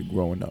about you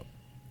growing up.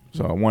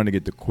 So I wanted to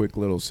get the quick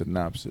little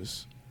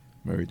synopsis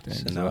of everything.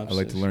 So I like to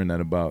Synopsis. learn that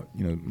about,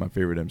 my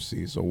favorite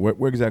MC. So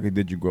where exactly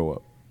did you grow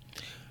up?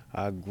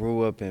 I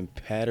grew up in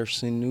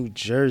Patterson, New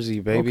Jersey,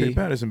 baby. Okay,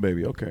 Patterson,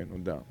 baby. Okay, no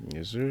doubt.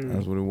 Yes, sir.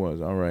 That's what it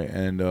was. All right.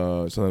 And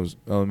so that was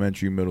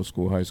elementary, middle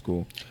school, high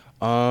school.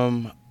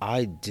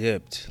 I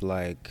dipped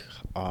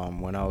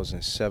when I was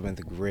in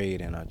 7th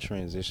grade and I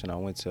transitioned. I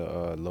went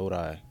to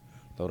Lodi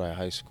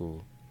High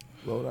School.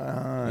 Lodi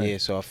High. Yeah,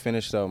 so I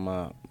finished up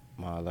my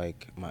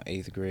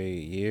 8th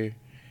grade year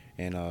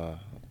in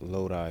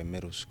Lodi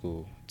Middle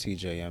School,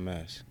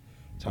 TJMS,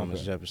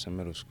 Thomas Jefferson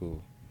Middle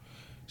School.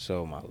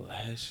 So my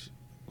last,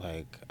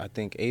 I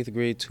think 8th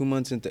grade, 2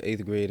 months into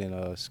 8th grade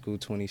in School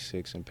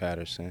 26 in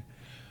Patterson,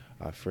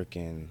 I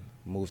freaking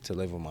moved to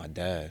live with my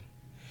dad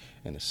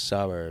in the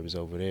suburbs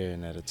over there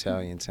in that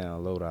Italian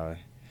town, Lodi.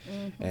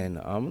 Mm-hmm. And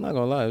I'm not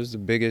gonna lie, it was the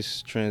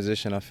biggest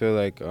transition. I feel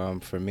like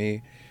for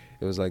me,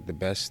 it was like the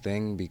best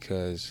thing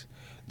because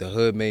the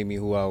hood made me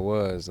who I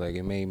was. Like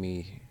it made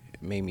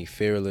me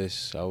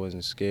fearless. I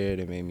wasn't scared.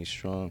 It made me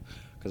strong.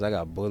 Cause I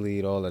got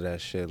bullied, all of that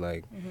shit.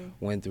 Like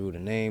went through the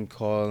name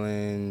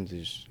calling,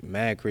 just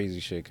mad crazy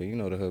shit. Cause you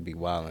know the hood be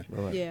wildin'.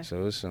 Right. Yeah.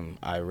 So there's some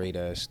irate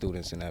ass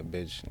students in that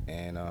bitch,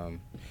 and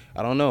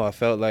I don't know. I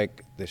felt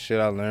like the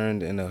shit I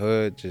learned in the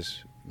hood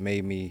just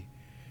made me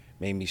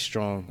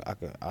strong.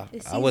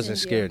 I wasn't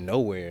scared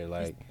nowhere.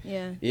 Like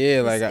Yeah.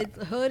 yeah,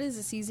 Hood is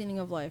a seasoning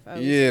of life. I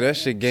always yeah, say that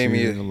shit gave me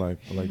Season of life.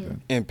 I like that.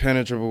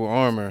 impenetrable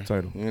armor.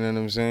 Title. You know what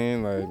I'm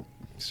saying? Like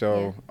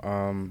so,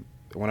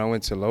 when I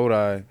went to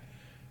Lodi,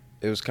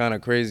 it was kind of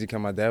crazy because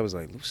my dad was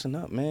like, "Loosen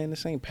up, man.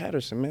 This ain't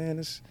Patterson, man.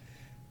 This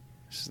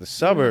is the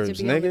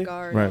suburbs,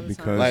 nigga." Right,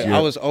 because Like yeah.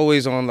 I was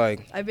always on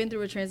like. I've been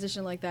through a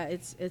transition like that.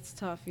 It's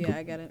tough. Yeah,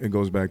 I get it. It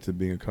goes back to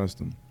being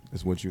accustomed.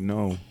 It's what you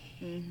know.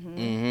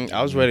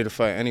 I was ready to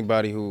fight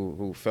anybody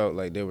who felt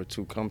like they were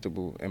too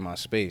comfortable in my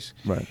space.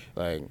 Right.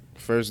 Like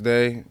first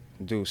day,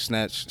 dude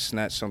snatch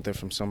something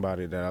from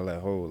somebody that I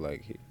let hold.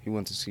 Like he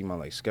went to see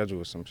my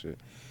schedule or some shit.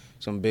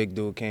 Some big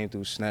dude came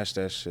through, snatched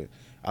that shit.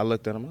 I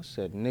looked at him. I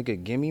said,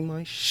 "Nigga, give me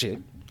my shit.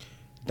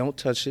 Don't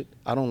touch it.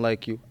 I don't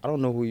like you. I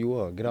don't know who you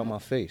are. Get out my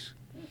face."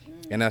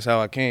 And that's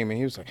how I came. And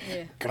he was like,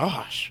 Yeah.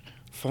 "Gosh,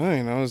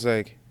 fine." I was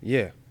like,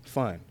 "Yeah,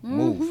 fine.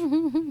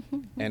 Move."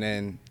 And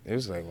then it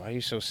was like, "Why are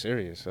you so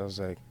serious?" I was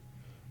like,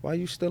 "Why are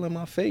you still in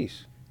my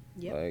face?"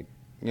 Yep. Like,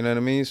 you know what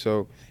I mean?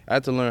 So I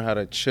had to learn how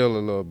to chill a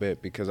little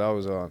bit because I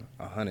was on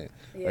 100.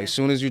 Yeah. Like, as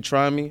soon as you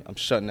try me, I'm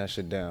shutting that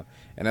shit down.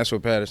 And that's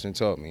what Patterson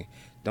taught me.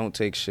 Don't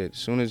take shit. As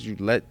soon as you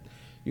let,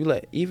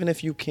 even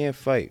if you can't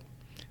fight,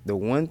 the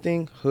one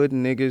thing hood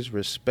niggas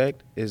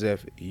respect is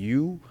if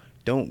you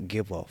don't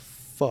give a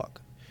fuck.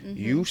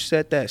 You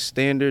set that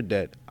standard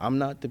that I'm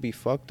not to be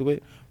fucked with,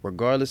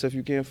 regardless if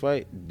you can't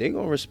fight, they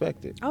gonna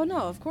respect it. Oh no,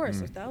 of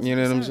course. 1,000%. You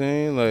know what I'm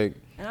saying? Like,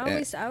 And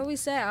I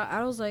always say,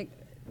 I was like,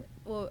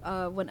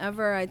 well,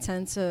 whenever I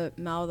tend to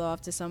mouth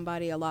off to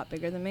somebody a lot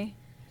bigger than me,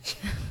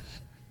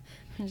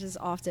 I'm just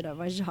often at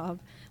my job.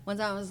 One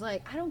time I was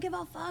like, I don't give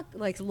a fuck,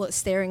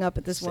 staring up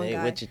at this one say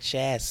guy. it with your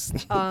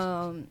chest.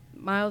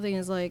 My whole thing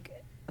is I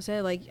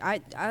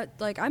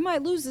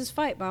might lose this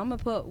fight, but I'm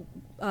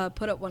gonna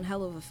put up one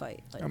hell of a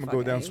fight. Like, I'ma fuck go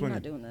it, down we're swinging.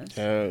 not doing this.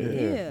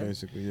 Yeah.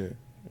 Basically, yeah.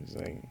 It's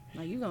like,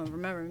 Like, you gonna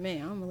remember me.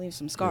 I'm gonna leave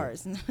some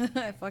scars.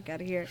 Fuck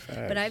out of here.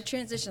 But I've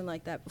transitioned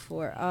like that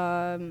before.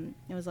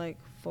 It was like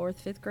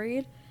 4th, 5th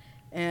grade.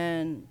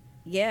 And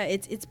yeah,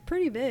 it's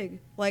pretty big.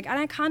 Like, and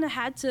I kind of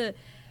had to,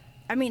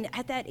 I mean,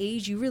 at that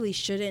age, you really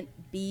shouldn't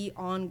be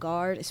on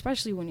guard,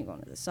 especially when you're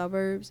going to the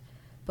suburbs.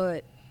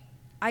 But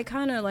I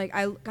kind of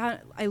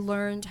I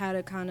learned how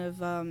to kind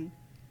of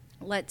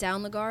let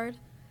down the guard.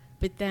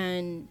 But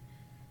then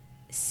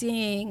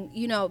seeing,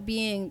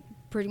 being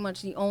pretty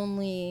much the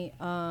only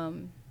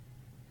brown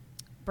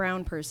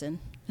person.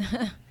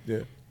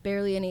 Yeah.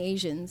 Barely any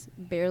Asians.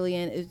 Barely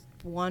any.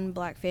 One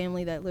black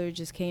family that literally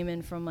just came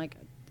in from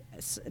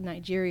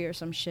Nigeria or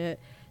some shit.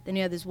 Then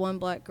you had this one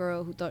black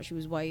girl who thought she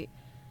was white.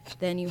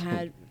 Then you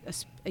had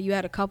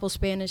a couple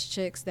Spanish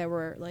chicks that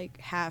were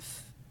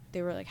half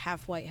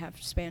white,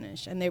 half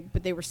Spanish, and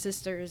they were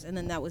sisters. And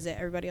then that was it.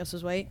 Everybody else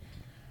was white.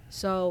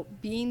 So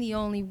being the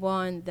only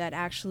one that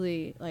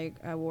actually,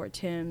 I wore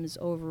Tim's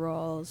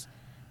overalls,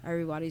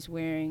 everybody's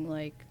wearing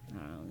I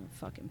don't know,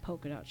 fucking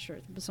polka dot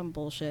shirts, but some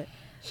bullshit.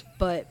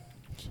 But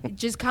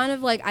just kind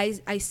of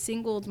I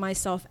singled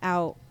myself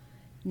out,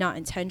 not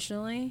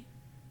intentionally,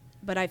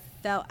 but I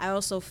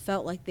also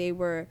felt like they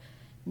were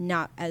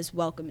not as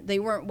welcoming. They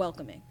weren't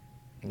welcoming.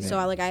 Yeah. So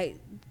I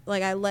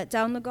let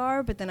down the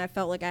guard, but then I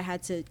felt like I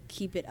had to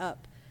keep it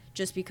up,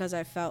 just because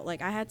I felt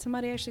like I had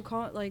somebody actually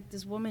call it,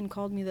 this woman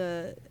called me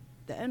the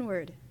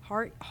N-word,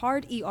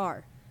 hard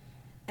ER,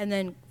 and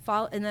then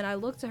I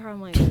looked at her,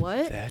 I'm like,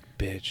 what? that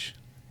bitch.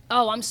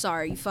 oh, I'm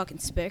sorry, you fucking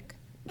spick,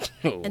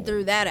 and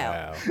threw that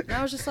out. Wow. And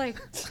I was just like,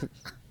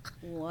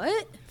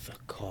 what? The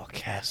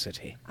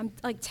caucasity. I'm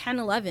like 10,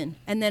 11.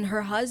 And then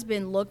her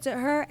husband looked at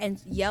her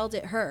and yelled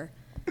at her.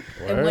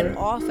 And went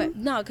off at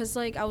no, because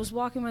like I was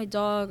walking my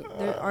dog.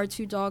 Our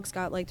 2 dogs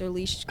got like their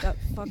leash got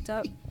fucked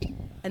up,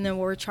 and then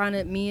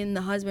me and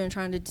the husband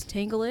trying to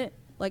detangle it.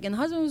 Like, and the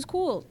husband was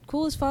cool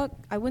as fuck.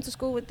 I went to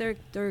school with their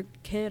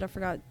kid. I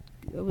forgot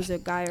it was a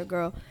guy or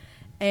girl,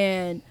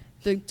 and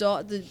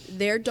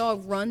their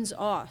dog runs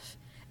off,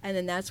 and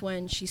then that's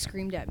when she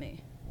screamed at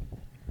me,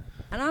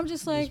 and I'm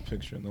just like, Just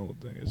picturing the whole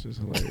thing. It's just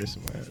hilarious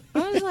in my head.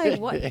 I was like,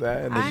 what?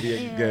 That and the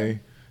being gay.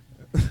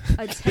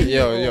 A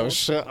 10-year-old. Yo,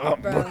 shut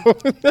up, bro.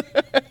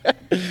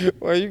 Bruh.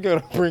 Why you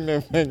gotta bring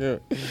that thing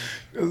up?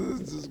 This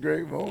is just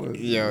great moments.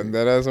 Yo,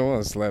 that ass, I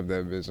want to slap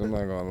that bitch. I'm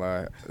not gonna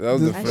lie. That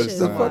was the That first shit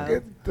The is time.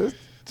 wild.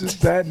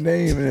 just that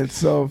name in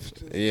itself.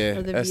 Yeah,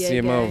 Or the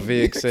STML,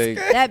 VA VX,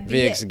 That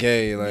VX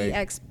gay, like.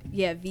 VX,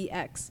 yeah,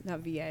 VX, not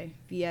VA,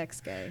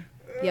 VX gay.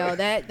 Yo,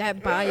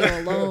 that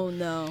bio alone,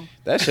 though.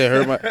 That shit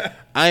hurt my.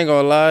 I ain't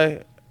gonna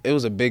lie. It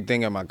was a big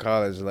thing at my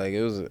college. Like,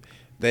 it was.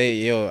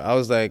 I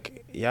was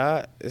like,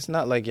 y'all. It's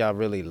not like y'all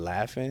really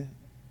laughing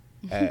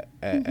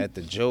at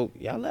the joke.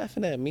 Y'all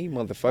laughing at me,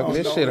 motherfucker. Oh,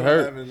 This no, shit no,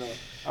 hurt.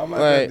 I'm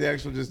Like- the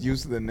actual just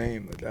used to the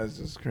name. Like, that's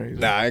just crazy.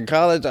 Nah, in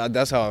college,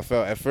 that's how I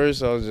felt. At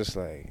first, I was just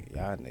like,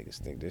 y'all niggas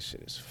think this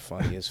shit is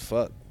funny as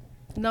fuck.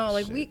 No,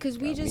 like Shit we got just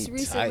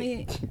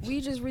me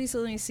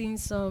recently seen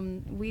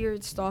some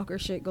weird stalker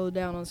shit go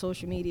down on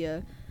social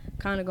media,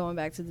 kind of going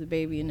back to the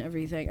baby and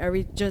everything.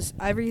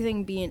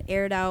 Everything being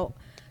aired out,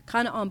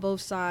 kind of on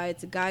both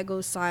sides. The guy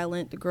goes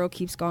silent, the girl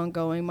keeps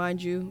going.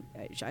 Mind you,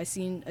 I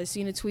seen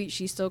a tweet.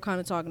 She's still kind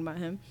of talking about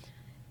him,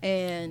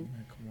 and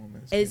Man, come on,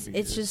 man.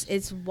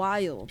 it's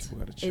wild. People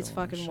gotta chill It's on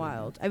fucking this shit,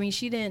 wild. I mean,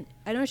 she didn't.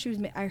 I know she was.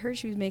 I heard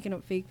she was making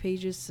up fake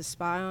pages to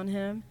spy on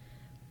him,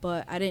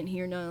 but I didn't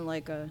hear nothing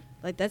like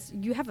that's.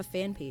 You have a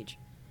fan page.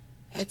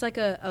 It's like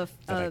a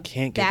That I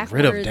can't get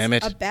rid of, damn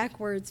it. A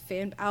backwards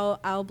fan.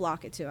 I'll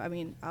block it too. I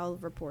mean, I'll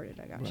report it.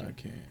 I got Right, you. I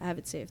can't. I have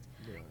it saved,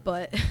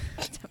 but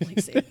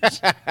definitely saved.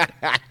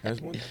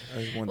 That's one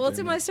Well, it's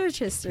thing in my that search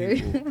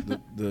history. people-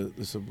 the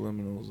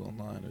subliminals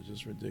online are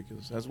just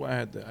ridiculous. That's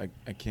why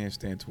I can't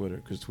stand Twitter,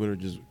 because Twitter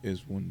just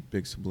is one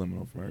big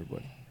subliminal for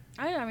everybody.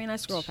 I mean, I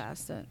scroll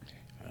past it.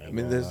 I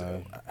mean, there's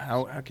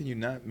how can you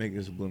not make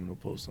a subliminal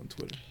post on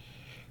Twitter?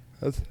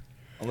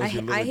 Unless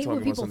you're I literally hate when talking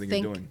about people something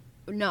think. you're doing.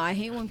 No, I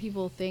hate when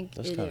people think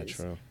That's it kind of is.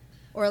 true.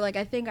 Or like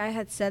I think I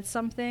had said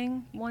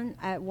something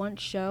at one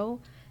show,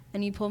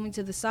 and you pulled me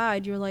to the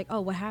side. You're like,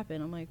 "Oh, what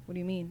happened?" I'm like, "What do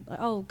you mean?" Like,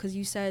 "Oh, because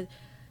you said."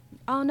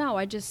 "Oh no,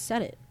 I just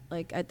said it."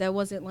 Like that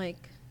wasn't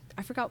like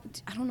I forgot.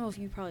 I don't know if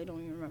you probably don't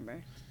even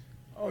remember.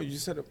 Oh, you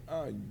said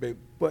it, babe,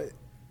 but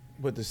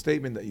the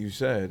statement that you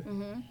said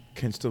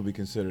can still be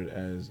considered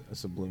as a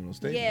subliminal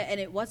statement. Yeah, and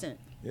it wasn't.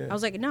 Yeah. I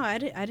was like, "No, I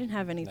didn't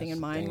have anything That's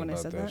in the mind thing when I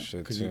about said that." shit,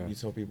 Because too. you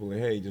tell people, like,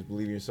 hey, just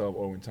believe in yourself,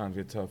 or when times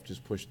get tough,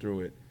 just push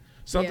through it.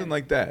 Something Yeah.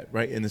 like that,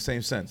 right? In the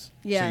same sense.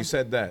 Yeah. So you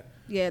said that.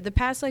 Yeah, the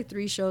past like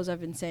 3 shows I've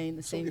been saying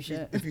the same if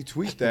shit. if you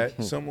tweet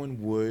that, someone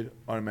would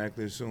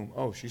automatically assume,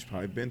 oh, she's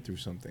probably been through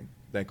something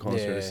that caused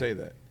her to Yeah. say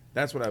that.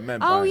 That's what I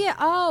meant Oh by yeah.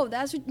 Oh,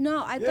 that's what.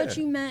 No, I thought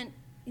Yeah. you meant.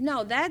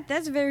 No,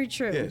 that's very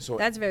true. Yeah, so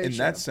that's very in true.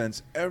 that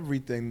sense,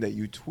 everything that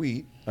you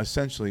tweet,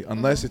 essentially,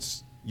 unless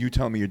it's you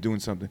telling me you're doing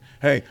something,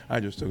 hey, I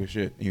just took a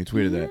shit, and you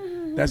tweeted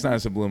that, that's not a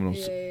subliminal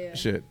Yeah.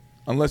 shit.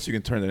 Unless you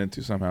can turn that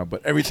into somehow.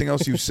 But everything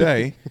else you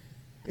say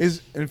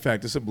is, in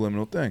fact, a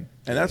subliminal thing.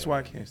 And that's why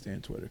I can't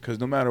stand Twitter. Because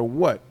no matter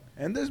what,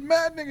 and there's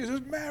mad niggas,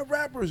 there's mad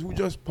rappers who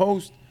just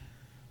post.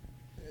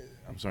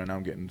 I'm sorry, now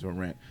I'm getting into a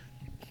rant.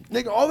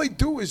 Nigga, all they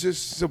do is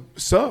just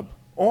sub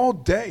all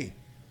day.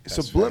 That's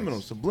Subliminal,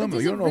 facts. subliminal.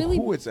 does You it don't know really-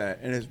 who it's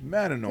at, and it's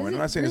mad annoying. Does I'm it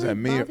not saying really it's at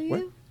me. bother What?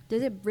 you?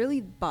 Does it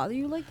really bother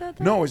you like that?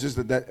 Though? No, it's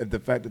just that the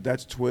fact that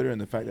that's Twitter and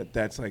the fact that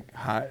that's like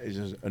hot is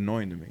just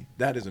annoying to me.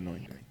 That is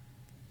annoying to me.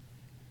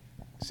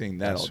 Seeing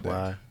that That's all day.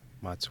 why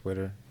my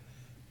Twitter,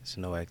 there's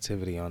no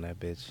activity on that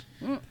bitch.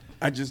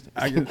 I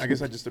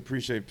guess I just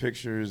appreciate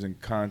pictures and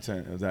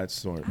content of that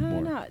sort I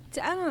more. don't know.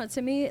 I don't know.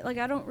 To me, like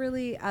I don't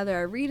really either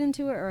I read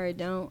into it or I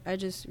don't. I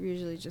just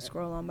usually just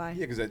scroll on by.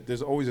 Yeah, because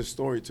there's always a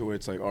story to it.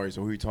 It's like, all right,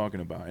 so who are you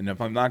talking about? And if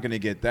I'm not gonna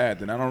get that,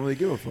 then I don't really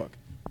give a fuck.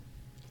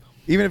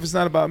 Even if it's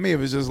not about me, if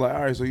it's just like,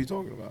 all right, so who you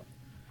talking about?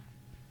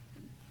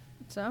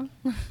 So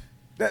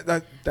That's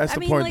I the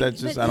mean, part like, that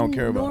just but I don't in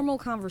care about. Normal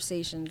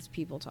conversations,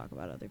 people talk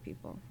about other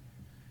people.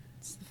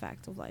 It's the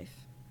fact of life.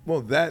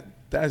 Well,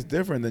 that's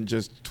different than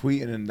just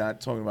tweeting and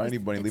not talking about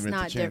anybody, It's leaving it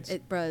not to chance.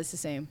 bro, it's the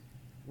same.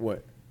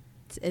 What?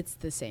 It's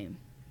the same.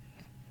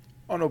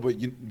 Oh no, but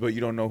you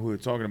don't know who they're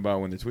talking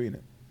about when they're tweeting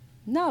it.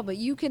 No, but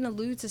you can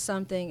allude to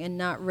something and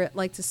not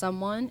like to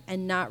someone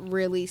and not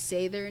really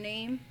say their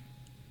name.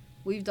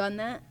 We've done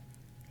that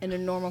in a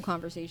normal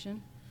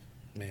conversation.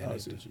 Man, I they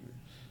see do. what you mean.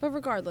 But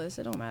regardless,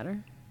 it don't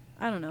matter.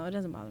 I don't know. It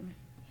doesn't bother me.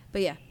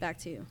 But yeah, back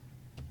to you.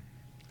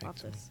 Off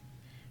to me. this.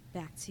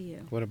 Back to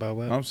you. What about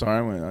what? I'm sorry,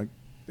 I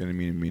didn't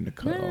mean to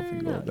cut off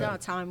and go No, back.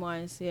 time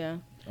wise, yeah.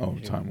 Oh,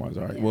 time wise,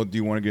 all right. Yeah. Well, do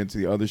you want to get into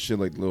the other shit,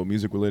 like little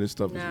music related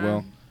stuff as Nah.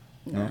 well?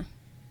 No.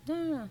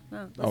 No.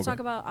 Let's Okay. talk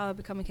about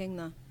Becoming King,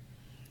 though.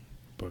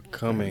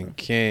 Becoming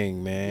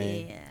king,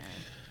 man. Yeah.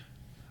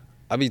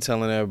 I be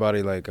telling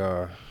everybody like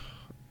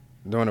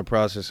during the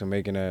process of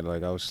making that,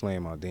 like, I was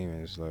slaying my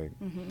demons, like,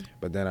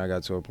 but then I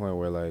got to a point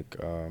where like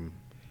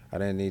I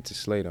didn't need to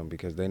slay them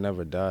because they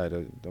never died.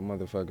 The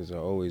motherfuckers are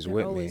always They're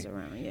with always me.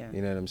 around, yeah.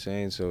 You know what I'm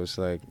saying? So it's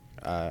like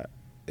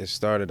it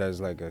started as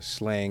like a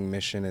slaying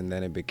mission, and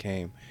then it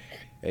became,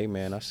 hey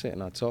man, I sit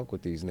and I talk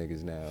with these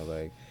niggas now.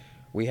 Like,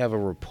 we have a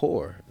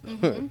rapport.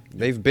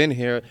 They've been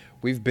here.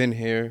 We've been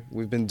here.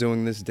 We've been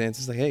doing this dance.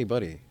 It's like, hey,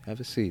 buddy,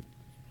 have a seat.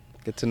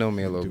 Get to know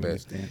me a little Doing bit.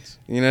 this dance.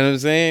 You know what I'm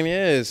saying?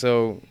 Yeah.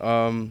 So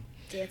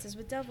Dances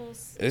with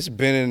Devils. it's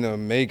been in the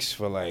makes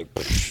for like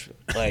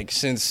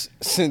since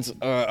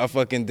I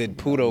fucking did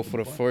Puto for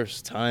the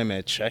first time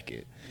at Check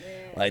It.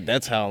 Like,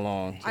 that's how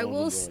long. I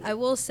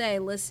will say,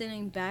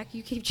 listening back,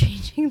 you keep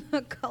changing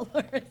the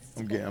colors.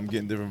 I'm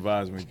getting different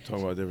vibes when we talk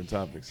about different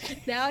topics.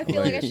 Now I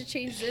feel like I should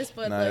change this,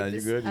 but Nah, like you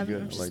this, good, you I'm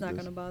good. I just like not this.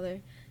 gonna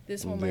bother.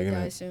 This one I'm might digging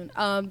die it. soon.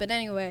 But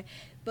anyway,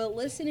 but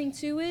listening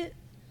to it,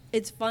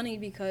 it's funny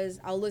because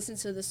I'll listen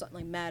to the song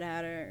like Mad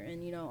Hatter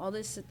and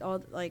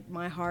all like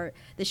My Heart.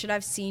 The shit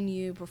I've seen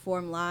you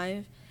perform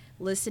live.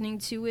 Listening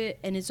to it,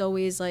 and it's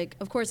always like,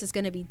 of course it's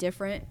gonna be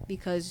different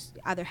because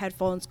either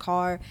headphones,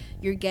 car,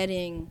 you're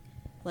getting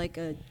like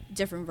a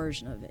different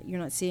version of it. You're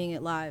not seeing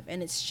it live,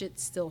 and its shit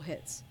still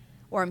hits.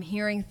 Or I'm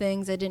hearing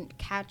things I didn't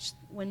catch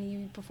when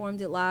you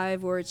performed it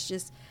live, or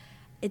it's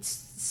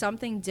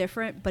something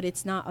different, but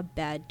it's not a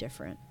bad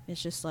different.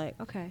 It's just like,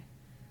 okay,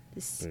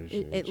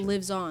 it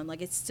lives on.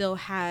 Like, it still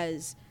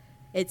has,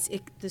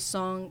 the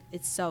song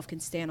itself can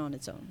stand on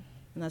its own,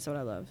 and that's what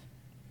I love.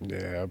 Yeah,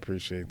 I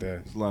appreciate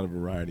that. There's a lot of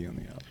variety on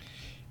the album.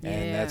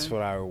 And that's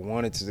what I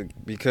wanted to do,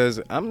 because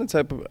I'm the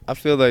type of, I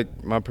feel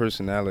like my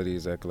personality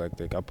is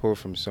eclectic. I pull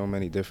from so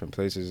many different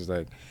places. It's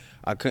like,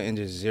 I couldn't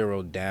just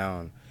zero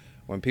down.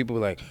 When people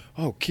were like,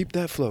 oh, keep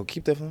that flow.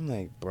 I'm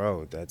like,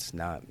 bro, that's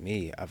not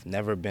me. I've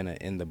never been an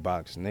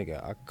in-the-box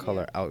nigga. I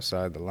color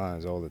outside the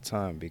lines all the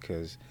time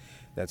because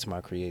that's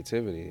my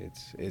creativity.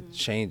 It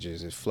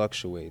changes. It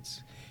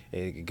fluctuates.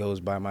 It goes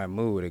by my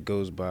mood. It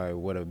goes by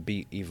what a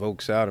beat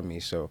evokes out of me.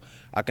 So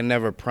I can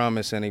never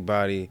promise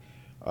anybody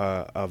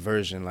a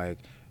version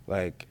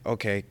like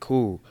okay,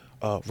 cool,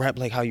 rap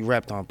like how you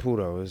rapped on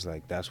Puto. It's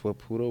like, that's what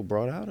Puto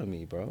brought out of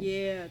me, bro.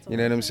 Yeah. You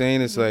know what I'm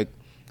saying? It's like,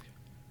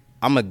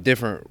 I'm a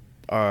different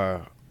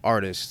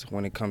artist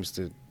when it comes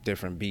to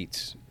different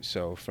beats.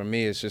 So for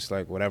me, it's just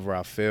like whatever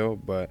I feel.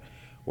 But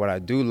what I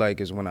do like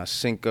is when I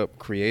sync up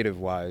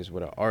creative-wise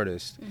with an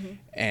artist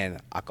and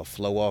I could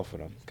flow off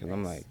with them. Because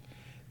I'm like,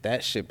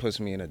 that shit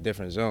puts me in a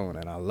different zone,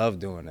 and I love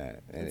doing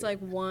that. And It's like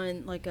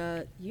one, like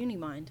a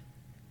Unimind.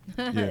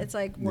 Yeah. It's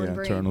like one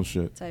brain eternal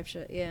shit. type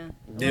shit. Yeah.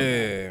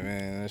 Yeah,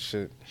 man, that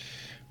shit.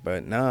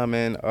 But nah,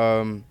 man,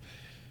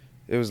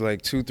 it was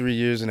like 2-3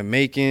 years in the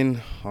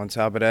making. On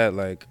top of that,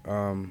 like,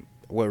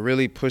 what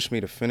really pushed me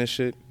to finish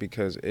it,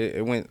 because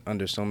it went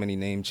under so many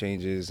name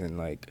changes and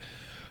like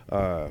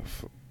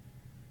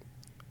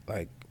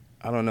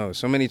I don't know,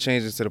 so many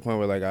changes to the point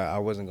where like I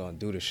wasn't gonna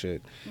do the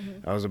shit.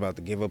 I was about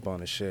to give up on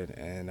the shit,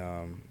 and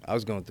I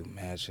was going through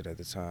mad shit at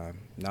the time,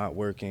 not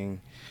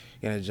working,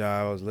 getting a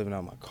job. I was living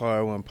out my car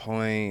at one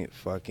point,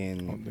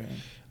 fucking.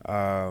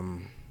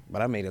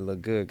 But I made it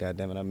look good,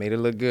 goddammit. I made it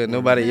look good.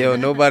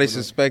 Nobody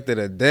suspected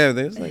a damn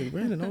thing. It's like,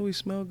 Brandon always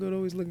smell good,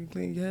 always looking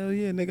clean. Hell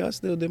yeah, nigga, I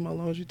still did my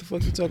laundry. What the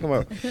fuck you talking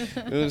about? You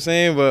know what I'm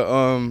saying?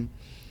 But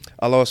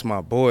I lost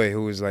my boy,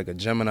 who was like a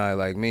Gemini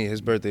like me.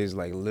 His birthday is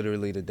like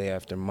literally the day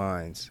after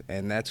mine's,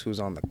 and that's who's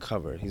on the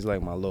cover. He's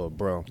like my little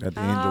bro. At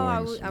the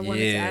Angel Wings. I wanted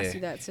to ask you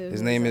that too.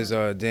 His name is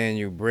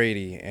Daniel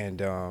Brady,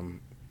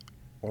 and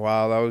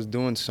while I was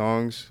doing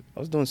songs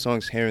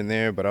here and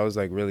there, but I was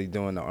like really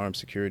doing the armed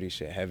security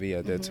shit heavy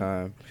at that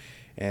time.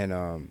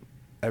 And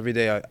every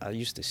day I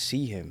used to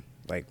see him,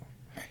 like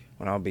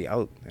when I'll be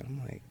out, and I'm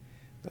like,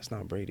 that's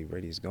not Brady.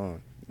 Brady's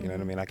gone. You know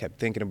what I mean? I kept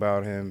thinking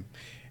about him,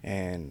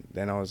 and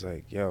then I was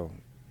like, yo,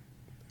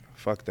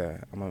 fuck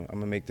that. I'm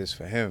gonna make this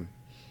for him,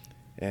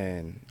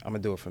 and I'm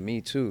gonna do it for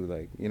me too.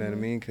 Like, you know what I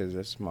mean? Because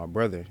that's my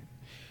brother.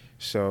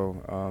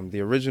 So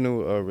the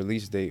original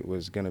release date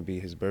was gonna be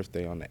his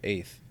birthday on the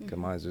 8th, because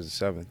mine was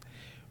the 7th.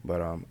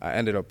 But I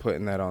ended up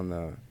putting that on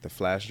the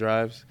flash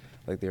drives,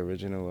 like the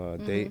original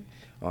date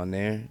on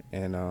there.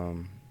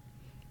 And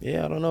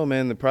yeah, I don't know,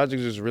 man. The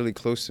project is really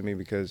close to me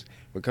because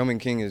Becoming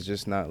King is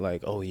just not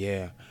like, oh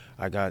yeah,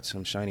 I got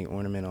some shiny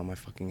ornament on my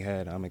fucking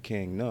head, I'm a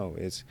king. No,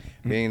 it's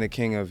being the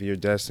king of your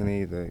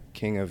destiny, the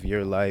king of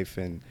your life,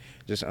 and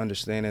just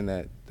understanding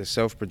that the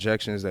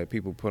self-projections that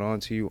people put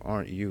onto you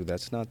aren't you.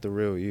 That's not the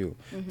real you.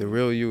 The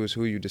real you is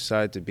who you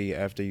decide to be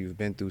after you've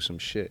been through some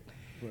shit.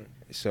 Right.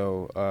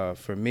 So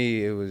for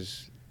me,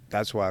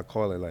 that's why I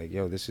call it like,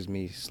 yo, this is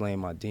me slaying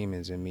my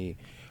demons and me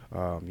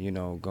you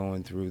know,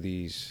 going through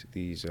these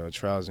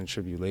trials and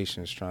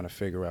tribulations, trying to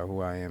figure out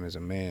who I am as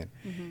a man.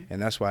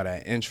 And that's why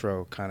that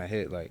intro kind of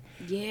hit. Like,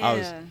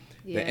 the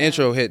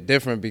intro hit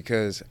different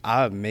because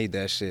I made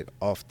that shit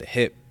off the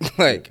hip.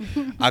 Like,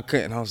 I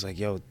couldn't. I was like,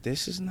 yo,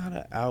 this is not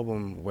an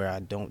album where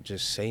I don't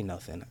just say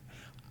nothing.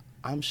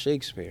 I'm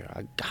Shakespeare.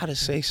 I gotta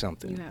say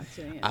something. You have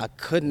to, yeah. I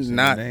could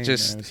not name,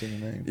 just.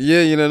 man,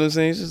 Yeah, you know what I'm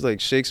saying? It's just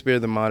like Shakespeare,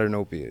 the modern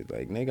opiate.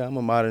 Like, nigga, I'm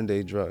a modern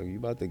day drug. You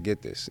about to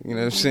get this. You know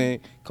what I'm saying?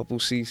 Couple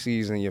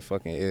CCs in your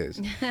fucking ears.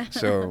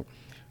 So,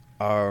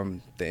 the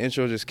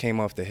intro just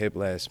came off the hip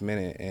last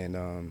minute,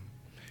 and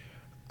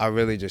I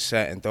really just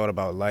sat and thought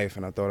about life,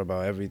 and I thought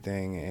about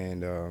everything,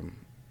 and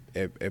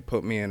it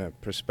put me in a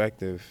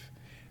perspective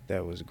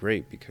that was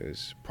great,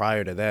 because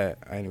prior to that,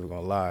 I ain't even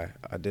gonna lie,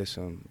 I did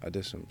some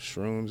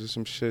shrooms or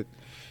some shit,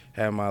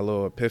 had my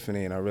little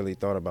epiphany, and I really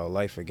thought about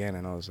life again,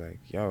 and I was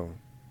like, yo,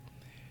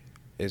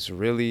 it's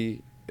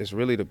really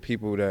the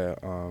people that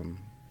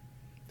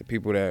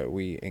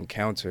we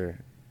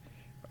encounter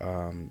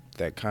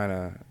that kind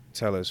of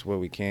tell us what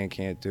we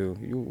can't do.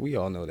 We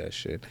all know that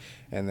shit.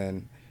 And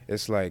then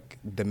it's like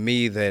the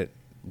me that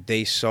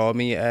they saw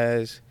me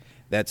as,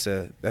 that's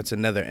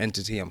another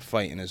entity I'm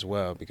fighting as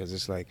well, because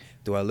it's like,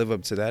 do I live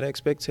up to that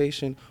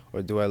expectation,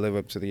 or do I live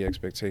up to the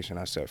expectation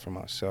I set for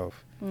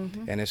myself?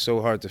 And it's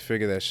so hard to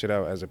figure that shit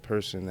out as a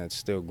person that's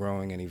still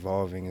growing and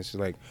evolving. It's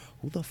like,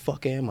 who the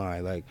fuck am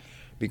I? Like,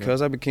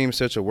 because I became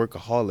such a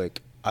workaholic,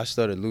 I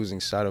started losing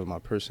sight of my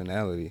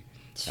personality.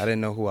 I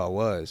didn't know who I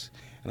was.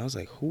 And I was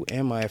like, who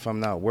am I if I'm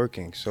not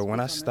working? So when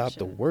I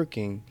stopped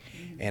working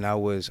and I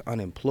was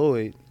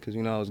unemployed, because,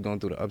 you know, I was going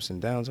through the ups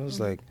and downs, I was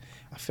like,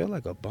 I feel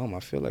like a bum. I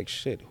feel like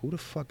shit. Who the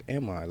fuck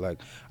am I? Like,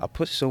 I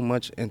put so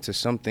much into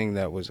something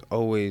that was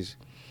always,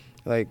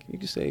 like, you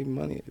could say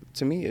money.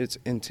 To me, it's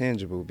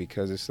intangible,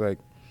 because it's like,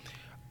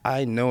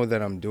 I know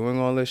that I'm doing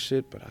all this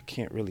shit, but I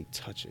can't really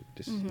touch it.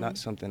 This is not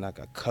something I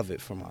could covet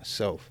for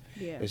myself.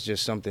 Yeah. It's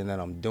just something that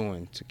I'm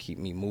doing to keep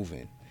me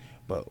moving.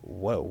 But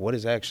what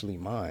is actually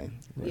mine?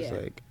 It's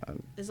like,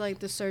 it's like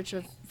the search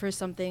for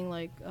something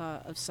like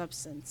of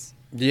substance.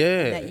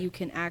 Yeah. That you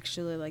can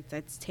actually, like,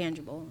 that's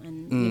tangible,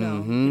 and you know,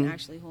 you can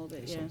actually hold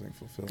it. Something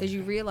fulfilling. Because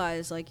you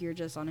realize, like, you're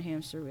just on a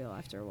hamster wheel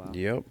after a while.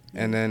 Yep.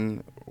 And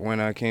then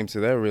when I came to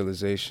that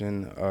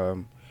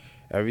realization,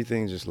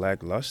 everything just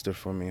lackluster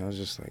for me. I was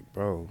just like,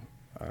 bro,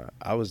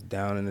 I was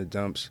down in the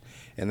dumps.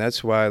 And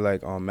that's why,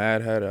 like, on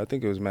Mad Hatter, I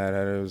think it was Mad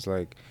Hatter, it was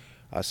like,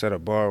 I set a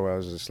bar where I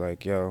was just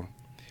like, yo,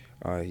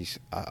 I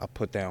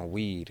put down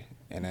weed,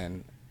 and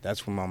then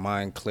that's when my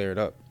mind cleared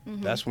up.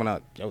 That's when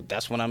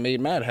I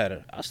made Mad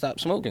Hatter. I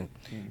stopped smoking.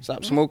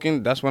 Stopped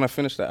smoking. That's when I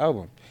finished the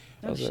album.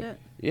 Oh shit! Like,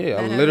 yeah, Mad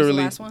I Hatter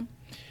literally. was the last one?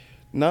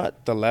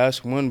 Not the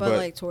last one, but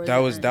like, towards that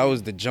the was end. that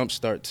was the jump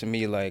start to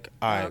me. Like,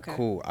 all right, okay.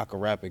 cool, I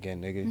can rap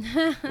again, nigga.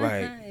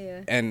 Like,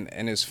 Yeah.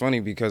 and it's funny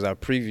because I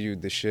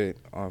previewed the shit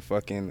on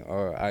fucking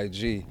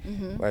IG.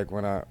 Like,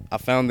 when I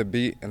found the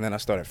beat, and then I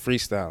started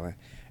freestyling.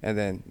 And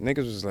then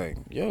niggas was like,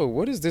 yo,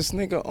 what is this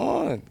nigga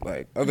on?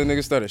 Like, other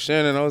niggas started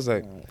sharing, and I was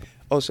like,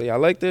 oh, so y'all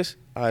like this?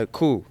 All right,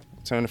 cool.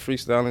 Turn the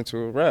freestyle into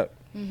a rap.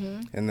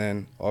 And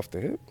then off the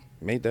hip,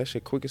 made that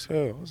shit quick as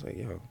hell. I was like,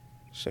 yo,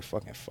 shit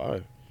fucking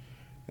fire.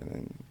 And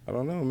then, I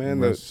don't know, man.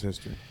 The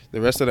history.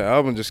 The rest of the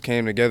album just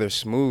came together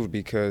smooth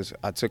because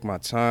I took my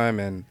time,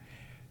 and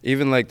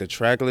even like the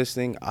track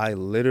listing, I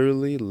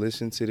literally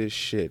listened to this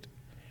shit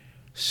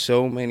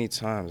so many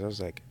times. I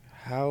was like,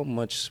 how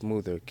much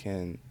smoother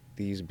can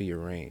these be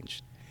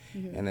arranged?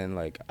 And then,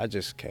 like, I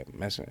just kept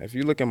messing. If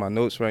you look at my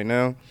notes right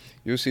now,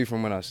 you'll see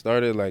from when I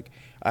started, like,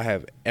 I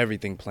have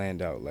everything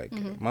planned out. Like,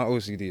 my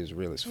OCD is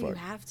real as fuck. You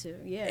have to,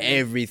 yeah.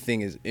 Everything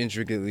is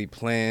intricately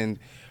planned.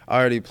 I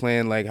already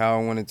planned, like, how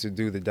I wanted to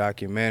do the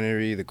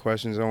documentary, the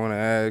questions I want to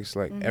ask,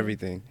 like,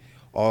 everything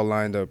all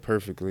lined up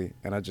perfectly.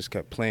 And I just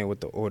kept playing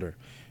with the order.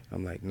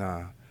 I'm like,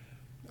 nah.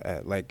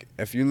 Like,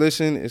 if you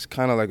listen, it's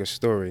kind of like a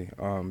story,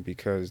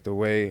 because the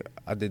way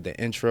I did the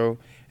intro,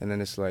 and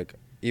then it's like,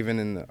 even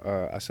in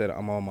the, I said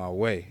I'm on my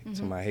way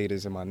to my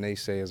haters and my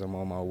naysayers. I'm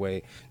on my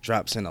way.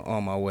 Drops in the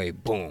on my way.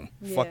 Boom.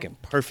 Yeah. Fucking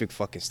perfect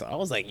fucking start. I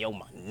was like, yo,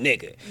 my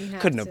nigga. You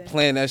Couldn't have have to.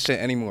 planned that shit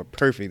any more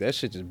perfect. That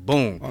shit just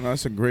boom. Oh, no,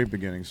 that's a great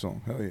beginning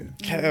song. Hell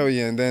yeah. Hell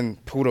yeah. And then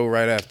Pudo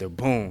right after.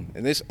 Boom.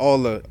 And it's all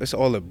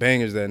the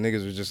bangers that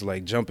niggas was just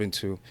like jumping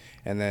to.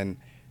 And then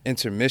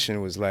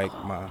intermission was like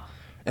my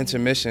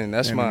intermission.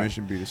 That's my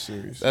Intermission be the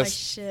series. My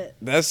shit.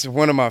 That's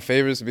one of my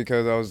favorites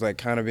because I was like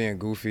kind of being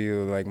goofy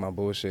with like my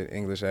bullshit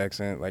English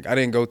accent. Like I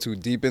didn't go too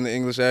deep in the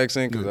English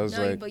accent because I was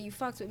No, like, but you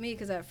fucked with me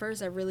because at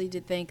first I really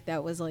did think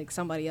that was like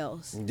somebody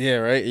else. yeah,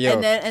 right,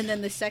 yo. And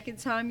then the second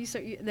time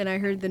then I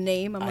heard the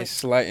name. I'm I like,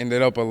 slightened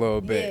it up a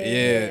little bit,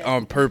 yeah,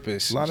 on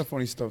purpose. A lot of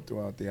funny stuff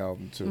throughout the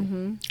album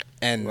too.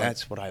 And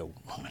that's what I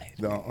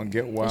wanted. On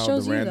Get Wild,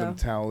 shows the you, random though.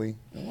 tally.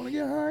 I want to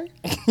get high.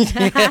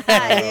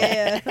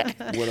 yeah.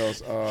 What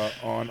else?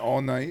 On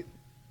All Night,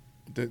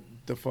 the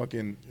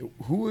fucking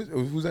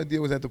whose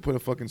idea was that to put a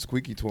fucking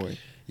squeaky toy?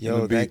 in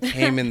Yo, the that beat?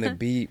 came in the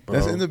beat, bro.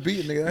 That's in the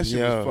beat, nigga. That shit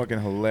Yo. was fucking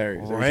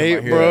hilarious. Every time I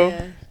Right, hear bro?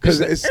 that. Cause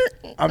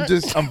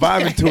I'm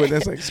vibing to it.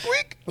 That's like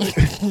squeak.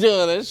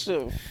 Yo, that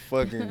shit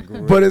fucking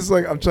great. But it's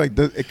like I'm trying.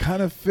 It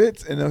kind of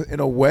fits in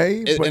a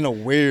way, but, in a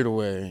weird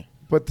way.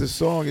 but the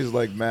song is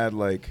like mad.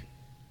 Like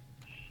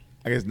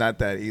I guess not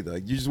that either.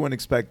 Like you just wouldn't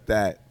expect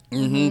that. To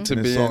And the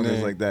be song in is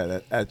there. like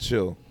that at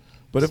chill,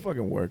 but it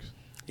fucking works.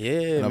 Yeah,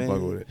 And I man.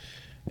 fuck with it.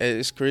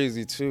 It's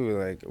crazy too.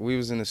 Like we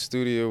was in the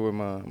studio with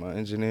my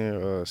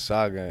engineer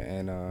Saga,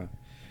 and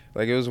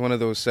like it was one of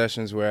those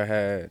sessions where I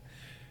had,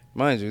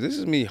 mind you, this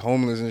is me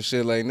homeless and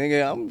shit. Like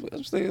nigga,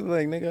 I'm still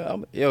like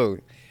nigga, yo.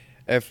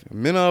 If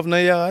minov na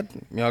yard,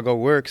 me I go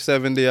work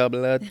 70 a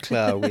blood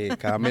cloud week.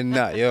 Coming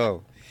not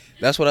yo.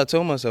 That's what I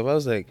told myself. I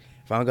was like,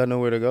 if I don't got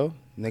nowhere to go,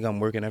 nigga, I'm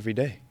working every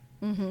day.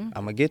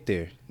 I'ma get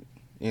there.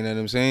 You know what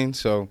I'm saying?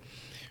 So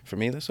for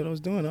me, that's what I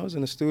was doing. I was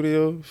in the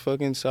studio.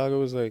 Fucking Saga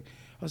was like,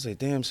 I was like,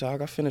 damn,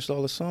 Saga, I finished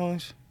all the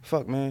songs.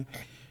 Fuck, man.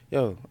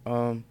 Yo,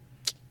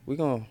 we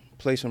gonna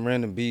play some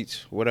random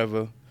beats,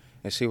 whatever,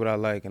 and see what I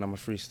like, and I'm a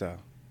freestyle.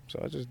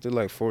 So I just did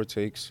like 4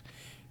 takes.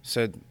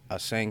 Said I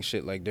sang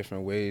shit like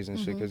different ways and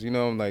shit, cause you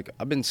know, like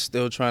I've been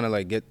still trying to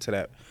like get to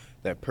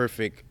that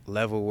perfect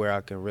level where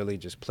I can really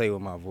just play with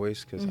my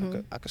voice, cause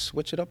I could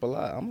switch it up a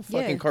lot. I'm a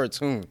fucking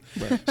cartoon,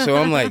 so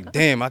I'm like,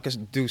 damn, I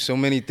could do so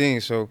many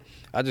things. So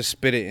I just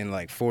spit it in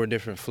like 4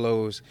 different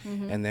flows,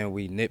 and then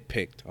we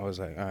nitpicked. I was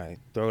like, all right,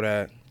 throw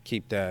that,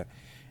 keep that,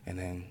 and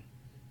then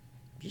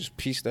just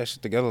piece that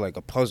shit together like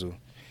a puzzle.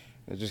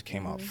 It just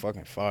came out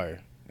fucking fire.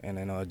 And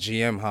then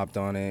GM hopped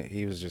on it.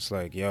 He was just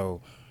like,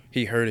 yo.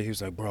 He heard it. He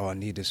was like, bro, I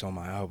need this on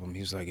my album. He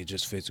was like, it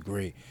just fits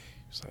great.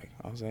 He's like,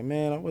 I was like,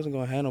 man, I wasn't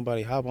gonna have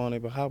nobody hop on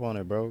it, but hop on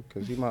it, bro,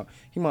 cause he my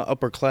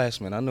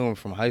upperclassman. I knew him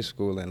from high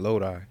school in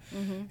Lodi,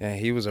 and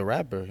he was a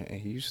rapper, and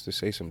he used to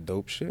say some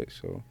dope shit.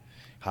 So,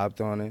 hopped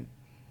on it.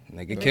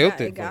 Nigga killed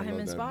it. It got him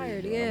Love that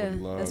inspired. beat, bro. I Yeah,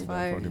 would've loved that's that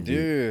fire. fucking beat.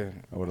 Yeah.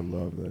 I would have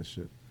loved that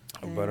shit.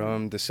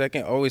 But the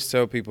second, I always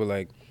tell people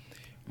like,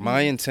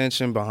 my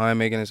intention behind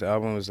making this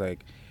album was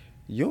like,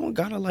 you don't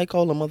gotta like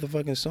all the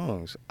motherfucking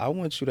songs. I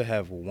want you to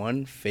have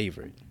one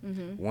favorite,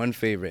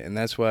 and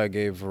that's why I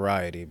gave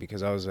variety,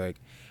 because I was like,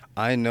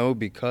 I know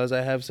because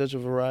I have such a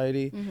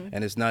variety,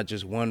 and it's not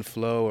just one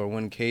flow or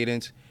one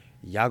cadence,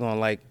 y'all gonna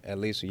like, at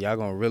least y'all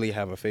gonna really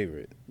have a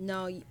favorite.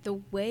 No,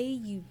 the way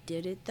you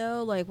did it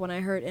though, like when I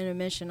heard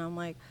Intermission, I'm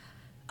like,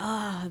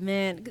 ah,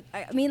 man.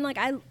 I mean, like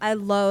I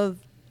love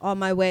On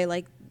My Way,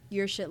 like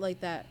your shit like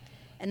that,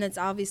 and that's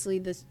obviously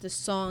the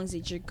songs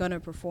that you're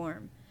gonna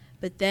perform.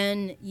 But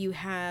then you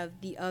have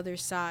the other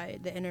side,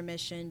 the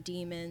Intermission,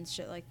 Demons,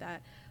 shit like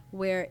that,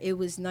 where it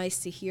was nice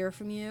to hear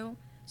from you.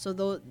 So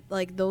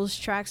those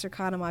tracks are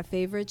kind of my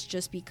favorites,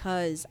 just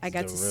because I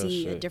got to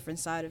see a different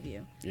side of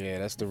you. Yeah,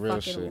 that's the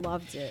real shit. Fucking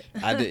loved it.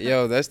 I did,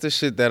 yo, that's the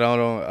shit that I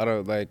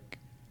don't like.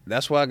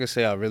 That's why I can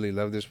say I really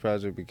love this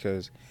project,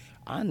 because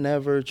I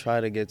never try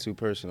to get too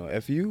personal.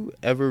 If you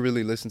ever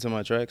really listen to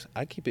my tracks,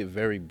 I keep it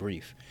very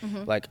brief.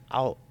 Like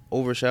I'll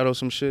overshadow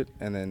some shit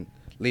and then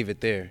leave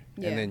it there,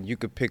 and then you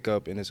could pick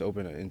up in its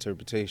open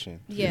interpretation.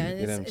 Yeah,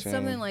 you know it's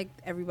something like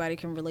everybody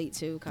can relate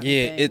to, kind of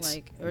yeah, thing. it's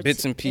like, or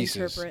bits to and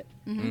pieces.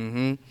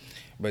 Interpret.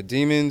 But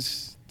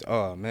Demons,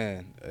 oh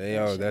man,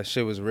 yo, that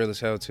shit was real as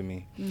hell to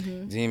me.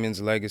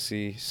 Demons,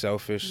 Legacy,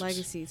 Selfish.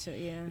 Legacy too,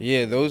 yeah.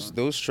 Yeah,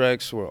 those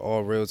tracks were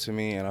all real to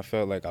me, and I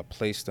felt like I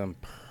placed them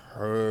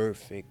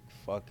perfect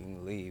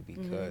fuckingly,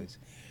 because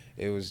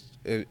it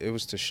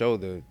was to show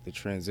the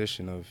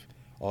transition of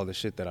all the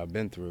shit that I've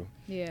been through.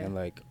 Yeah. And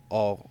like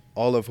all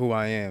of who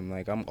I am.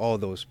 Like I'm all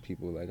those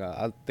people. Like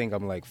I think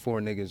I'm like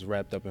 4 niggas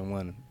wrapped up in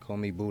one. Call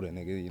me Buddha,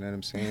 nigga. You know what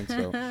I'm saying?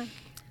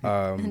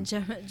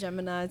 So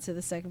Gemini to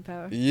the second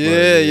power.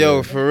 yeah,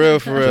 yo, for real,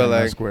 Gemini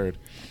like squared.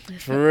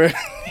 for real.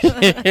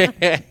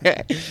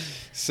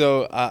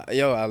 So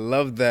I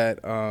love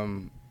that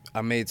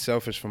I made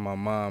Selfish for my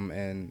mom,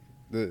 and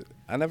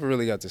I never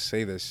really got to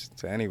say this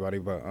to anybody,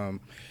 but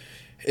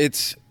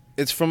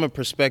it's from a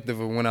perspective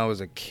of when I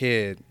was a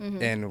kid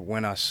and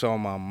when I saw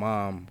my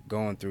mom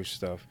going through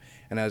stuff.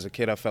 And as a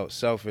kid, I felt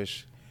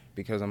selfish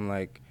because I'm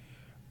like,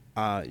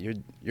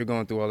 you're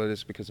going through all of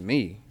this because of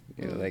me.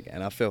 You know, like,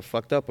 and I felt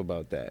fucked up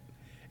about that.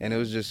 And it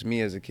was just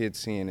me as a kid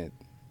seeing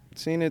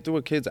it through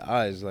a kid's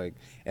eyes, like,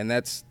 and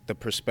that's the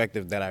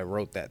perspective that I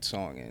wrote that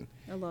song in.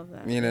 I love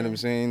that. You know what I'm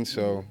saying?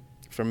 So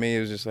for me,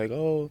 it was just like,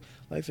 oh,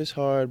 life is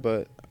hard.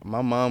 But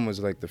my mom was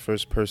like the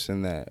first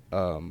person that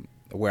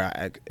where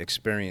I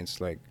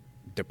experienced like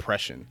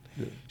depression.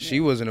 She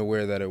wasn't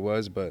aware that it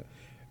was, but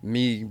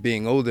me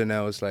being older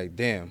now, it's like,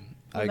 damn,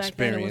 I back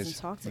then it wasn't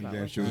experienced. talked about.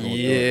 Damn, Like she was that. going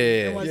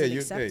It Yeah. wasn't you-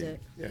 accepted.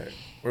 Yeah.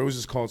 Or it was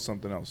just called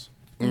something else.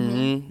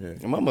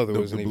 Yeah. My mother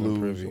wasn't the even blues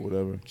privy. or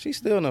whatever. She's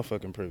still not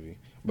fucking privy.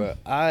 But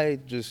I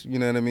just, you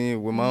know what I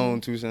mean, with my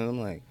own 2 cents, I'm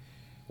like,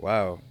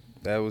 wow,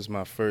 that was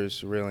my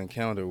first real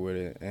encounter with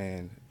it,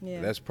 and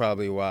that's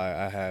probably why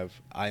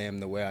I am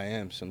the way I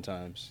am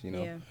sometimes, you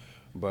know. Yeah.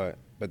 But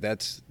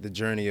that's the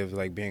journey of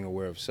like being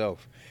aware of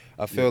self.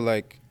 I feel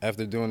like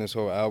after doing this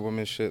whole album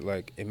and shit,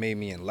 like it made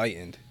me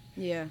enlightened.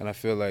 Yeah. And I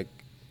feel like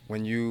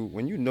when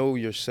you know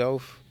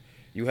yourself,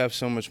 you have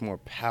so much more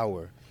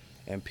power.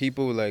 And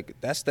people, like,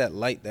 that's that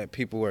light that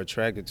people are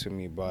attracted to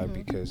me by,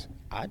 because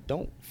I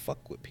don't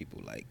fuck with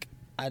people like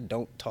I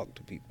don't talk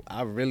to people.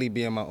 I really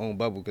be in my own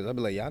bubble because I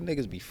be like, y'all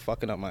niggas be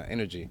fucking up my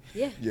energy.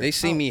 Yeah. They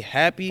see me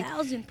happy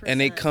 1000%. and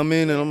they come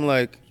in and I'm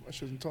like, Why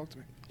shouldn't talk to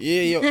me?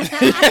 yeah, yo.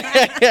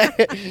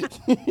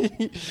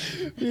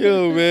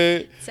 Yo,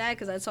 man. Sad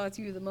because I talk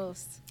to you the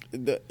most.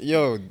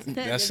 Yo,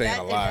 that's saying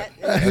a lot.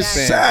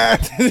 That's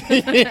That's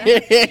saying,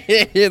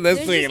 yeah,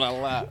 that's saying a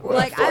lot.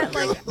 Like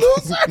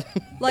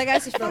I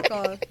said, fuck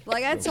off.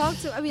 Like I talk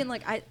to. I mean,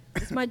 like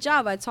it's my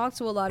job. I talk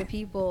to a lot of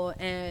people,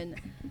 and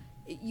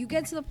you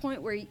get to the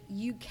point where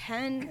you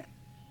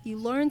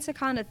learn to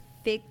kind of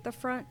fake the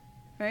front,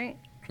 right?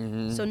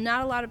 Mm-hmm. So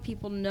not a lot of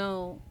people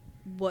know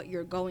what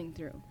you're going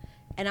through,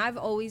 and I've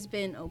always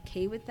been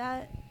okay with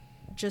that,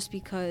 just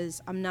because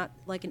I'm not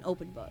like an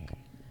open book.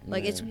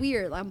 Like it's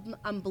weird.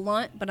 I'm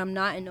blunt, but I'm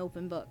not an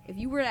open book. If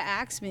you were to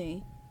ask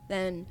me,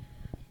 then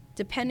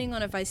depending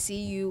on if I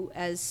see you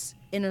as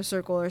inner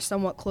circle or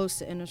somewhat close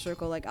to inner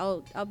circle, like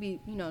I'll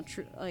be,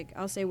 like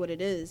I'll say what it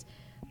is.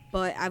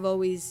 But I've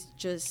always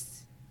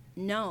just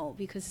no,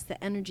 because it's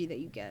the energy that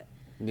you get.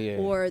 Yeah.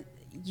 Or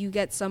you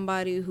get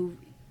somebody who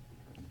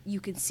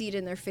you can see it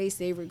in their face,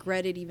 they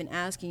regretted even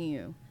asking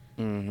you.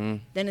 Mm-hmm.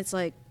 Then it's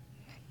like,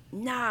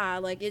 nah,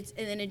 like and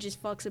then it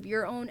just fucks up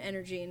your own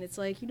energy, and it's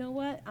like, you know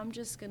what? I'm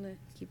just gonna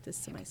keep this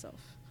to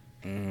myself.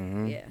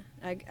 Mm-hmm. Yeah,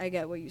 I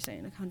get what you're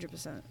saying,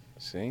 100%.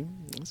 See,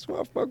 that's why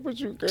I fuck with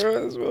you,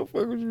 girl. That's why I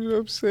fuck with you. You know what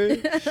I'm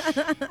saying?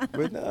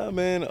 But nah,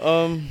 man.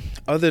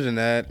 Other than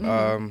that,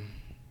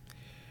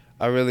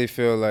 I really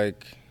feel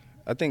like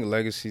I think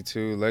Legacy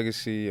too.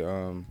 Legacy's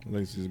a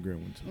great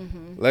one too.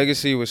 Mm-hmm.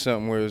 Legacy was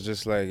something where it was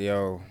just like,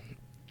 yo,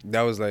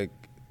 that was like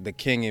the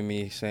king in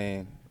me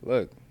saying,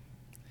 look,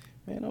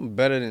 man, I'm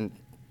better than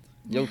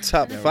your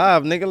top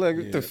five, nigga. Like,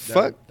 what the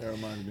fuck? That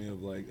reminds me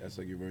of like, that's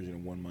like your version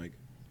of One Mic.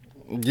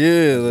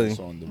 Yeah, like,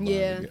 Song Divine,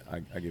 yeah.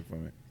 I get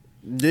from it.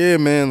 yeah,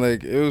 man.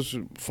 Like, it was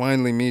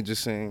finally me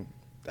just saying,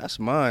 that's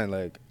mine.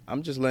 Like,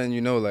 I'm just letting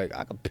you know, like,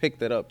 I could pick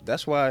that up.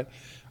 That's why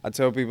I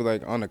tell people,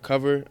 like, on the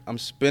cover, I'm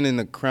spinning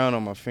the crown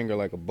on my finger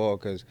like a ball,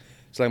 because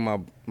it's like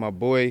my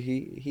boy,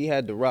 he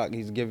had the rock.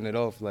 He's giving it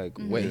off. Like,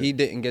 what he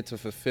didn't get to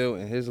fulfill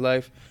in his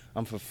life,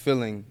 I'm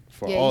fulfilling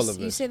for all of us.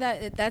 You say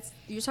that's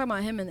you're talking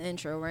about him in the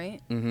intro,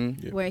 right?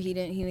 Mm-hmm. Yeah. Where he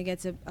didn't get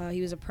to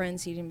he was a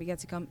prince, he didn't get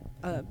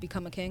to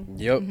become a king.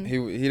 Yep, he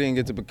didn't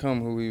get to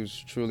become who he was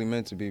truly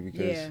meant to be,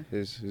 because Yeah.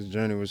 his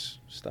journey was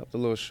stopped a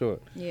little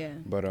short. Yeah.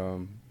 But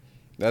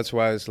that's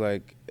why it's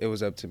like it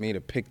was up to me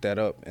to pick that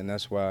up, and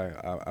that's why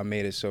I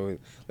made it so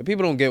like,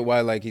 people don't get why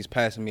like he's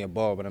passing me a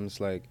ball, but I'm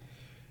just like,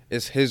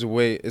 it's his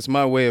way, it's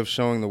my way of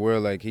showing the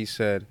world, like he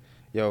said,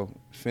 yo,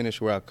 finish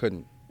where I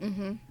couldn't,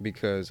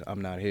 because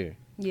I'm not here.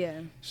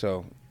 Yeah.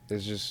 So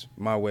it's just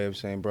my way of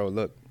saying, bro,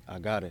 look, I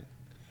got it,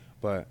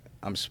 but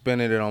I'm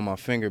spinning it on my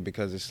finger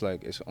because it's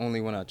like it's only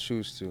when I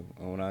choose to,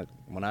 and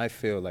when I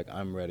feel like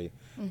I'm ready,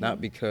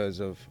 not because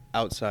of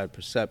outside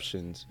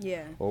perceptions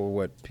Yeah. or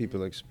what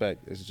people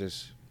expect. It's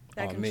just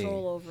That on me.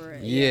 control over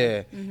it.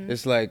 Yeah, Mhm.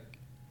 it's like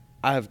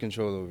I have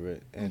control over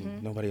it,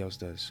 and nobody else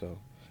does. So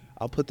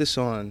I'll put this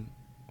on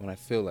when I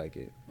feel like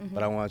it,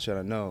 but I want you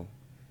to know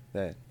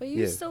that. But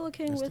you're yeah, still a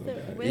king with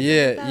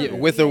it.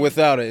 with or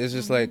without it. It's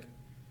just like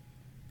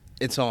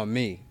it's on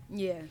me.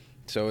 Yeah.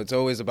 So it's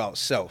always about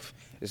self.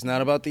 It's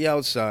not about the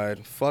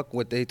outside. Fuck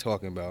what they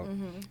talking about.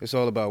 It's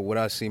all about what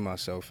I see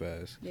myself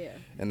as. Yeah.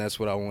 And that's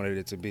what I wanted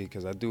it to be,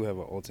 because I do have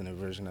an alternate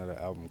version of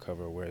the album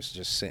cover where it's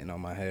just sitting on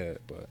my head,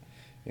 but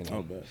you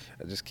know,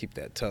 I just keep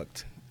that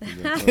tucked.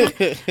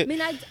 I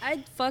mean,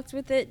 I fucked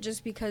with it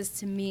just because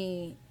to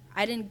me,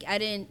 I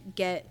didn't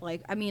get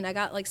like, I mean, I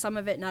got like some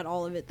of it, not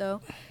all of it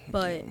though,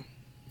 but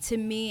to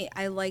me,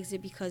 I liked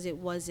it because it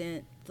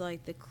wasn't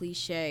like the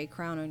cliche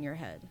crown on your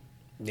head.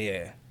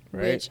 Yeah.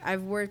 Right. Which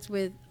I've worked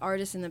with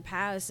artists in the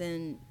past,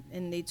 and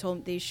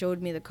they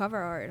showed me the cover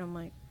art, and I'm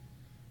like,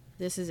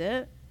 this is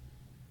it?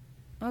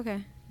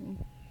 Okay.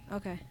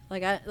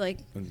 Like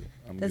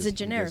that's a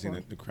generic I'm guessing one.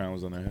 that the crown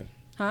was on their head.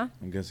 Huh?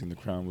 I'm guessing the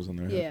crown was on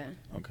their head.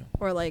 Yeah. Okay.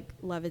 Or like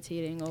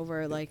levitating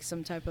over like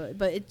some type of,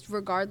 but it's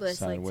regardless.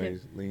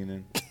 Sideways,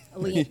 leaning.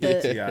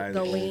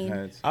 The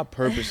lean. I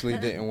purposely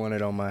didn't want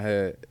it on my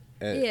head.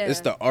 And Yeah. it's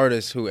the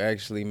artist who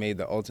actually made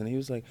the alternate. He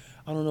was like,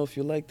 I don't know if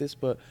you like this,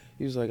 but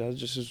he was like, I was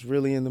just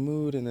really in the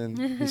mood. And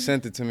then he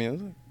sent it to me. I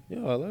was like,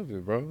 yo, I love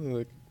it, bro.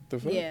 Like, the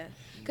fuck? Yeah.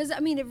 Because, I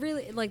mean, it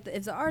really, like,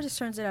 if the artist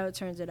turns it out, it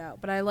turns it out.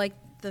 But I like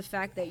the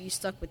fact that you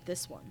stuck with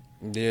this one.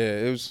 Yeah,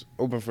 it was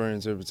open for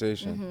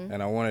interpretation.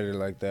 And I wanted it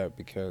like that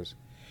because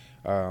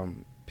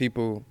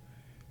people,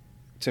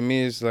 to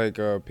me, it's like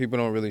people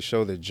don't really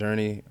show the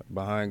journey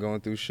behind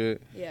going through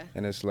shit. Yeah.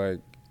 And it's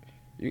like,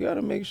 you got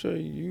to make sure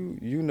you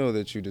know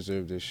that you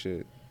deserve this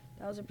shit.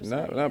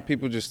 1,000%. Not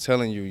people just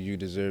telling you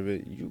deserve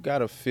it. You got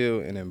to feel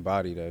and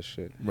embody that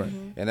shit. Right.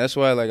 And that's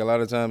why, like, a lot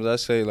of times I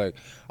say, like,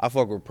 I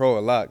fuck with Pro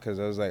a lot because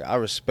I was like, I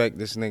respect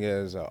this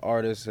nigga as an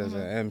artist, as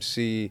an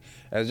MC,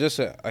 as just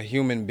a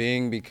human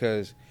being,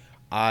 because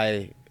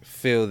I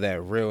feel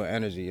that real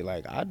energy.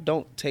 Like, I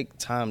don't take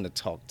time to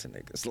talk to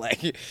niggas.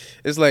 Like,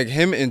 it's like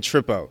him and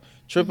Trip Out.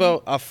 Trip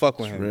Out, I fuck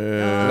with him.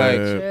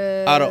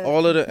 Like, out of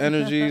all of the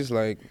energies,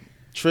 like,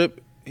 Trip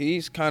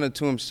he's kind of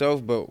to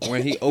himself, but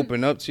when he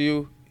open up to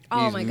you,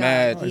 Oh he's my God,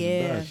 mad. Oh, he's the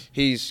yeah. best.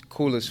 He's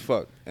cool as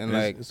fuck, and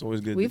like it's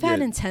always good. We've had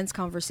intense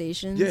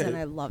conversations, and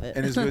I love it.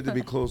 And it's good to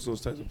be close to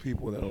those types of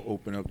people that'll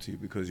open up to you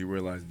because you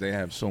realize they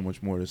have so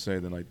much more to say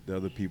than like the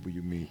other people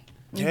you meet.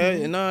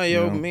 yeah, nah,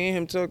 yo, You know? me and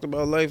him talked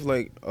about life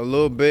like a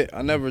little bit.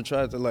 I never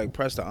tried to like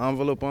press the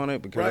envelope on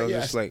it because I was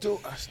just like,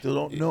 I still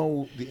don't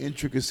know the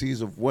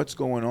intricacies of what's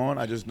going on.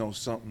 I just know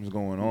something's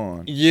going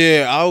on.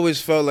 yeah, I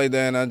always felt like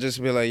that, and I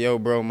just be like, yo,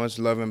 bro, much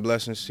love and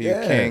blessings to you,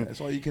 King. That's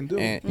all you can do.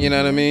 And you know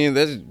what I mean?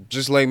 That's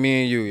just like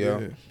me and you, yo.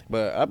 Yeah.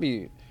 But I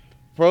be,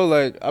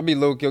 I be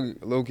low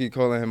key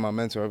calling him my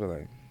mentor. I be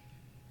like,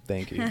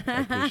 thank you,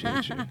 I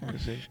appreciate you, You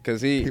see?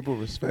 cause he, People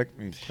respect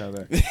me. Tell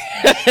that.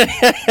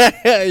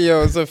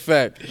 yo, it's a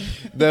fact.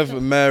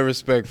 Definitely mad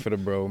respect for the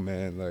bro,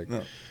 man. Like,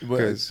 No, but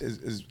 'cause-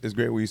 it's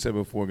great what you said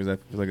before because I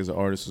feel like as an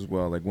artist as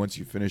well, like once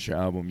you finish your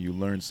album, you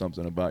learn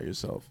something about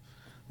yourself.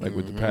 Like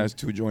with the past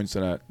 2 joints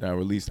that I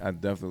released, I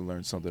definitely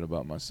learned something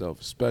about myself,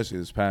 especially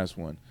this past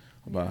one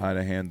about how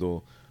to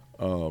handle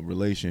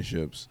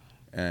relationships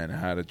and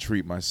how to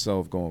treat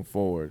myself going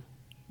forward,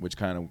 which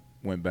kind of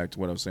went back to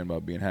what I was saying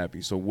about being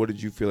happy. So what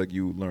did you feel like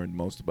you learned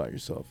most about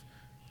yourself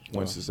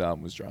once this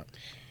album was dropped?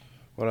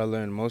 what I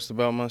learned most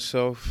about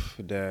myself,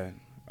 that,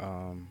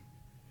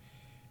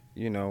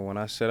 you know, when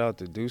I set out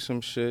to do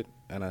some shit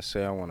and I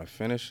say I want to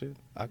finish it,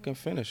 I can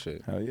finish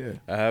it. Hell yeah.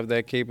 I have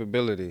that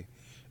capability.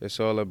 It's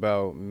all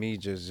about me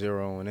just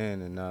zeroing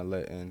in and not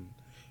letting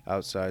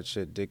outside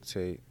shit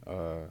dictate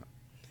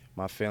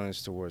my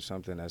feelings towards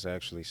something that's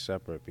actually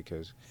separate,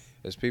 because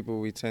as people,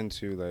 we tend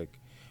to like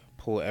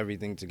pull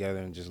everything together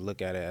and just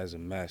look at it as a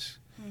mess.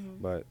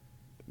 But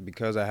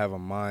because I have a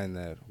mind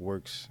that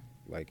works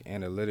like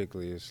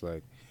analytically, it's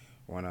like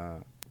when I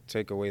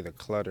take away the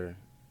clutter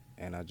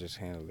and I just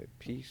handle it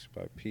piece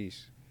by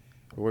piece,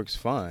 it works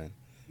fine.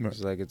 Right.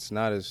 It's like it's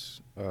not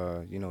as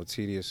you know,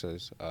 tedious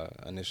as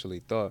initially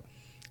thought.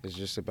 It's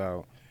just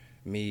about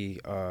me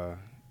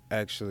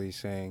actually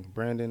saying,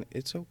 Brandon,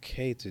 it's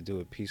okay to do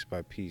it piece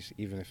by piece,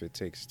 even if it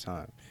takes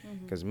time.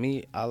 Because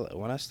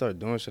when I start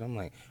doing shit, I'm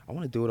like, I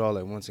want to do it all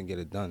at once and get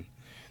it done.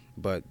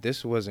 But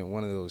this wasn't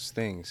one of those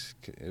things.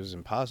 It was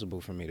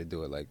impossible for me to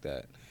do it like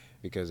that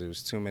because it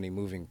was too many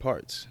moving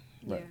parts.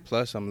 Yeah.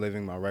 Plus, I'm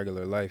living my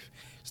regular life.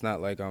 It's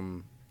not like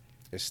I'm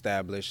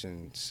established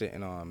and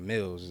sitting on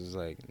mills. It's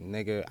like,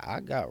 nigga, I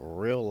got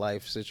real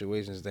life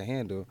situations to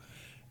handle,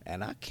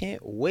 and I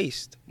can't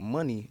waste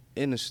money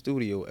in the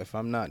studio if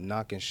I'm not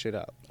knocking shit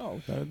out. Oh,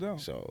 without a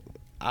doubt. So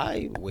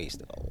I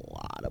wasted a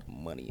lot of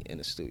money in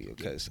the studio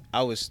because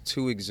I was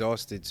too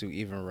exhausted to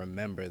even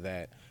remember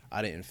that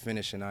I didn't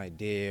finish an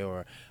idea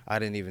or I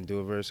didn't even do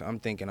a verse. I'm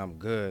thinking I'm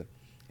good,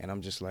 and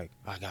I'm just like,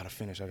 I gotta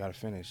finish.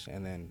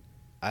 And then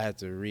I had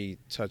to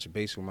touch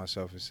base with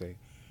myself and say,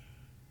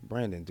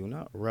 Brandon, do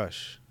not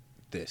rush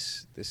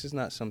this. This is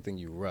not something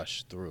you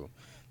rush through.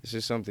 This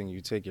is something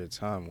you take your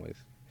time with.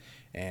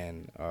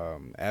 And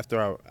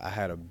after I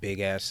had a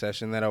big-ass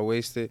session that I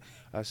wasted,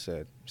 I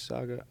said,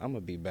 Saga, I'm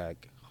going to be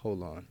back.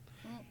 Hold on.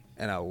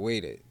 And I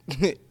waited.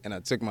 And I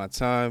took my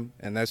time,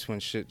 and that's when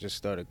shit just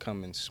started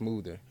coming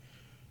smoother.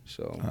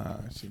 So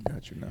She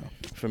got you now.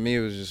 for me, it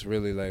was just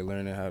really like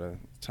learning how to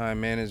time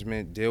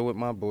management, deal with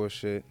my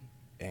bullshit,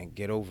 and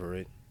get over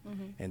it,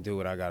 and do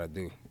what I got to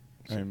do.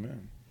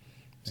 Amen.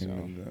 So-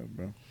 Amen to that,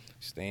 bro.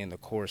 Stay in the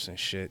course and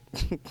shit.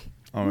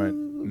 All right.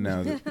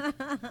 Now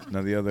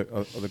the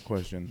other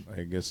question,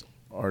 I guess,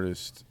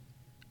 artist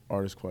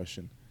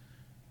question.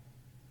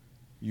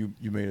 You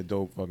made a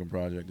dope fucking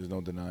project. There's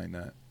no denying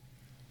that.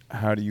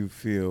 How do you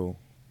feel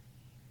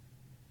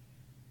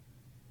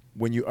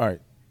when you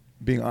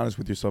being honest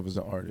with yourself as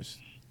an artist?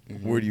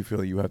 Where do you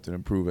feel you have to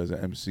improve as an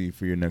MC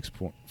for your next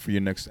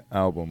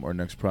album or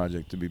next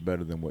project to be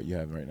better than what you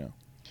have right now?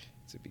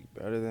 To be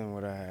better than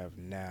what I have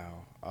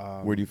now.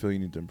 Where do you feel you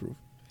need to improve?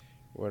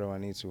 Where do I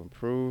need to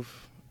improve?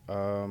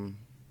 Where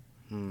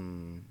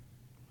do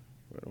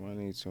I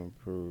need to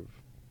improve?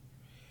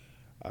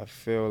 I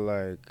feel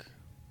like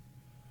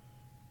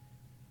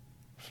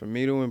for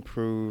me to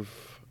improve,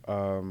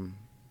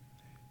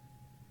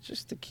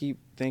 just to keep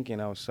thinking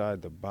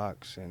outside the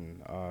box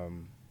and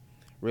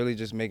really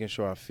just making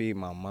sure I feed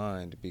my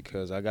mind,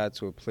 because I got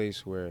to a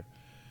place where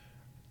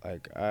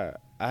like I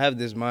have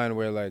this mind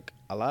where like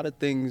a lot of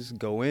things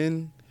go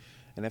in,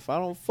 and if I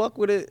don't fuck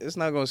with it, it's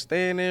not gonna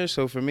stay in there.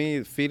 So for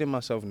me, feeding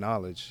myself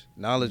knowledge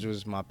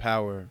was my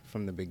power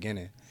from the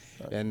beginning.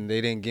 And they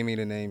didn't give me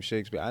the name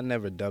Shakespeare. I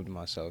never dubbed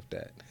myself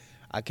that.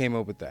 I came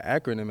up with the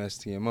acronym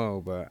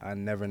STMO, but I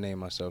never named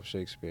myself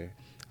Shakespeare.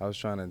 I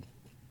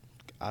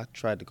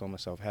tried to call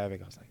myself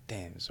Havoc. I was like,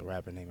 damn, it's a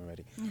rapper name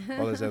already.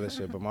 All this other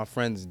shit. But my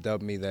friends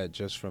dubbed me that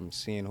just from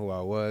seeing who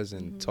I was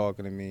and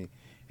talking to me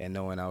and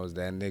knowing I was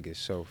that nigga.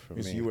 So for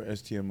me. You were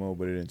STMO,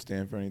 but it didn't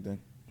stand for anything?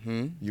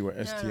 You were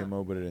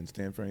STMO, but it didn't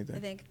stand for anything? I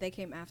think they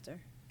came after.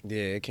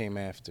 Yeah, it came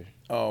after.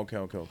 Oh, okay.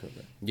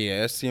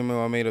 Yeah,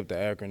 STMO, I made up the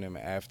acronym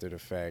after the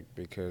fact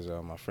because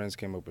my friends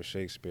came up with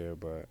Shakespeare,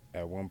 but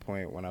at one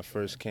point when I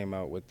first came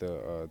out with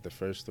the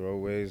first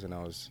throwaways and I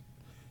was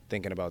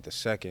thinking about the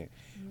second.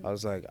 I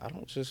was like, I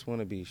don't just want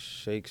to be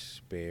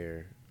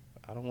Shakespeare.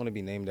 I don't want to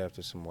be named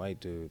after some white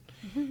dude.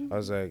 I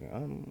was like,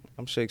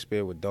 I'm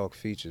Shakespeare with dark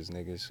features,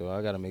 nigga. So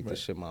I gotta make this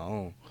shit my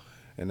own.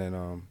 And then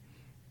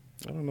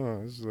I don't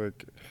know. It's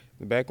like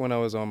back when I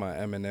was on my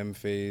Eminem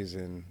phase,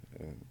 and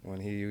when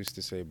he used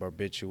to say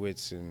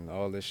barbiturates and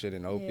all this shit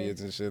and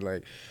opiates and shit,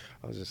 like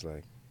I was just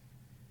like,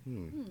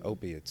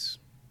 opiates.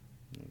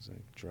 I was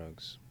like,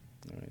 drugs.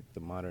 All right,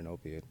 the modern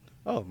opiate.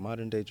 Oh,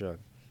 modern day drug.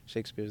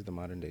 Shakespeare's the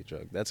modern day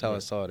drug. That's how I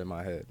saw it in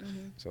my head.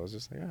 So I was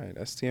just like, all right,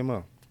 that's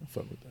TMO. I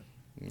fuck with that.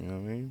 You know what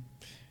I mean?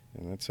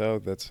 And that's how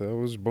I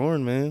was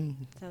born, man.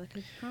 That's how the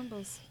cookie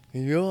crumbles.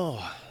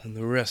 Yeah, and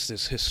the rest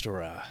is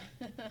history.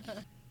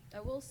 I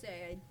will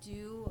say I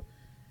do.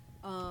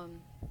 Oh,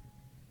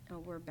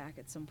 we're back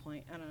at some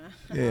point. I don't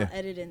know. Yeah. I'll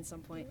edit in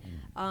some point.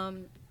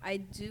 I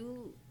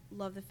do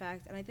love the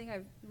fact, and I think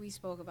we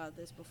spoke about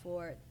this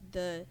before,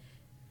 the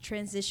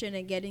transition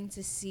and getting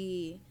to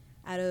see,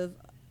 out of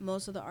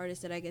most of the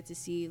artists that I get to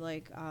see,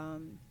 like,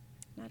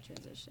 not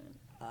transition,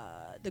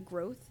 the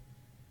growth.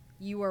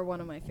 You are one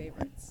of my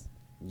favorites.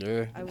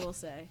 Yeah. I will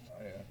say.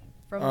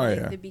 Oh,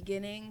 yeah. From the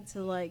beginning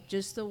to like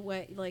just the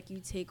way like you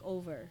take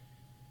over,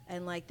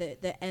 and like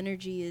the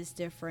energy is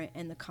different,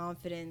 and the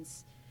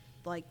confidence,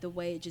 like the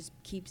way it just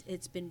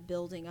it's been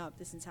building up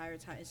this entire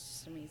time. It's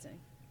just amazing.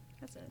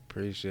 That's it.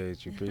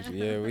 Appreciate you.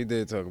 Yeah, we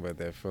did talk about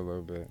that for a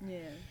little bit. Yeah.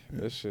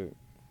 That shit.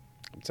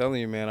 I'm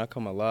telling you, man, I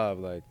come alive.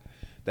 Like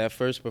that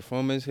first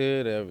performance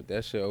here,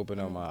 that shit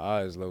opened up my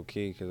eyes low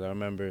key, because I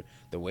remember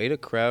the way the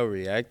crowd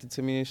reacted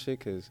to me and shit,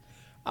 because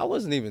I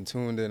wasn't even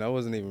tuned in. I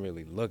wasn't even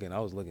really looking. I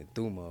was looking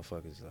through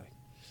motherfuckers, like,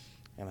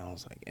 and I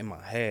was like in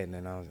my head, and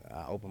then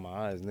I opened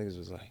my eyes. Niggas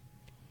was like,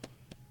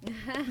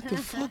 "Get the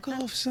fuck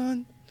off,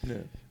 son." Yeah.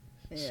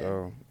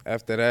 So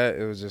after that,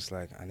 it was just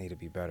like I need to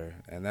be better,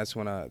 and that's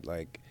when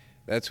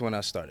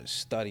I started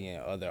studying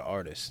other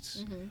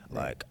artists.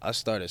 Like I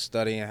started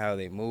studying how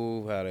they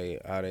move, how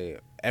they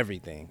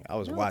everything. I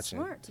was watching.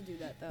 It's smart to do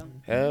that though.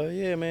 Hell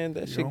yeah, man.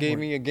 That shit gave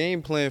me a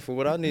game plan for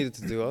what I needed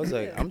to do. I was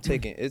like, I'm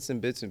taking its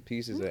and bits and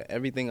pieces of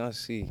everything I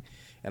see,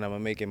 and I'm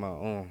gonna make it my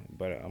own,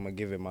 but I'm gonna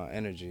give it my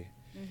energy.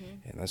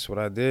 And that's what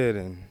I did.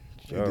 And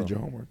You did your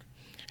homework.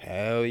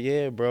 hell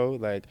yeah, bro.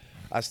 Like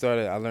I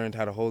learned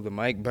how to hold the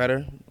mic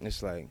better.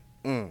 It's like,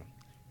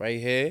 right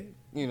here.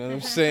 You know what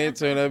I'm saying?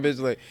 Turn that bitch,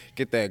 like,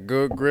 get that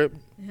good grip.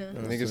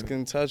 Niggas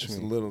couldn't touch It's me.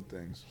 the little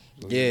things.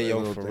 Yeah, yo,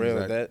 little for things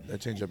real. That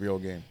change up your whole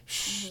game.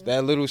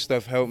 That little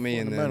stuff helped me.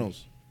 And then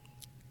Fundamentals.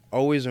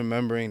 always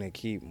remembering to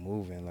keep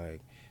moving. Like,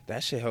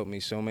 that shit helped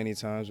me so many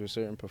times with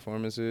certain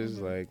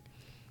performances. Like,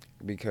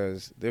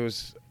 because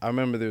I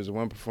remember there was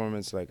one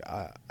performance, like,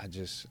 I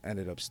just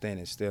ended up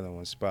standing still in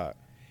one spot.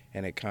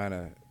 And it kind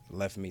of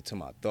left me to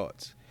my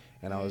thoughts.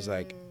 And I was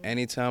like,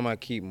 anytime I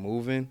keep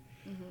moving,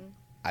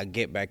 I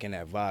get back in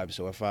that vibe.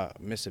 So if I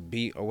miss a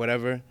beat or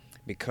whatever,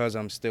 because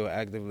I'm still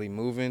actively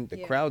moving, the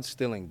crowd's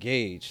still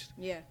engaged.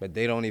 Yeah. But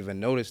they don't even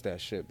notice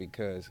that shit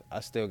because I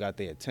still got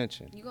their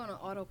attention. You go on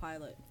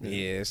autopilot.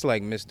 Yeah, it's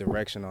like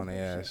misdirection on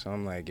their ass. So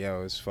I'm like,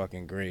 yo, it's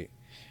fucking great.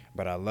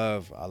 But I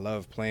love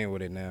playing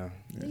with it now.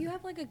 Do you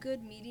have like a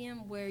good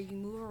medium where you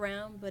move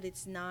around but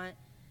it's not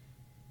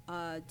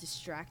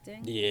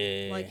distracting?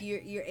 Yeah. Like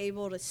you're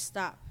able to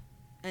stop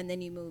and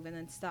then you move and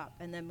then stop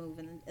and then move,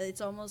 and then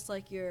it's almost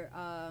like you're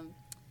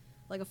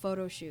like a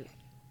photo shoot.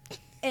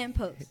 And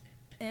pose.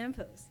 I ain't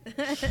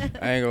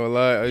gonna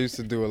lie, I used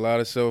to do a lot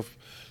of self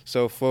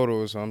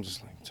photos, so I'm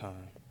just like,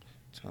 time.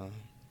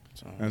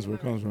 That's where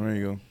it comes from. There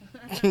you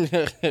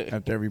go.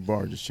 After every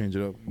bar, just change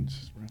it up. And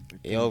just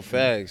Yo,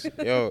 facts.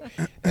 Yo,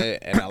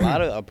 and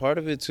a part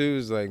of it too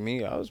is like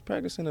me. I was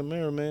practicing the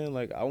mirror, man.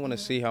 Like I want to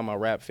see how my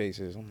rap face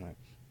is. I'm like,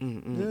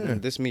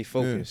 this me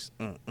focused.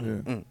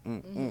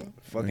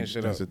 Fucking shit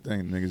up. That's the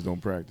thing. Niggas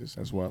don't practice.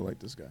 That's why I like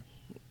this guy.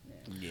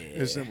 Yeah.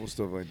 It's simple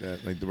stuff like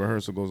that. Like the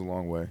rehearsal goes a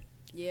long way.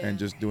 Yeah. And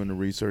just doing the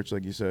research,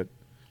 like you said,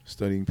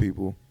 studying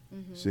people,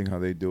 seeing how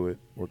they do it,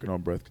 working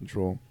on breath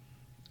control.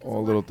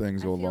 All little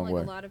things go a long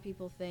way. A lot of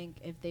people think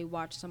if they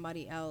watch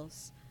somebody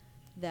else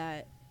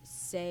that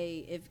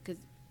because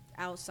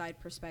outside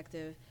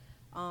perspective,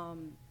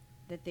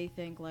 that they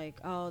think like,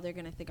 oh, they're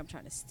gonna think I'm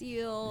trying to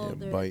steal.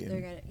 Yeah, biting.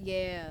 They're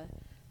gonna,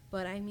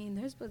 but I mean,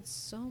 there's been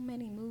so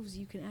many moves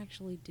you can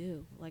actually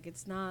do. Like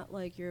it's not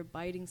like you're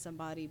biting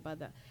somebody by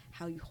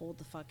how you hold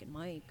the fucking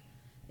mic.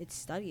 It's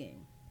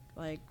studying.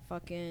 Like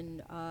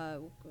fucking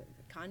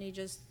Kanye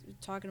just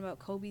talking about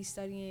Kobe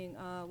studying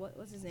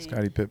what's his name?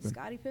 Scottie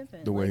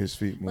Pippen. The way his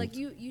feet move. Like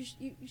you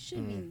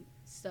should be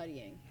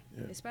studying,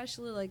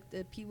 especially like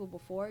the people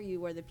before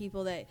you or the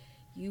people that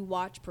you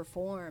watch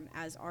perform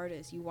as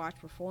artists. You watch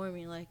perform,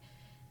 and you're like,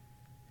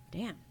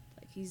 damn.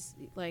 Like he's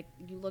like,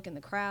 you look in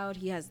the crowd.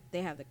 He or she,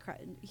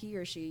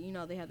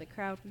 they have the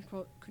crowd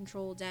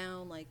control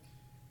down. Like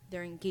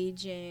they're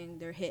engaging,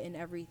 they're hitting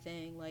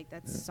everything. Like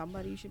that's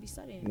somebody you should be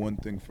studying. One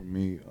thing for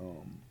me,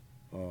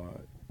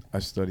 I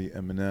study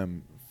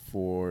Eminem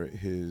for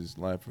his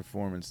live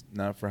performance,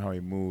 not for how he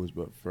moves,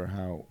 but for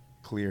how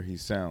clear he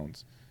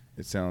sounds.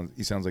 He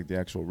sounds like the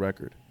actual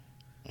record.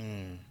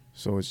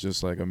 So it's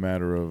just like a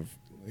matter of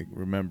like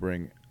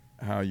remembering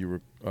how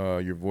you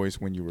your voice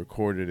when you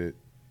recorded it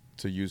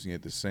to using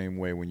it the same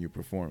way when you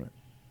perform it.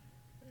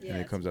 Yeah,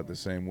 And it comes out the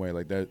same way.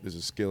 Like that, there's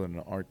a skill and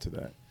an art to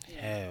that.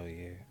 Hell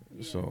yeah.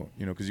 So,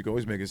 you know, because you can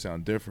always make it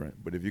sound different,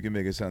 but if you can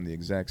make it sound the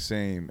exact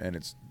same and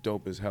it's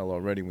dope as hell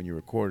already when you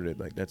recorded it,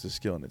 like that's a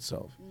skill in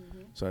itself.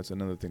 So that's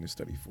another thing to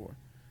study for.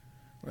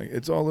 Like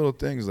it's all little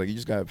things. Like you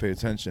just gotta pay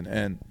attention,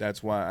 and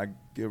that's why I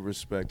give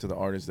respect to the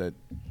artists that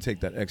take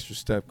that extra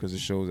step because it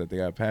shows that they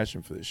got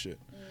passion for this shit.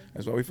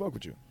 That's why we fuck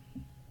with you.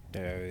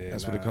 Yeah,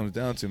 That's what it comes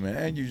down to, man.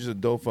 And you're just a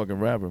dope fucking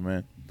rapper,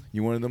 man.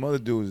 You one of them other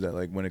dudes that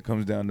like when it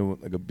comes down to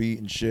like a beat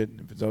and shit,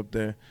 if it's up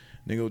there,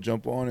 nigga will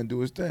jump on and do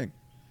his thing.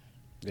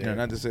 Yeah. You know,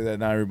 not to say that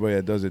not everybody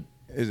that does it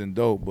isn't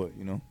dope, but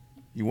you know,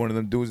 you one of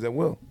them dudes that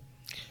will.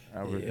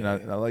 And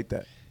I like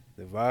that.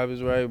 The vibe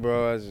is right,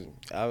 bro.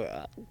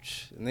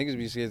 Niggas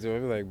be scared to. I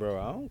be like,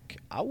 bro,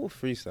 I will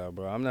freestyle,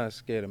 bro. I'm not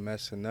scared of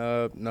messing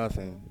up,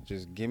 nothing.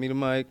 Just give me the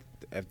mic.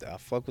 If I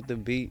fuck with the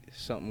beat,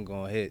 something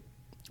gonna hit.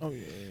 Oh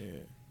yeah.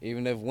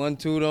 Even if 1,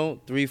 2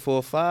 don't, 3,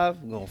 4,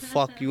 5, gonna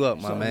fuck you up,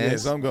 my man. Yeah,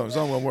 something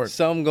gonna work.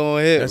 Something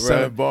gonna hit, that bro.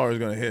 7 bar is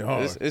gonna hit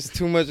hard. It's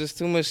too much. It's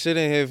too much shit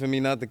in here for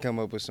me not to come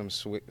up with some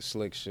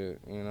slick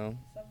shit. You know.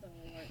 Something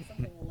will work.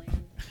 Something will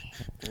land.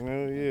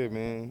 Hell yeah,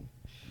 man.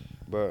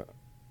 But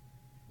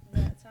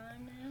That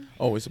time, man.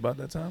 Oh, it's about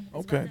that time?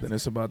 Okay, then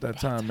it's about that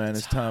time, man.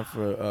 It's time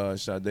for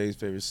Sade's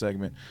favorite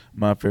segment,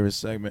 my favorite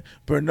segment,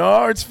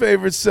 Bernard's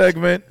favorite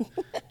segment,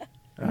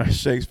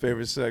 Shake's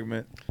favorite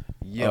segment.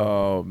 Yo.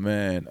 Oh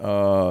man,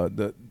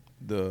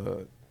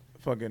 the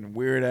fucking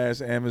weird ass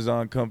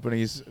Amazon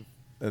companies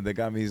that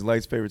got me these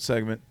lights favorite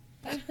segment.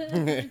 I'm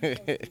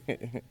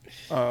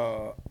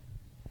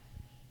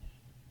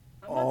about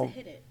to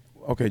hit it.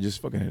 Okay,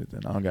 just fucking hit it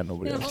then. I don't got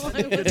nobody else.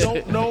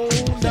 Don't know,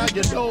 now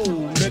you know,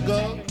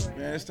 nigga.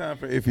 Man, it's time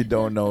for If You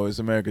Don't Know. It's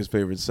America's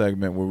favorite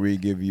segment where we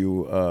give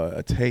you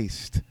a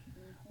taste,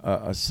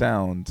 a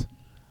sound,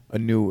 a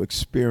new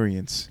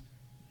experience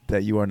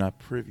that you are not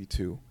privy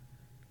to,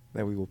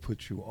 that we will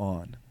put you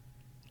on.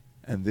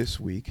 And this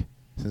week,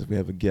 since we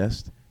have a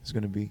guest, it's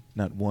going to be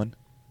not 1,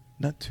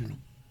 not 2,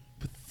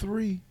 but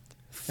 3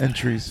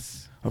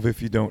 entries of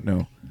If You Don't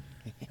Know.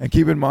 And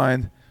keep in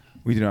mind,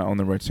 we do not own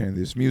the rights to any of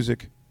this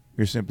music.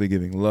 We're simply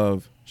giving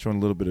love, showing a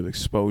little bit of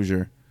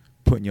exposure,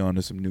 putting you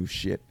onto some new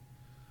shit.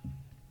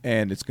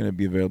 And it's going to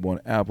be available on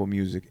Apple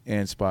Music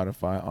and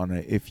Spotify on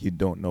a If You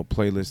Don't Know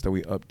playlist that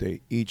we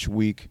update each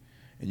week.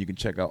 And you can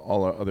check out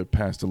all our other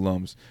past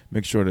alums.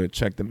 Make sure to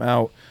check them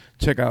out.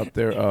 Check out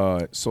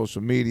their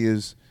social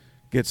medias.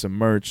 Get some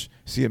merch.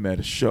 See them at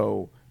a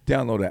show.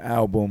 Download an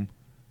album.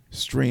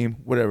 Stream,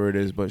 whatever it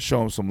is. But show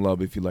them some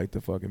love if you like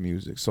the fucking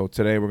music. So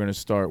today we're going to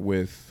start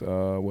with,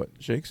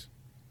 Shakes?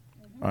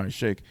 Mm-hmm. All right,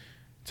 Shake.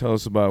 Tell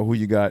us about who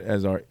you got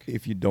as our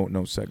If You Don't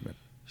Know segment.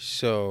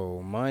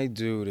 So my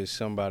dude is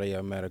somebody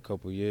I met a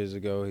couple years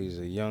ago. He's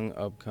a young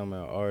upcoming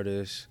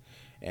artist,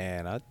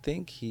 and I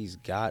think he's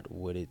got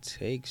what it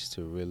takes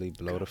to really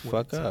blow the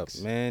fuck up,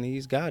 man.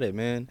 He's got it,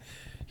 man.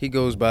 He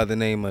goes by the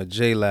name of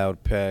J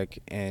Loud Peck,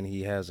 and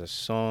he has a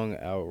song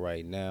out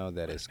right now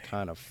that is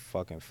kind of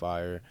fucking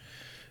fire.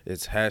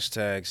 It's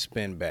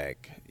 #Spinback.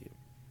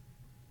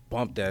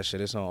 Bump that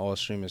shit. It's on all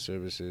streaming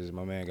services.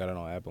 My man got it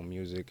on Apple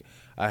Music.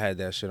 I had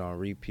that shit on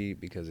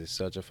repeat because it's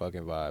such a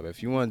fucking vibe.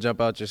 If you want to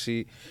jump out your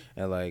seat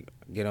and like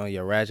get on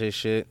your ratchet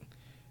shit,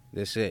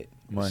 that's it.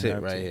 That's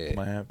it right here.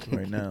 Might have to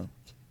right now.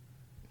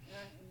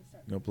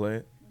 You gonna play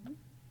it? Mm-hmm.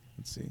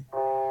 Let's see.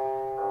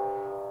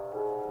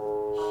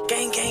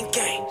 Gang, gang,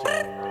 gang.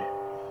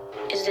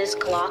 Is this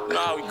Glock?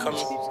 Nah, we coming.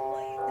 It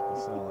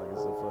sound like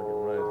it's so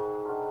fucking red.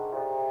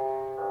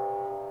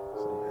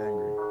 So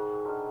angry.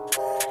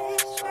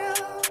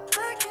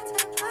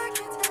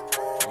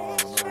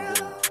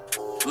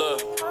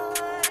 Look.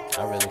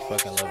 I really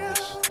fucking love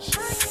this.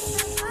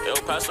 Yo,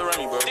 pass the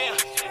Remy, bro. Damn.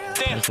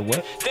 That's a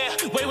what?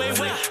 Damn. Wait. I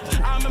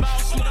remember I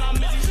was smoking on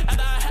Mizzy.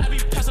 After I had to be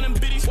passing them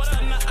biddies. What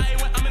up? I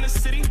ain't when I'm in the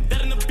city.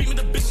 That in the beat with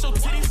the bitch so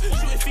titties.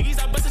 Shooting figgies,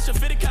 I busted your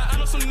fitted cat. I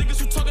know some niggas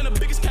who talking the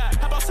biggest cat.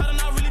 Hop outside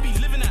and I really be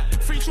living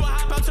that. Free true, I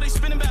hop out till they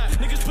spinning back.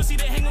 Niggas pussy,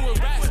 they hanging with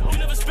rats. You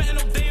never spent no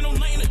day, no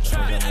night in the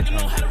trap. I can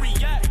know how to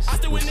react. I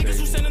still with niggas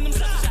who sending them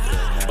such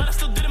a but I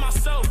still did it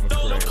myself.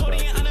 Though no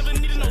Cody and I never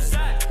needed no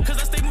sack.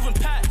 Cause I stay moving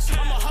packs.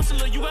 I'm a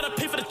hustler, you gotta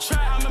pay for the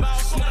track. I remember I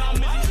was smoking on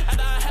Mizzy.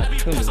 After I had to be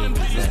passing them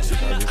biddies. I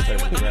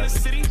ain't when I'm in the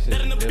city.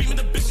 That in the beat with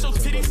the bitch so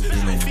titties.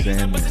 Shooting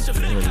figgies, I busted your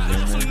fitted cat. I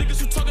know some niggas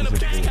who talking the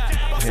biggest cat.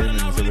 Him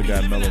until we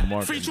got Mellow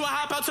Mark. I'm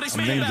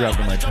name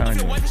dropping like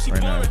Kanye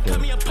right now.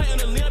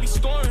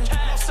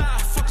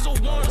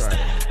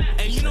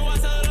 And you know I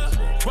tell her,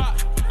 rock,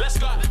 let's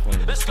go.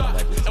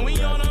 And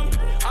we on them,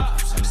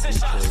 send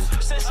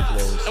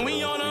shots. And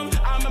we on them,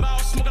 I remember I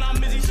was smoking on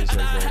Mizzy. After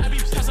I had to be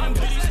passing them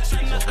biddies.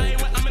 I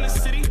ain't when I'm in the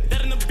city.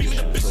 That in the beat with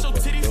the bitch so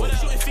titties.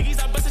 Shooting figgies,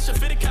 I busted your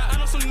fitted cat. I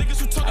know some niggas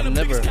who talking I've the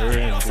never biggest heard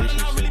him cat. do some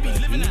shit, but he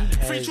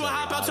Free has true, I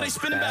hop out till they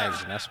spin bags,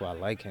 back. and that's why I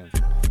like him,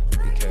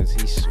 because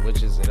he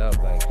switches it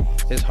up. Like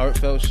his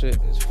heartfelt shit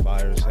is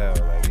fire as hell.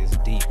 Like it's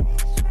deep,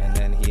 and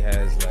then he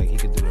has like he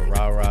could do the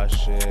rah rah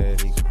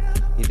shit. He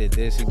he did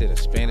this. He did a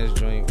Spanish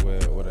joint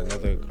with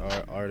another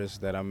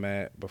artist that I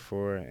met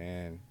before,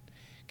 and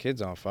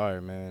kid's on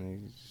fire,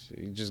 man.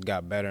 He just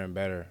got better and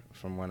better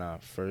from when I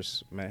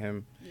first met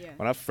him. Yeah.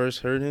 When I first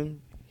heard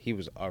him, he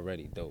was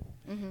already dope.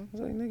 Mm-hmm. I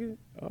was like, nigga,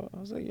 I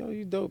was like, yo,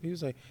 you dope. He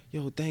was like,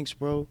 yo, thanks,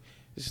 bro.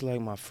 This is like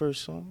my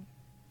first song.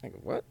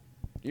 Nigga, what?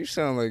 You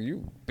sound like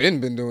you been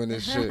doing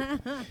this shit.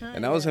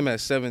 And that was him at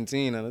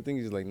 17, and I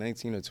think he's like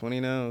 19 or 20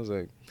 now. I was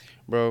like,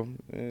 bro,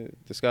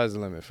 the sky's the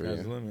limit for you.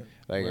 Sky's the limit.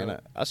 Like, Right. and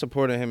I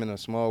supported him in a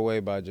small way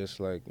by just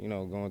like, you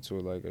know, going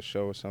to like a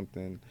show or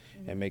something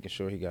and making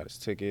sure he got his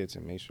tickets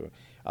and make sure.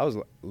 I was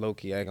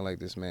low-key acting like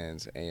this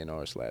man's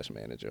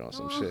A&R/manager on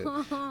some shit.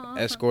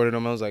 Escorted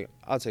him. I was like,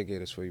 I'll take care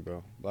of this for you,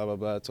 bro. Blah, blah,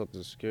 blah. Talked to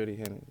the security,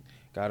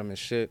 got him his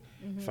shit.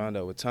 Found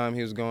out what time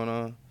he was going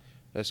on.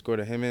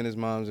 Escorted him and his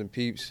moms and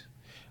peeps.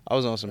 I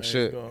was on some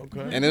shit.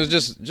 Okay. And it was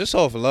just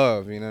off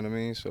love, you know what I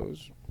mean? So it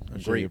was I'm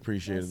sure you great.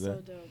 appreciated That's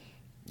that. so dope.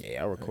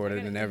 Yeah, I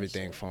recorded and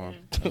everything for him.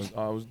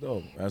 I was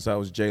dope. That's how I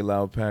was J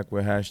Loud Pack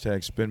with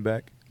hashtag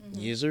Spinback.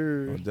 Yes,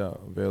 sir. No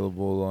doubt.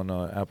 Available on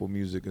Apple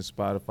Music, and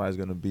Spotify is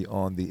going to be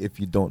on the If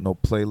You Don't Know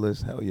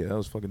playlist. Hell yeah, that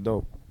was fucking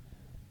dope.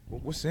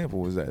 What sample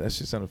was that? That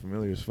shit sounded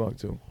familiar as fuck,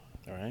 too.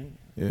 All right.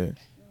 Yeah.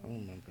 I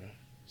don't remember.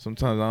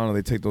 Sometimes, I don't know,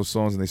 they take those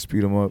songs and they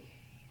speed them up.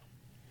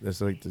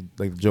 That's like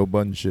the Joe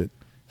Budden shit.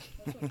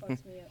 That's what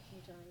fucks me up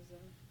sometimes,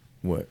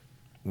 though. What?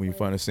 When you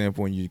find a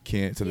sample and you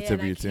can't to the tip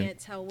of your tongue? can't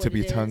tell what Tip of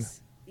it your tongue?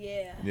 is.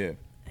 Yeah. Yeah.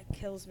 It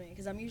kills me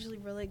because I'm usually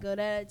really good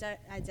at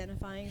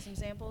identifying some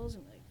samples.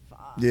 I'm like,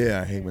 fuck.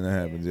 Yeah, I hate when that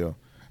happens, yo.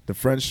 The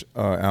French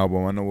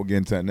album, I know we'll get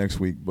into that next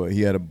week, but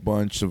he had a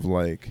bunch of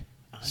like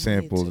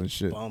samples and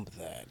shit. Bump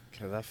that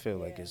because I feel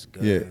like it's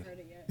good. Yeah. I haven't heard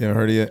it yet. You ever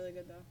heard it yet? Really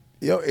good,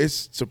 though. Yo,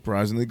 it's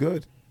surprisingly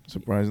good.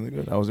 Surprisingly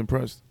good. I was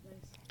impressed. Nice.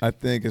 I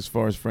think as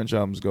far as French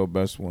albums go,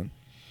 best one.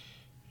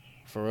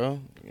 For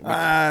real?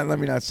 Let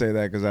me not say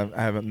that because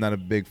I'm not a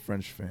big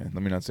French fan.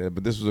 Let me not say that.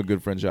 But this was a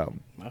good French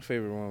album. My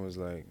favorite one was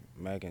like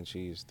Mac and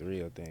Cheese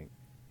 3, I think.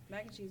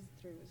 Mac and Cheese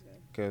 3 was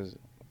good.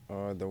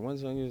 Because the one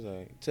song is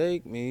like,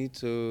 take me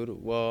to the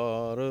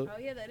water. Oh,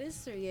 yeah, that is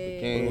 3. Yeah.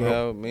 Can't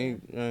help me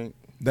drink.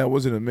 That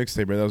wasn't a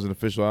mixtape, right? That was an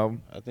official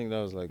album. I think that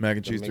was like Mac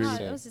and the Cheese 3? No, mixtape.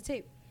 that was the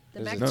tape. The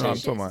Is Mac it and No, I'm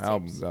Cheese talking shit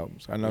about is the tapes.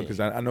 albums. I know Yeah. because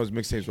I know his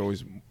mixtapes are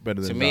always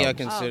better than To his me, I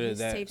albums. consider his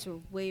that. tapes were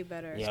way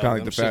better. Yeah. It's kind of like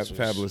them the shits was-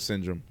 Fabulous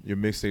syndrome. Your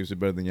mixtapes are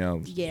better than your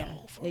albums. Yeah.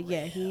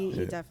 Yeah, he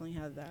Yeah. definitely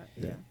had that.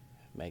 Yeah.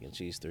 Mac and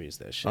Cheese 3 is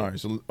that shit. All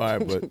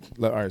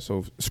right,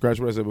 so scratch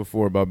what I said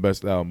before about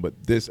best album,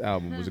 but this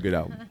album was a good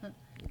album.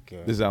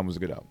 Good. This album was a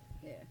good album.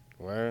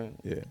 Word?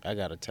 Yeah. I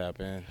got to tap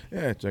in.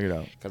 Yeah, check it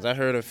out. Because I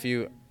heard a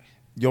few.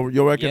 You'll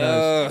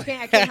recognize I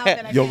can't help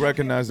it. you'll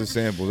recognize the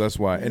samples. That's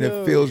why, and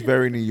it feels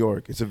very New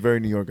York. It's a very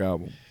New York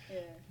album.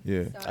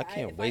 Yeah. So I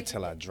can't if wait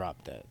till I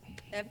drop that.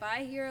 If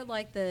I hear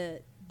like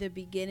the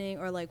beginning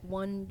or like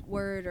one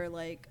word or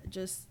like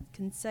just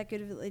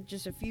consecutively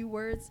just a few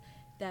words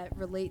that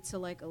relate to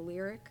like a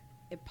lyric,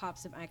 it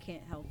pops up. I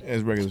can't help it.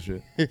 It's regular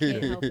shit.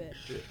 Can't help it.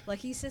 Like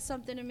he said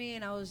something to me,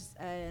 and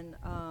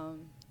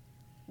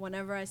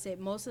whenever I say,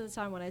 most of the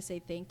time when I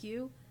say thank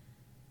you,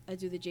 I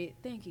do the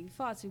thank you,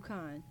 far too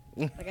kind.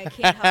 Like I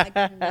can't help, I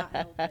cannot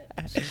help it.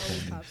 It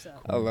always pops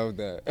up. I love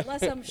that.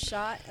 Unless I'm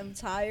shot, I'm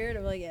tired,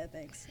 I'm like, yeah,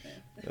 thanks. Yeah.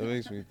 That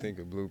makes me think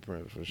of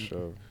Blueprint for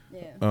sure.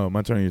 Yeah.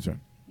 My turn or your turn?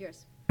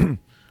 Yours.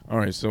 All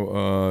right,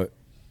 so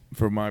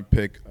for my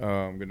pick,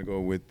 I'm going to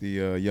go with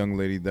the young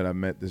lady that I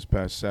met this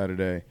past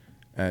Saturday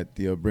at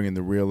the Bringing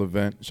the Real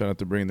event. Shout out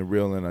to Bringing the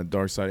Real and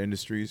Dark Side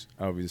Industries,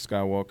 obviously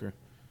Skywalker,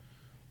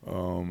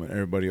 and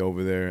everybody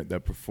over there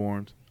that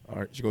performed. All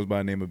right, she goes by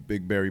the name of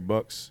Big Berry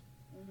Bucks.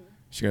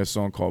 She got a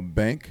song called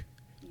Bank.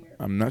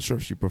 I'm not sure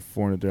if she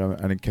performed it there.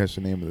 I didn't catch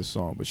the name of the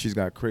song, but she's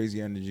got crazy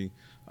energy.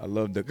 I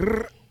love the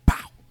grrr,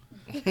 pow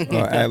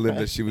ad-lib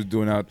that she was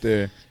doing out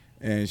there.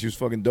 And she was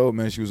fucking dope,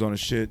 man. She was on her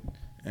shit,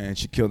 and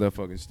she killed that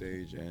fucking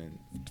stage. And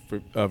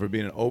for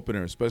being an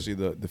opener, especially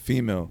the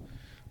female,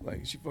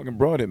 like, she fucking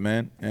brought it,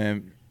 man.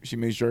 And she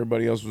made sure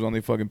everybody else was on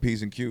their fucking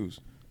P's and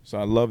Q's. So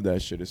I love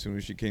that shit. As soon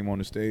as she came on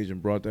the stage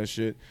and brought that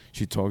shit,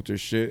 she talked her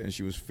shit, and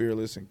she was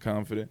fearless and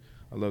confident.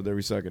 I loved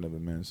every second of it,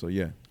 man. So,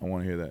 yeah, I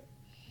want to hear that.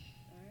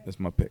 That's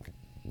my pick.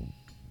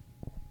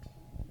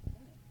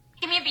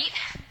 Give me a beat.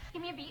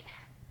 Give me a beat.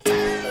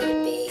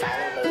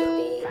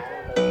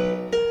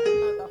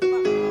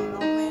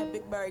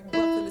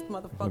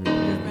 Motherfucker,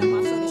 man,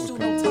 my son is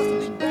shooting on tussle,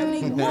 Big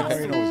Berry, they I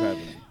already know what's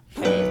happening.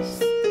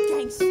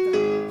 Gangsta.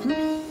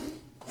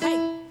 Hey.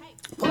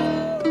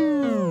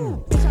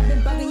 Bitch, I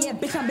been bugging, yeah,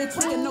 bitch, I been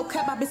tweaking. No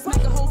cap, I been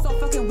smacking hoes so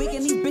fucking weak.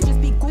 And these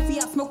bitches be goofy,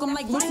 I smoke them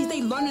like Lucy's.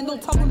 They learning,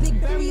 don't talk when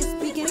Big Berry is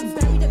speaking. Big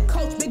Berry the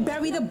coach, Big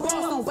Berry the boss.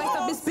 Don't waste,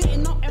 I been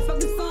spitting on every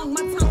fucking song.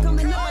 My time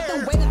coming up, I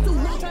done waited too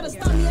long. Try to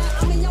stop me,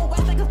 I'm in your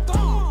ass like a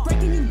thong.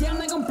 Breaking you down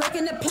like I'm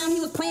breaking the pound. He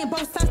was playing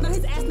both sides, now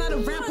his ass not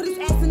around. Put his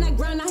ass in that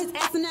ground, now his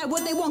ass in that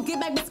wood. They won't get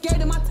back, but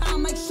scared of my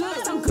time like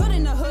shit. I'm good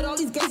in the hood, all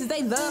these gangsters,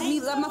 they love me.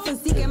 Love my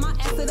physique and my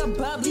ass to the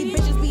bubbly.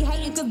 Bitches be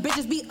hating cause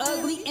bitches be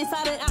ugly.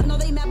 Inside and out, know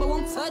they mad but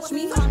won't touch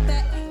me. Fuck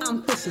that,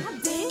 I'm fishing.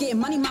 Getting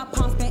money, my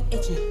palms been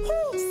itching.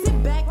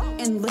 Sit back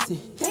and listen.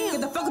 Get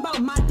the fuck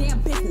about my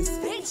damn business.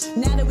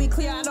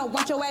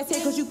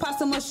 irritated cause you pop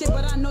so much shit,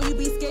 but I know you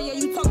be scared. Yeah,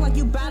 you talk like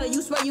you better.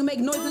 You swear you make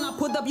noise and I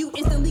put up, you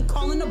instantly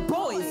calling the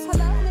boys.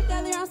 Hello, nigga,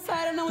 they're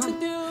outside, I know what to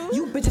do.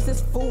 You bitches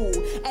is fool,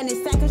 and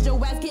it's sad cause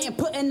your ass getting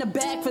put in the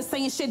bag for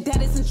saying shit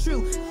that isn't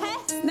true. Hey,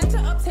 snatch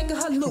her up, taking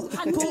her loot.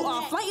 Pull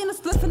off, lighting a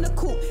spliff in the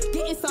coupe.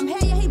 Getting some hair,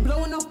 yeah, he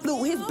blowing off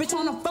blue. His bitch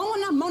on the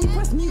phone, I'm only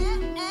press mute.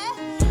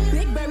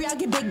 Big berry, I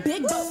get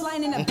big bucks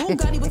flying in that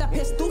Bugatti with that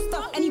pistol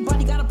stuff.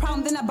 Anybody got a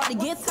problem, then that body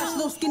gets touched.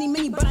 Little skinny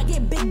mini, but I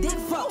get big dick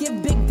fuck.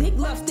 Give big dick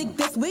love, stick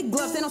this with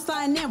gloves. Ain't no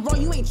sliding in, bro,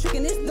 you ain't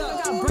tricking this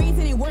stuff. Got brains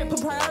and ain't worried,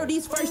 put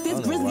priorities first. This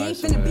grizzly ain't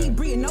finna be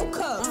breeding no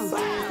cubs. My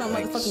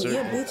motherfucking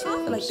ear, bitch. I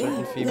feel like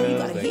damn, you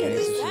gotta hear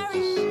this.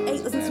 Hey,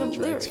 listen to the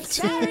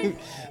lyrics. Like,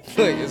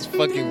 it's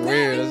fucking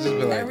weird. I just be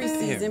like, berry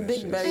season,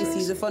 big berry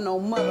season for no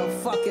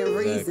motherfucking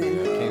reason.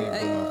 Exactly.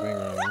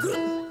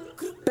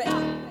 I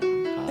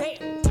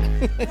can't even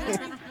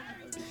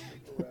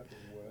put my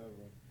finger on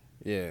it.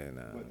 Yeah,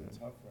 nah.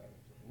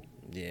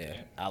 Yeah,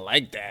 I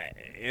like that.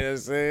 You know what I'm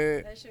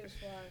saying? That shit was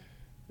fun.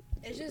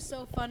 It's just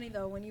so funny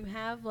though when you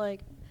have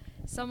like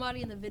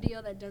somebody in the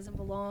video that doesn't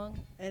belong,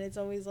 and it's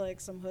always like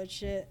some hood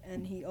shit,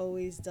 and he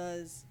always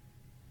does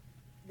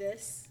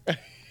this.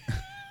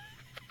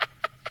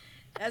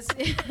 That's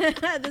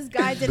this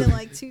guy did it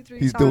like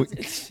 2-3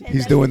 times.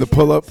 He's doing the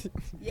pull up.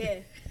 Yeah.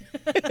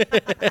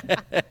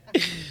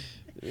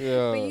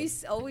 Yeah. But you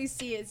always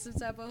see it some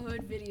type of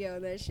hood video.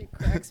 That shit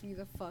cracks me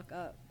the fuck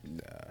up.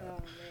 Nah. Oh man.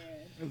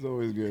 It's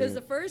always good. Because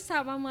the first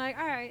time I'm like,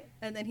 all right,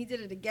 and then he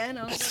did it again.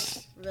 I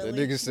was like, really?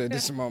 That nigga said,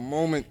 "This is my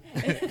moment."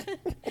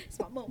 It's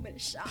my moment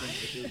to shine.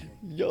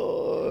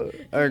 Yo,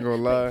 I ain't gonna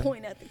lie.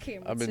 Point at the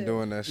camera. I've been too.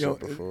 doing that shit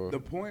before. The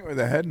point with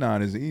the head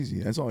nod is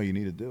easy. That's all you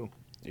need to do.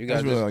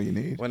 That's really all you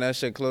need. When that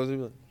shit closes,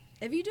 like,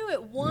 if you do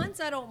it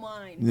once, I don't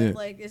mind. Yeah. But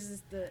like, this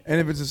is the.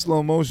 And if it's in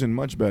slow motion,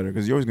 much better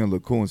because yours gonna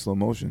look cool in slow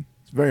motion.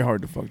 It's very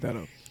hard to fuck that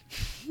up.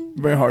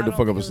 Very hard to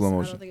fuck up a slow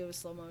motion. I don't think it was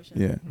slow motion.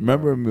 Yeah.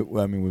 Remember,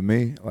 I mean, with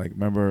me, like,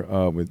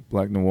 with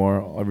Black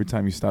Noir, every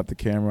time you stopped the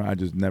camera, I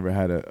just never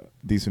had a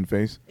decent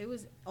face. It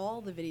was all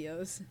the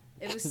videos.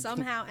 It was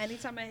somehow,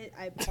 anytime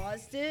I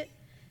paused it,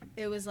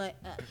 it was like,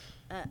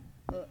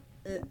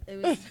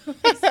 it was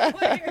so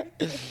weird.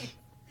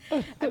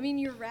 I mean,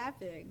 you're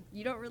rapping.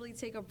 You don't really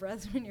take a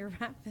breath when you're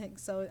rapping,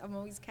 so I'm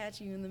always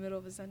catching you in the middle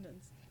of a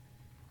sentence.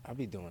 I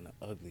be doing the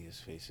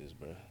ugliest faces,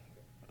 bro.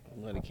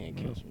 Nobody can't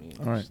catch me in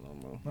All right.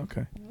 slow-mo.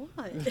 Okay.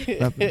 What?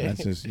 Nothing.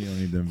 That's just, you don't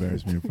need to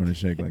embarrass me in front of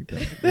Shake like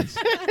that.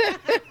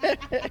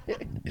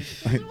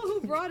 I don't know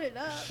who brought it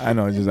up. I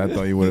know, I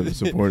thought you would have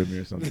supported me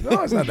or something.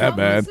 No, it's not that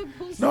bad.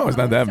 No, it's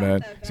not that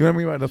bad. See what I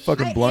mean about the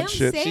fucking blunt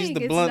shit? She's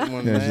the blunt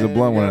one, Yeah, man. she's the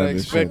blunt one. You out gotta of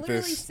this expect shit. I'm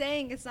literally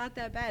saying it's not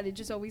that bad. It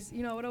just always,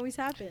 it always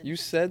happens. You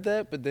said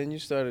that, but then you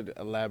started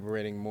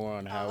elaborating more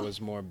on how it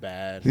was more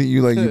bad.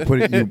 You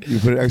put it, you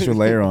put an extra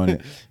layer on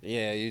it.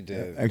 Yeah, you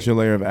did. Extra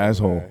layer of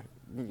asshole.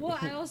 Well,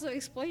 I also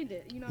explained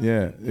it.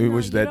 Yeah, it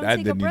was that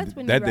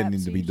didn't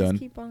need to be done.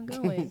 Just keep on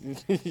going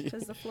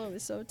because the flow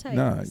is so tight.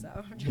 Nah, so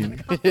I'm trying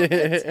to compliment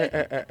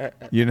it.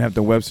 You didn't have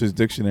the Webster's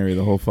dictionary,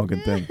 the whole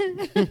fucking thing.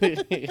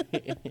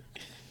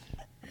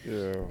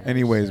 Yeah.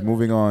 Anyways,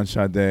 moving on,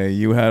 Sade.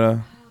 You had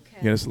a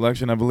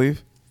selection, I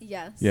believe.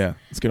 Yes. Yeah,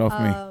 let's get off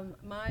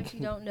me. Mine, if you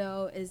don't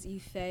know, is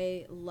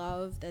Ife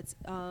Love. That's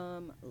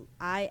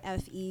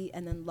IFE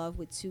and then Love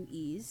with 2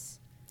 E's.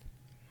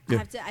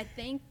 Yeah. I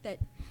think that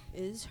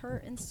is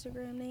her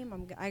Instagram name.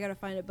 I gotta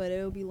find it, but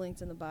it will be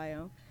linked in the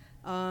bio.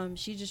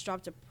 She just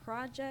dropped a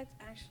project.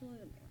 Actually,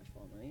 let me get my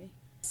phone.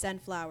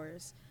 Send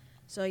Flowers.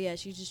 So yeah,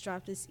 she just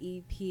dropped this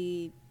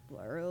EP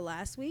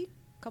last week.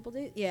 Couple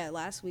days. Yeah,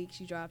 last week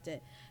she dropped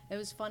it. It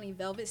was funny.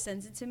 Velvet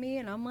sends it to me,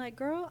 and I'm like,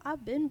 girl,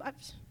 I've been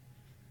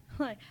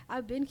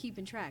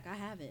keeping track. I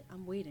have it.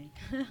 I'm waiting.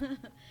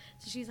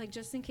 So she's like,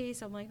 just in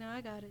case. I'm like, no,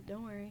 I got it.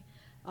 Don't worry.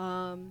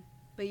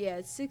 But yeah,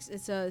 it's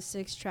a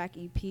 6-track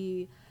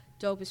EP.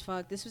 Dope as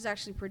fuck. This was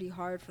actually pretty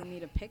hard for me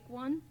to pick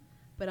one,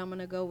 but I'm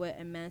gonna go with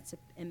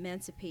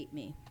Emancipate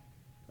Me.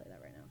 Play that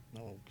right now.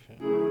 Okay.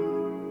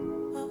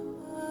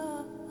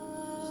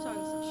 Just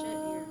talking some shit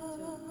here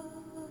too.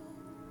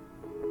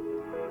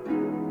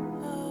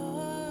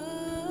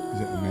 Is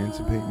it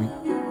Emancipate Me?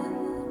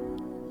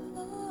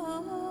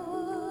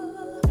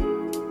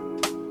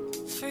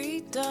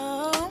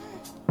 Freedom.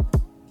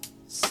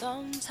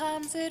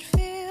 Sometimes it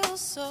feels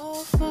so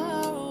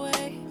far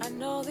away. I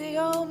know the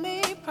old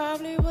me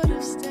probably would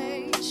have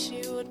stayed.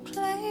 She would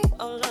play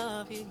all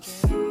of your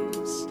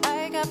games.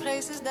 I got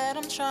places that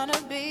I'm trying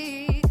to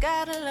be.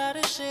 Got a lot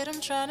of shit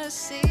I'm trying to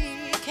see.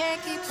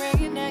 Can't keep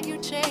praying that you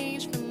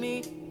change for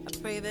me. I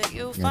pray that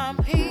you'll find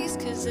peace,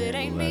 cause it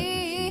ain't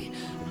me.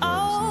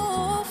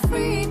 Oh,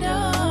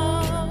 freedom.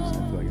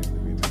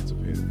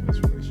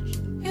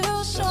 You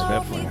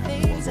showed me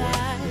things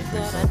I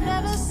thought I'd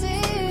never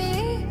see.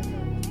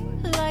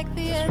 Like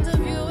the end of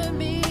you and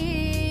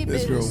me.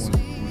 This girl wanted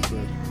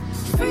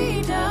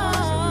freedom.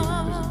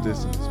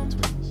 There's a distance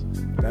between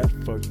us. That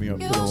fucked me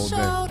up for the whole day.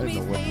 I didn't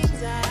know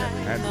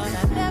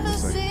what to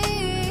say.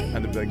 I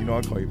had to be like,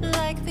 I'll call you back.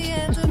 Like the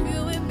end of you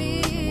and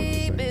me.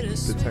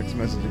 The text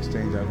message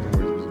exchange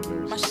afterwards was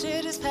embarrassing. My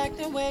shit is packed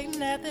been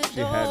waiting at the She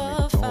had me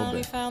door. the whole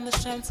Finally day. found the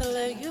strength to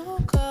let you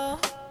go.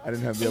 I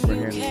didn't have the upper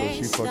hand until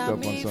she fucked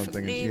up on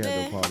something and she had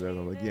to apologize. I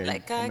was like, yeah,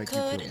 Like I'll I make you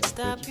feel couldn't bad,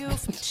 stop bitch. you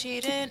from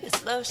cheating.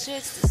 This love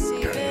shit's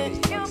deceiving.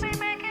 You be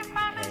making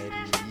promises you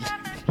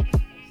never keep.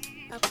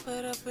 I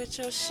put up with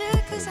your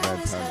shit cause I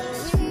was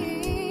hella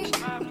weak.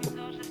 Probably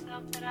told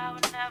yourself that I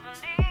would never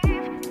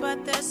leave.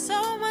 But there's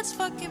so much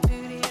fucking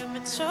beauty and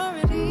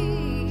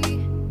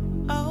maturity.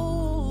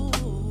 Oh,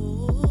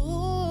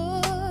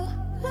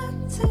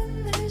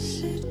 letting this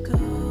shit go.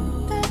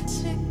 That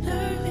shit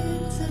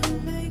learning to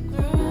make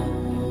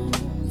room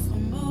for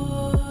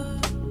more.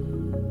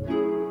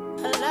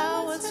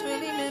 Allow what's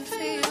really meant for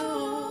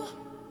you,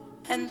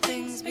 and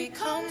things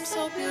become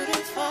so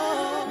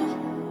beautiful.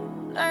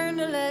 Learn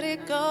to let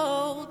it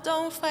go.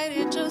 Don't fight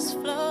it, just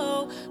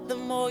flow. The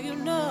more you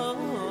know.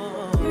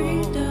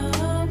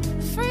 Freedom,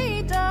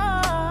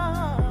 freedom.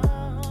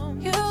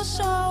 You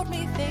showed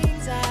me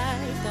things I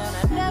thought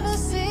I'd never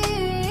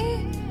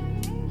see.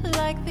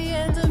 Like the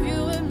end of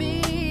you and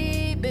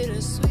me,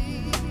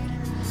 bittersweet.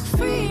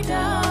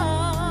 Freedom.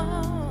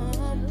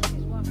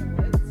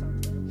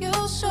 You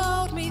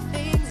showed me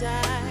things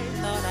I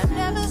thought I'd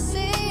never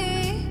see.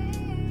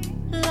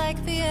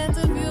 Like the end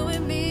of you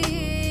and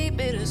me,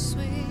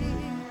 bittersweet.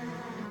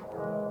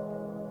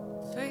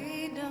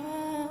 Freedom.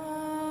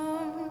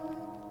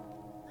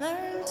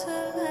 Learn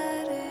to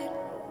let it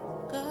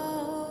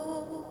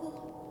go.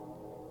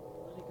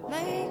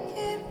 Make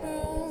it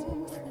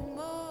room for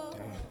more.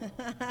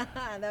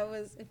 That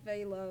was If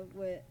I Love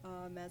with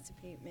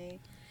Emancipate Me.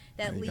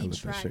 That Yeah, you gotta lead let that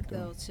track shit go.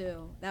 though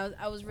too.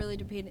 I was really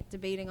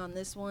debating on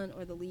this one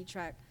or the lead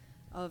track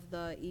of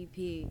the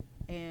EP,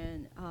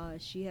 and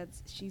she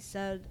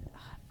said,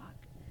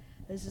 fuck,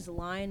 there's this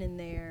line in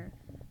there,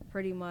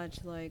 pretty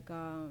much like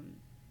I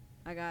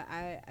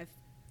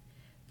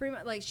pretty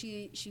much like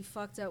she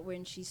fucked up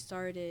when she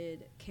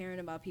started caring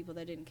about people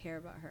that didn't care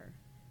about her,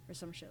 or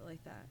some shit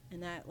like that.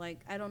 And that,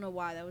 like, I don't know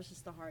why, that was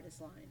just the hardest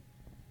line.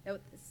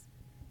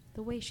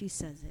 The way she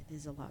says it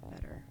is a lot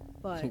better,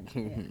 but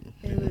yeah,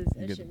 it was.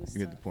 That shit was You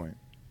get the tough. point.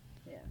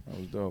 Yeah. That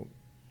was dope.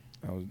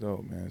 That was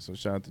dope, man. So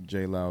shout out to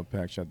J Loud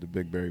Pack, shout out to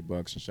Big Berry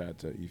Bucks, and shout out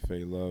to Ife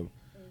Love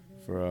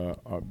for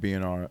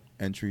being our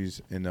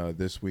entries in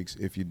this week's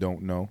If You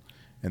Don't Know.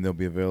 And they'll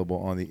be available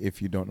on the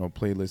If You Don't Know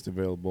playlist,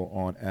 available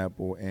on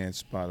Apple and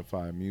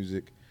Spotify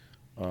Music,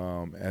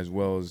 as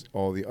well as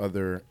all the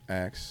other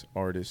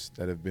artists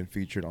that have been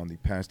featured on the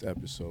past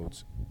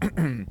episodes.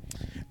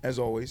 As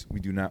always, we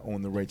do not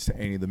own the rights to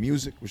any of the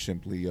music. We're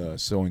simply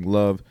sowing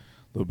love, a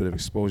little bit of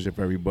exposure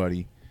for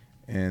everybody.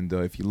 And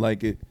if you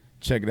like it,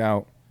 check it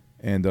out.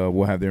 And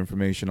we'll have their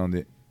information on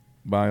the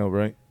bio,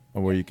 right?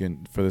 Or where you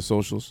can, for the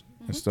socials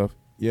and stuff.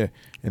 Yeah.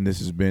 And this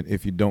has been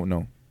If You Don't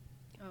Know.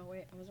 Oh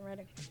wait, I wasn't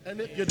ready. And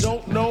if you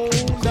don't know,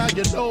 now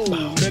you know,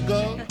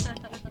 nigga.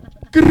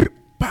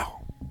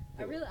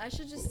 I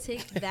should just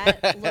take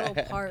that little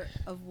part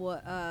of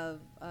what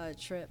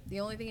Trip. The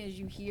only thing is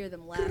you hear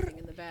them laughing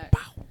in the back.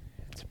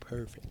 It's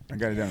perfect. I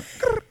got it down.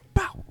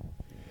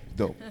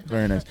 Dope.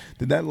 Very nice.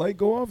 Did that light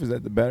go off? Is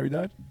that the battery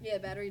died? Yeah,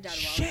 battery died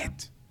a while ago.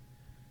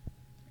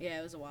 Yeah,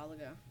 it was a while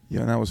ago. Yeah,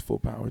 and that was full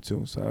power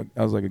too. So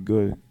I was like a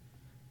good.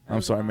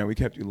 I'm sorry, man. We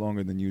kept you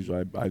longer than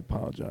usual. I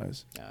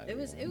apologize. It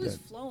was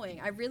flowing.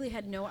 I really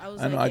had no. I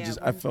was. I know. Like,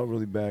 I felt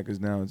really bad because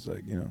now it's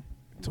like,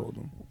 I told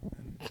them,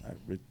 and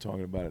we're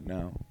talking about it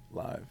now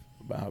live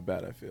about how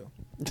bad I feel.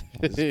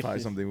 This is probably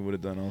something we would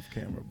have done off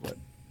camera, but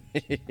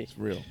it's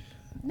real.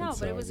 No,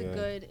 but it was a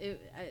good.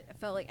 I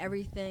felt like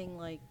everything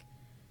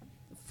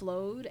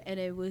flowed, and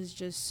it was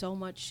just so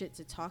much shit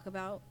to talk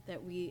about that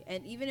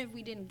and even if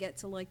we didn't get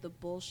to like the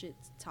bullshit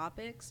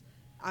topics,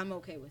 I'm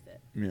okay with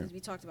it because we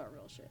talked about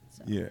real shit.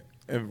 So. Yeah,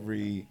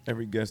 every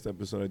guest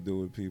episode I do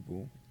with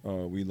people,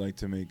 we like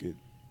to make it.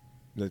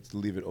 Let's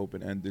leave it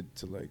open ended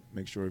to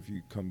make sure if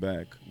you come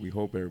back, we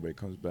hope everybody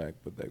comes back,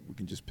 but that we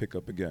can just pick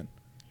up again.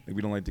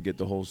 We don't like to get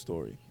the whole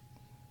story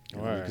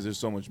because there's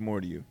so much more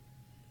to you.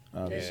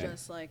 There's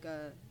just like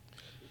a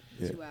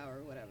 2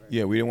 hour whatever.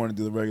 Yeah, we didn't want to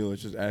do the regular.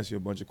 Let's just ask you a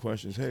bunch of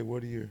questions. Hey,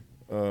 what are your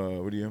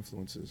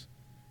influences?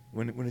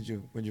 When did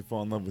you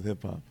fall in love with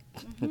hip hop?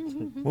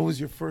 What was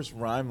your first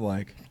rhyme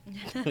like?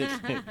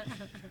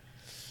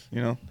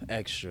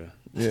 Extra.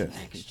 Yeah.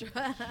 Extra.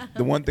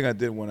 The one thing I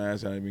did want to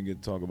ask, I didn't even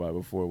get to talk about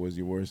before, was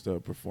your worst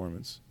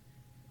performance.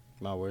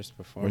 My worst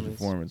performance? Worst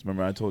performance.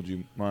 Remember, I told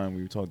you mine.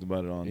 We talked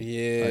about it on.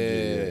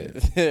 Yeah.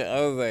 I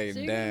was like, so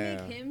you're damn.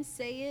 gonna make him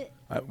say it?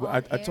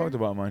 I talked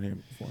about mine here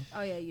before.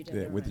 Oh yeah, you did.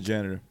 Yeah, with the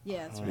janitor.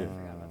 Yeah, that's right. I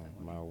forgot about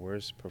that one. My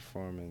worst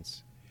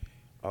performance.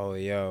 Oh,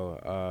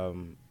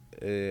 yo.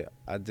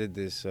 I did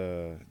this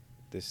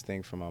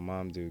thing for my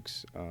mom,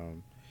 Dukes.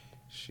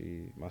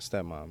 My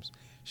stepmom's.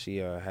 She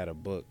had a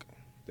book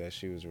that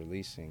she was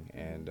releasing,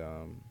 and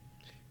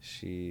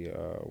she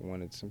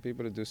wanted some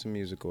people to do some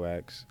musical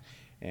acts,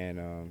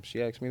 and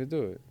she asked me to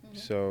do it.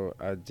 So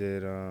I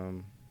did.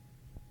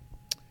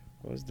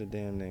 What was the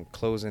damn name?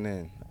 Closing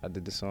In. I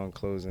did the song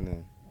Closing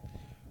In.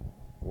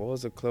 What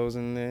was the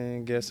closing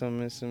in? Guess I'm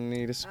missing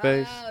need of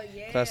space. Oh,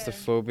 yeah.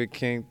 Claustrophobic,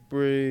 can't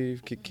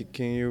breathe.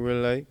 Can you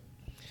relate?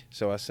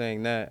 So I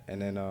sang that,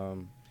 and then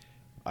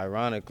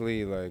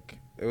ironically, like,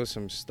 it was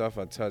some stuff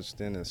I touched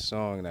in a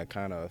song that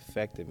kind of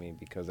affected me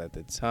because at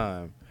the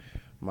time,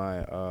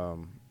 my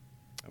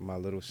my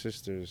little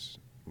sister's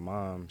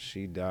mom,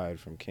 she died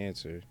from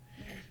cancer.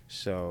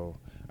 So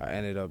I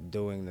ended up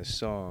doing the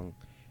song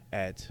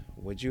at,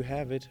 would you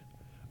have it,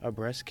 a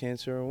breast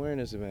cancer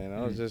awareness event.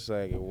 I was just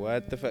like,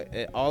 what the fuck?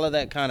 All of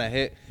that kind of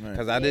hit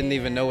because I didn't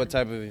even know what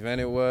type of event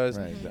it was.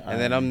 Right.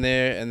 And then I'm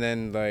there, and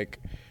then like,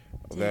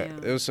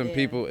 Damn, it was some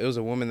people. It was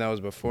a woman that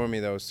was before me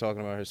that was talking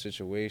about her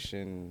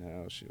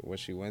situation, what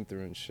she went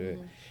through and shit.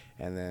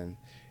 And then,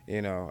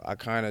 you know, I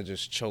kind of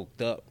just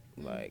choked up.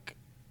 Like,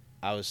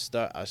 I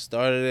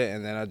started it,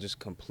 and then I just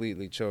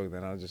completely choked,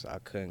 and I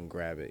couldn't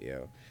grab it,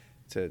 yo.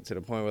 To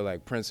the point where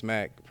like Prince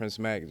Mac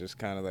just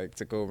kind of like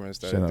took over and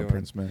started Shout out doing.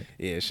 Prince Mac.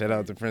 Yeah, shout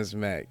out to Prince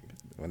Mac.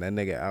 When that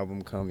nigga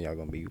album come, y'all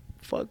gonna be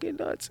fucking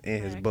nuts.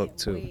 And his book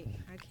too. We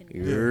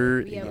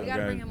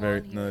gotta bring him on here.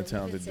 Another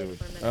talented dude.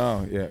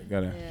 Oh yeah,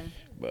 gotta. Yeah.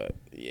 But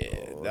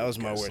yeah, that was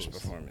my worst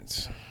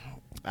performance.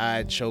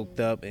 I choked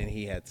up, and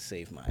he had to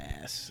save my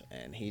ass,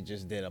 and he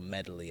just did a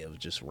medley of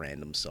just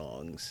random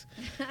songs.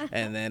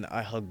 And then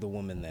I hugged the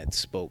woman that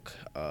spoke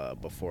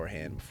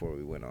beforehand before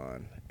we went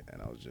on,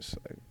 and I was just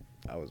like,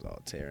 I was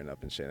all tearing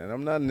up and shit. And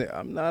I'm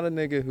not a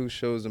nigga who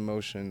shows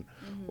emotion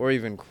or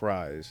even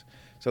cries.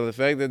 So the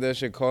fact that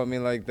shit caught me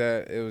like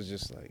that, it was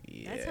just like,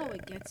 yeah. That's how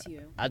it gets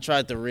you. I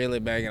tried to reel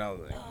it back, and I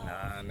was like,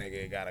 nah, nigga,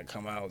 it gotta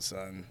come out,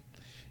 son.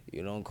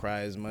 You don't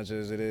cry as much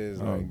as it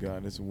is. Oh like,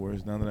 God, it's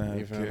worse. Now that I You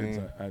have feel kids,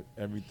 me?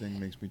 everything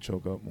makes me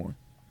choke up more.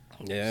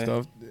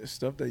 Yeah.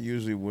 Stuff that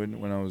usually wouldn't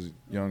when I was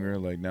younger.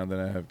 Like now that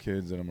I have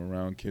kids and I'm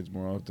around kids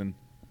more often,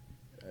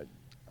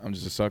 I'm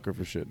just a sucker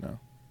for shit now.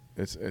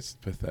 It's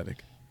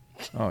pathetic.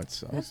 Oh, it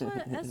sucks.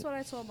 That's what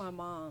I told my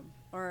mom,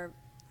 or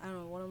I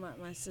don't know, one of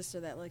my sister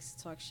that likes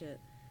to talk shit.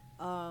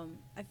 I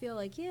feel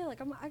like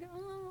I'm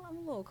a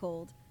little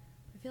cold.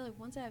 I feel like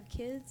once I have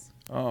kids,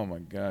 Oh my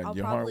God, I'll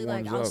your probably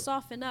heart warms I'll up.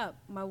 soften up.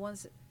 My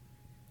ones,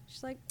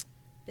 she's like,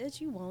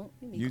 bitch, you won't.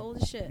 You be You- cold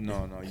as shit.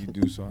 No, you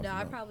do soften No,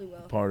 I up. probably will.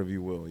 Part of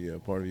you will, yeah.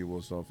 Part of you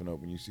will soften up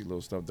when you see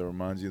little stuff that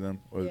reminds you of them,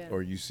 Yeah.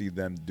 or you see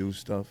them do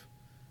stuff.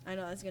 I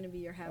know that's gonna be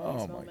your happiest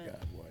Oh my moment.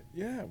 God, what?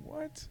 Yeah,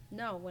 what?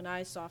 No, when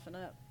I soften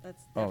up,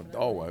 that's Oh,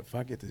 definitely. if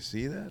I get to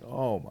see that,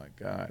 oh my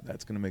God,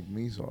 that's gonna make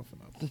me soften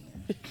up.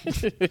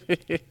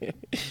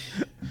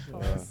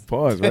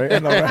 Pause, right? I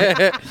know,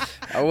 right?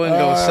 I wasn't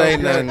gonna say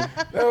nothing.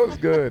 That was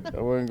good. I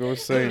wasn't gonna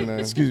say nothing.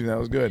 Excuse me, that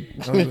was good.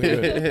 That was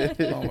really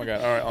good. Oh my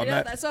God! All right, on Yeah,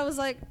 that. that's why I was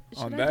like.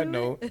 On should I that do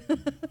note,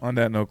 it? on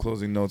that note,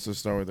 closing notes. Let's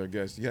start with our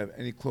guest. Do you have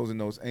any closing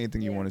notes?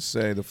 Anything you want to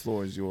say? The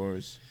floor is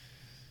yours.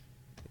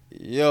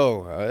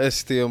 Yo,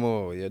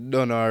 STMO, you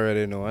don't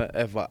already know.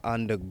 Ever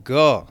on the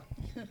go.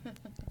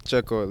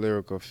 Check out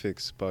Lyrical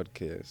Fix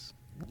podcast.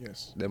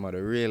 Yes. Them are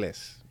the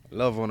realest.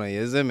 Love one of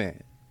you, see me?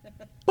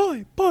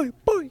 Boy.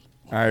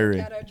 Irie.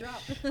 Got our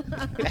drop.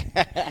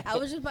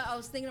 I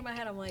was thinking in my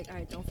head. I'm like, all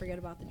right, don't forget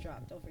about the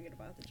drop. Don't forget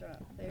about the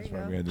drop. There you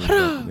Right, go. we gotta do a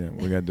drop. Yeah,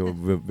 we gotta do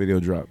a video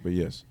drop. But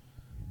yes,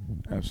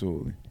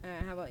 absolutely. All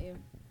right, how about you?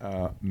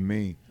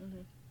 Me.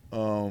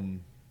 Mm-hmm.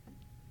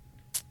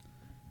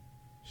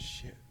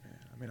 Shit, man.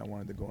 I mean, I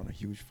wanted to go on a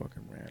huge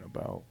fucking rant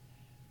about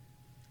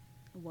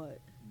What?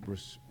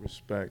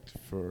 respect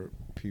for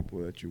people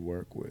that you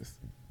work with,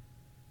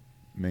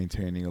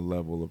 maintaining a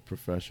level of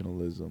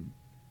professionalism,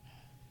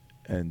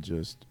 and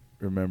just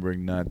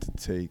remembering not to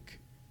take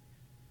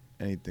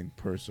anything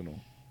personal,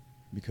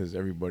 because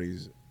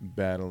everybody's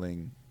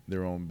battling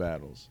their own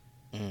battles.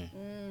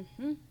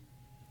 Mm-hmm.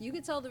 You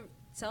could tell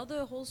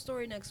the whole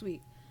story next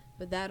week,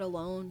 but that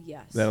alone,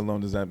 yes. That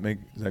alone, is that good?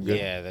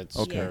 Yeah, that's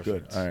okay. perfect.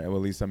 Good. All right. Well,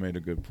 at least I made a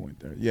good point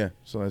there. Yeah.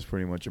 So that's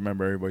pretty much.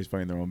 Remember, everybody's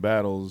fighting their own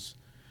battles,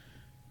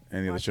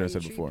 and the other Watch shit I how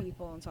said you treat before.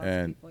 people and talk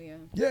to people, yeah.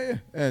 Yeah,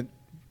 and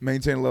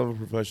maintain a level of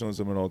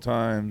professionalism at all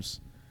times,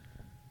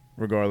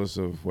 regardless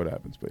of what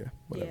happens. But yeah,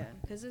 whatever. Yeah,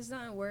 because it's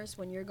nothing worse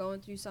when you're going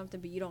through something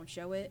but you don't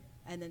show it,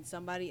 and then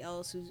somebody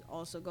else who's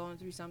also going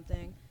through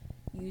something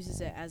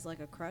uses it as like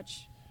a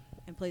crutch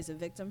and plays a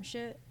victim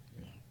shit.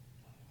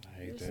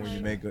 I hate When that. you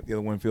make the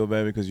other one feel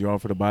bad because you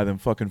offer to buy them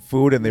fucking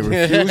food and they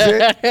refuse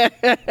it.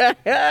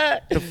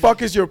 The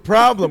fuck is your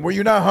problem? Were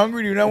you not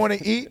hungry? Do you not want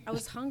to eat? I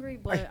was hungry,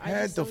 but I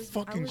had just the was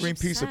fucking upset. green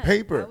piece of I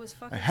paper. was I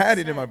fucking had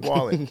it in my upset.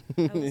 wallet.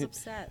 I was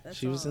upset. That's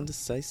She was all.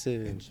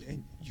 indecisive.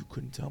 And you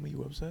couldn't tell me you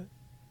were upset?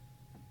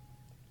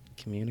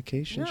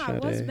 Communication. No, I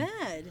was Sade.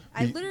 mad.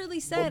 I You- literally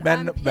said, bad I'm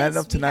eno- pissed. bad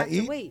enough to we not have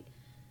eat? To wait.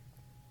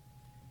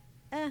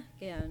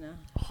 Yeah, no,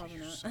 probably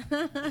not.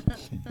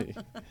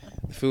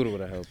 The food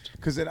would have helped.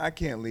 Because then I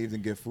can't leave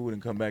and get food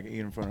and come back and eat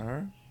in front of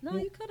her. No,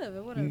 you could have.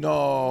 It would have.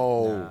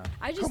 No.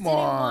 I just Come didn't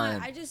on.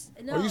 want. I just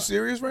no. Are you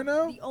serious right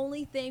now? The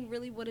only thing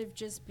really would have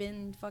just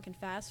been fucking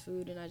fast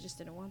food, and I just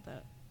didn't want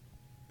that.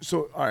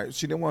 So, all right,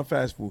 she didn't want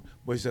fast food,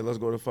 but she said, let's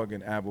go to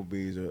fucking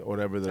Applebee's or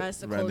whatever. That's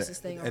the around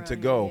closest thing And around to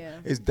here, go.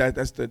 yeah.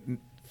 That's the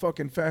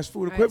fucking fast food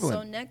All right,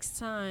 equivalent. so next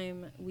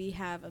time we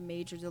have a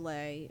major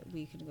delay,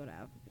 we can go to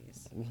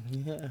Applebee's.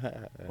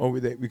 Or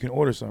we can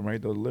order some,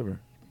 right? They'll deliver,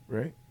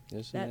 right?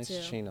 There's a That nice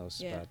too. Chino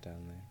spot Yeah.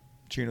 down there.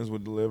 Chino's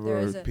would deliver There or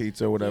is a-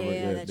 pizza or whatever.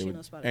 yeah, that they Chino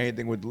would, spot is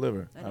anything good. would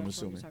deliver. I know I'm what you're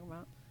assuming. talking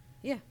about.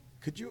 Yeah.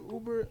 Could you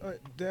Uber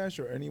Dash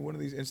or any one of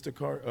these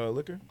Instacart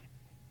liquor?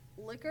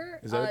 Liquor?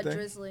 Is that a thing?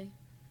 Drizzly.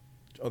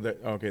 Oh,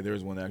 okay. There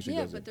is one that actually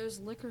Yeah, does but it. there's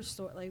liquor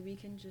store. Like, we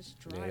can just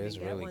drive Yeah, and it's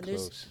get really one.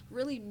 close. There's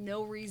really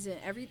no reason.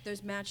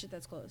 There's mad shit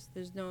that's closed.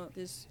 We're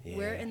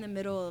Yeah. in the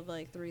middle of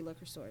like 3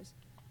 liquor stores.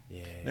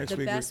 Yeah. Next The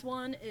week best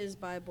one is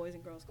by Boys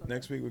and Girls Club.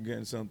 Next week we're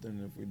getting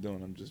something. If we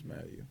don't, I'm just mad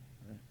at you.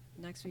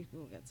 Next week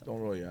we'll get something.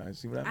 Don't roll your eyes.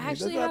 See what I mean?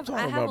 actually That's what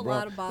I'm have talking a about, bro.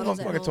 lot of That's bottles what I'm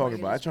at fucking home talking I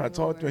about. I can try to just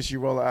talk bring to her. over. She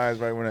roll her eyes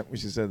right when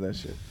she said that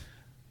shit.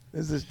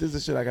 This is the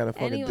shit I gotta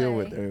fucking deal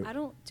with. Anyway, I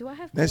don't. Do I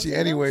have? Then she closing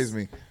anyways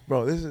notes? me,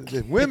 bro. This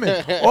is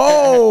women.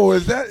 Oh,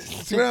 is that?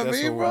 See what I That's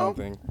mean, a bro? wild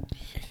thing.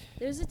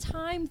 There's a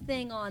time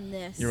thing on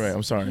this. You're right.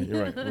 I'm sorry.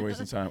 You're right. We're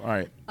wasting time. All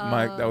right,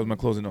 Mike. That was my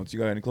closing notes. You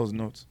got any closing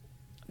notes?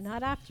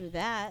 Not after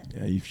that.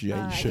 Yeah, you should.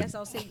 I should. guess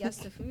I'll say yes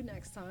to food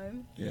next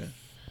time. Yeah.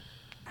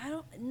 I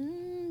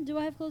don't. Do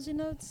I have closing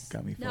notes?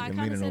 Got me No, I fucking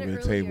kinda leaning said over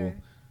it the table. earlier.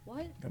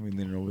 What? Got me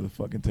leaning over the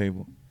fucking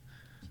table.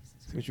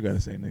 See what you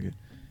gotta say, nigga.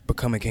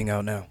 Becoming King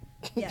out now.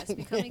 Yes,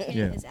 Becoming King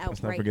Yeah, is out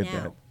let's not right forget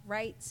now. that.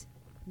 Right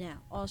now,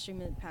 all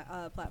streaming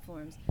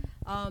platforms.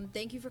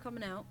 Thank you for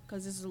coming out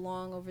because this is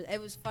long over.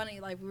 It was funny,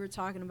 like we were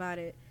talking about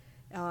it,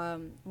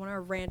 one of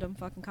our random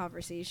fucking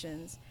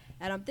conversations,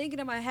 and I'm thinking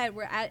in my head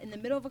we're in the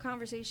middle of a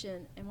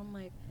conversation, and I'm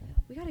like,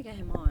 we gotta get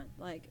him on.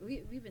 Like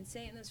we've been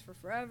saying this for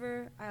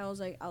forever. I was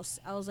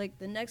like,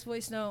 the next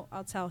voice note,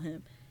 I'll tell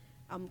him.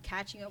 I'm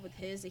catching up with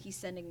his that he's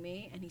sending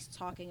me, and he's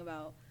talking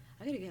about,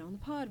 I gotta get on the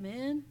pod,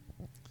 man.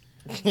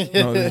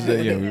 No, this is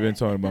it. Yeah, we've been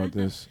talking about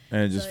this,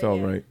 and it just felt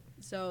yeah. right.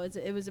 So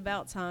it was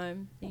about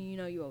time, and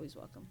you're always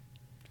welcome.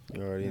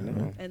 You already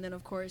know. And then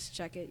of course,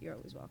 check it. You're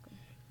always welcome.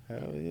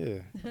 Hell yeah.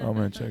 Oh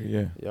man, check it.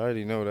 Yeah. You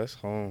already know that's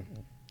home.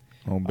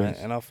 Home base.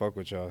 And I fuck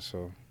with y'all,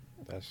 so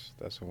that's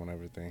a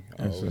whenever thing.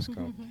 I Yes, always sir.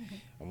 come.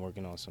 I'm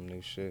working on some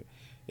new shit.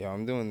 Yeah,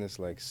 I'm doing this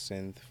like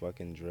synth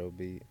fucking drill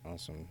beat on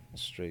some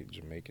straight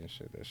Jamaican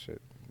shit. That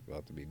shit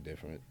about to be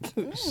different.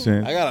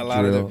 Synth, I got a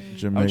lot drill, of them.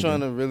 Jamaican. I'm trying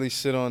to really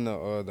sit on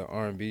the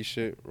R&B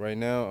shit right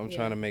now. I'm Yeah.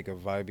 trying to make a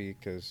vibey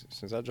because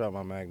since I dropped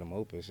my magnum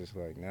opus, it's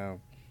like now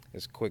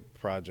it's quick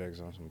projects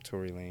on some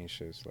Tory Lane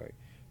shit. It's like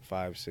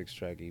 5-6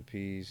 track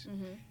EPs,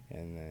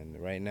 and then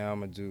right now I'm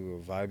gonna do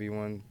a vibey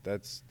one.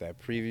 That's that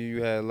preview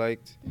you had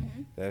liked.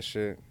 That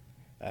shit.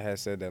 I had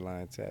said that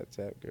line, tap,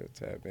 tap, girl,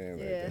 tap in.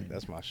 Like, Yeah.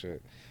 that's my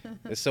shit.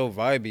 It's so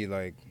vibey.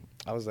 Like,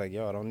 I was like,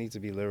 yo, I don't need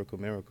to be lyrical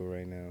miracle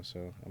right now, so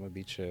I'm going to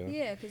be chill.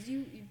 Yeah, because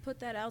you put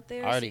that out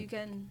there Already- so you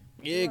can.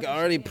 Yeah, I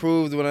already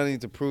proved what I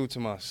need to prove to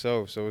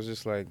myself, so it's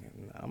just like,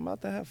 I'm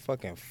about to have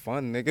fucking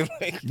fun, nigga.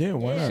 Like, Yeah,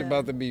 why it's not?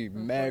 about to be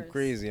mad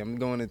crazy. I'm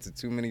going into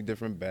too many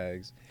different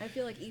bags. I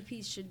feel like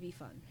EPs should be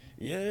fun.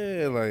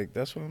 Yeah, like,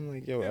 that's why I'm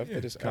like, yo, after Yeah,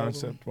 this album.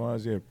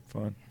 concept-wise, yeah,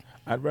 fun.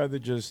 I'd rather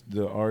just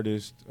the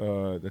artist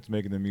that's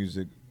making the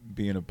music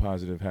be in a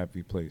positive,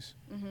 happy place.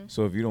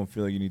 So if you don't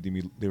feel like you need to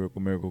be lyrical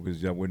miracle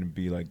because that wouldn't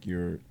be like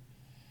your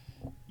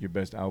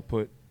best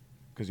output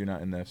because you're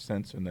not in that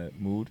sense, in that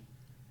mood,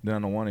 then I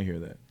don't want to hear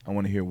that. I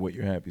want to hear what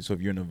you're happy. So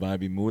if you're in a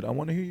vibey mood, I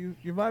want to hear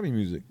your vibey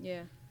music.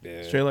 Yeah.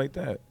 Yeah. Straight like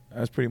that.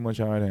 That's pretty much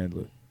how I'd handle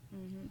it.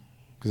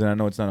 Because then I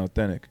know it's not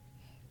authentic.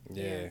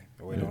 Yeah,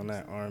 wait Yeah. on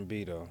that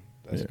R&B though.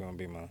 That's Yeah.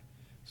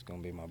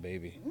 gonna be my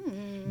baby.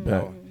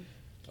 Bet.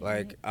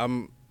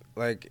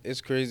 Like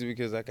it's crazy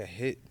because I can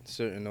hit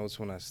certain notes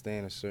when I stay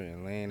in a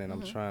certain lane, and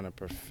I'm trying to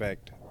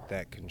perfect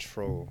that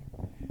control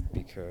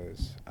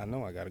because I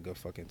know I got a good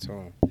fucking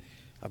tone.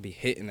 I be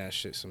hitting that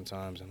shit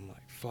sometimes, and I'm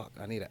like, fuck,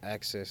 I need to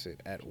access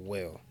it at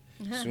will.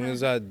 As soon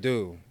as I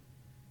do,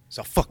 it's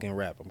a fucking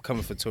rap. I'm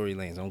coming for Tory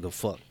Lanez. I don't give a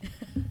fuck.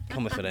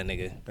 Coming for that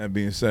nigga. That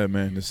being said,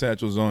 man, the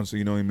satchel's on, so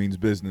you know he means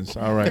business.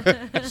 All right.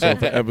 So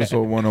for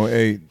episode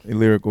 108, a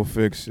lyrical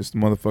fix, it's the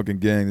motherfucking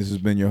gang. This has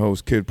been your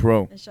host, Kid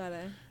Pro. And Sade.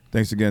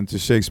 Thanks again to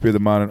Shakespeare the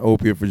Modern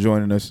Opiate for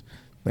joining us.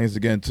 Thanks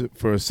again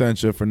for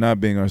Essentia for not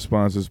being our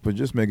sponsors, but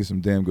just making some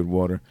damn good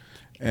water.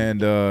 And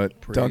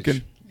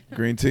Duncan,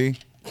 green tea,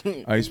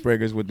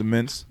 icebreakers with the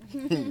mints.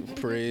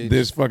 Preach.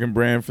 This fucking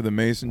brand for the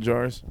mason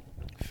jars.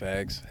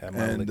 Facts. Have my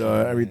And liquor,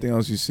 man. everything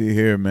else you see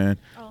here, man.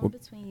 All in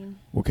between.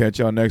 We'll catch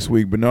y'all next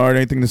week. Bernard,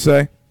 anything to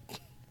say?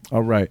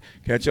 All right.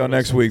 Catch y'all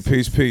next week.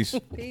 Peace, peace.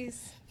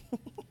 Peace.